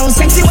 So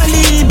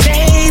sexually,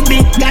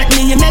 baby, got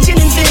me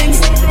imagining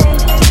things.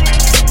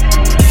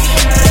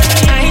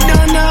 I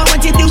don't know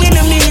what you're doing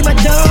to me, but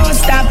don't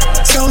stop.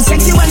 So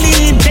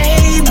sexually,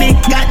 baby,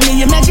 got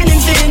me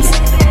imagining things.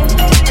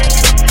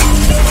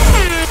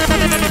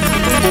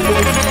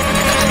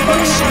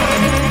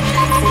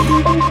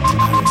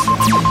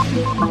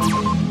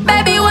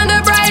 Baby, when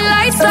the bright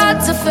lights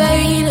start to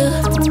fade,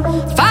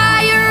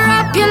 fire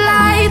up your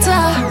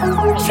lighter,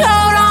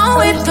 float on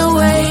with the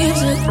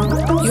waves.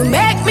 You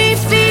make me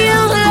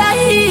feel like,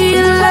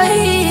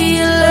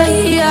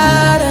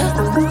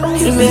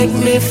 you make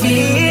me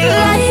feel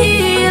like,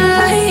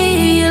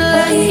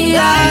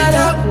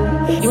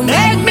 you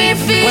make me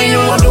feel. When you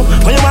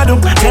want to,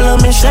 tell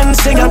a mission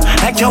singer.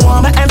 Like you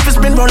want my hand to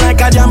spin round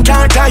like a jam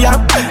can't tire.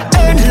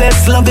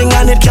 Endless loving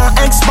and it can't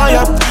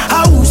expire.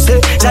 How say,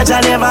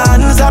 Jaja never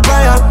answer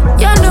prayer.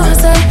 You know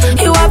say,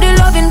 you have the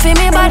loving for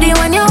me body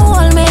when you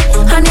hold me.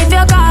 And if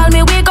you call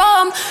me, we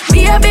come.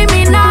 Baby,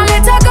 me now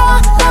let you go.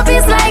 Love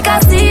is like a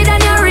seed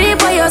and you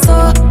reap what you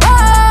sow.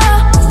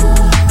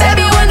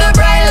 Baby, when the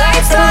bright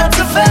lights start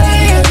to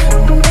fade,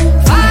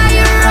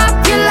 fire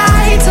up your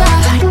lighter,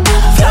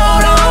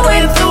 float on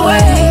with the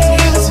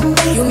waves.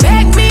 You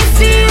make me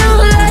feel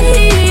like,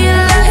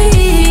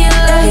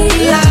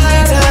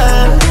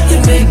 you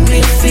make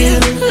me feel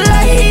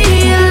like,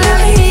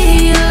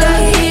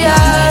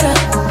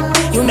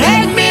 you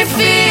make me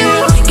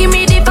feel. Give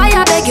me the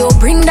fire, beg you,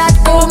 bring that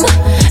home.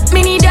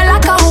 Me need you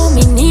like a home,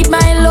 me need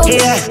my love.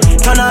 Yeah,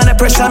 turn on the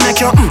pressure, make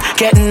you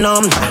get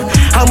numb.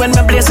 And when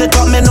me blaze it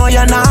up, me know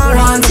you're not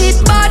want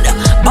it bad,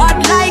 bad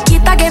like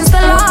it against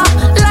the law.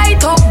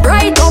 Light up,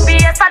 bright up,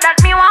 yes, that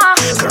me want.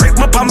 Correct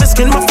my palm, my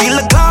skin, me feel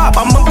the clap.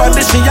 I'm a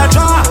body, she a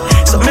draw.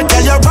 So me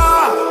tell you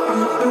raw.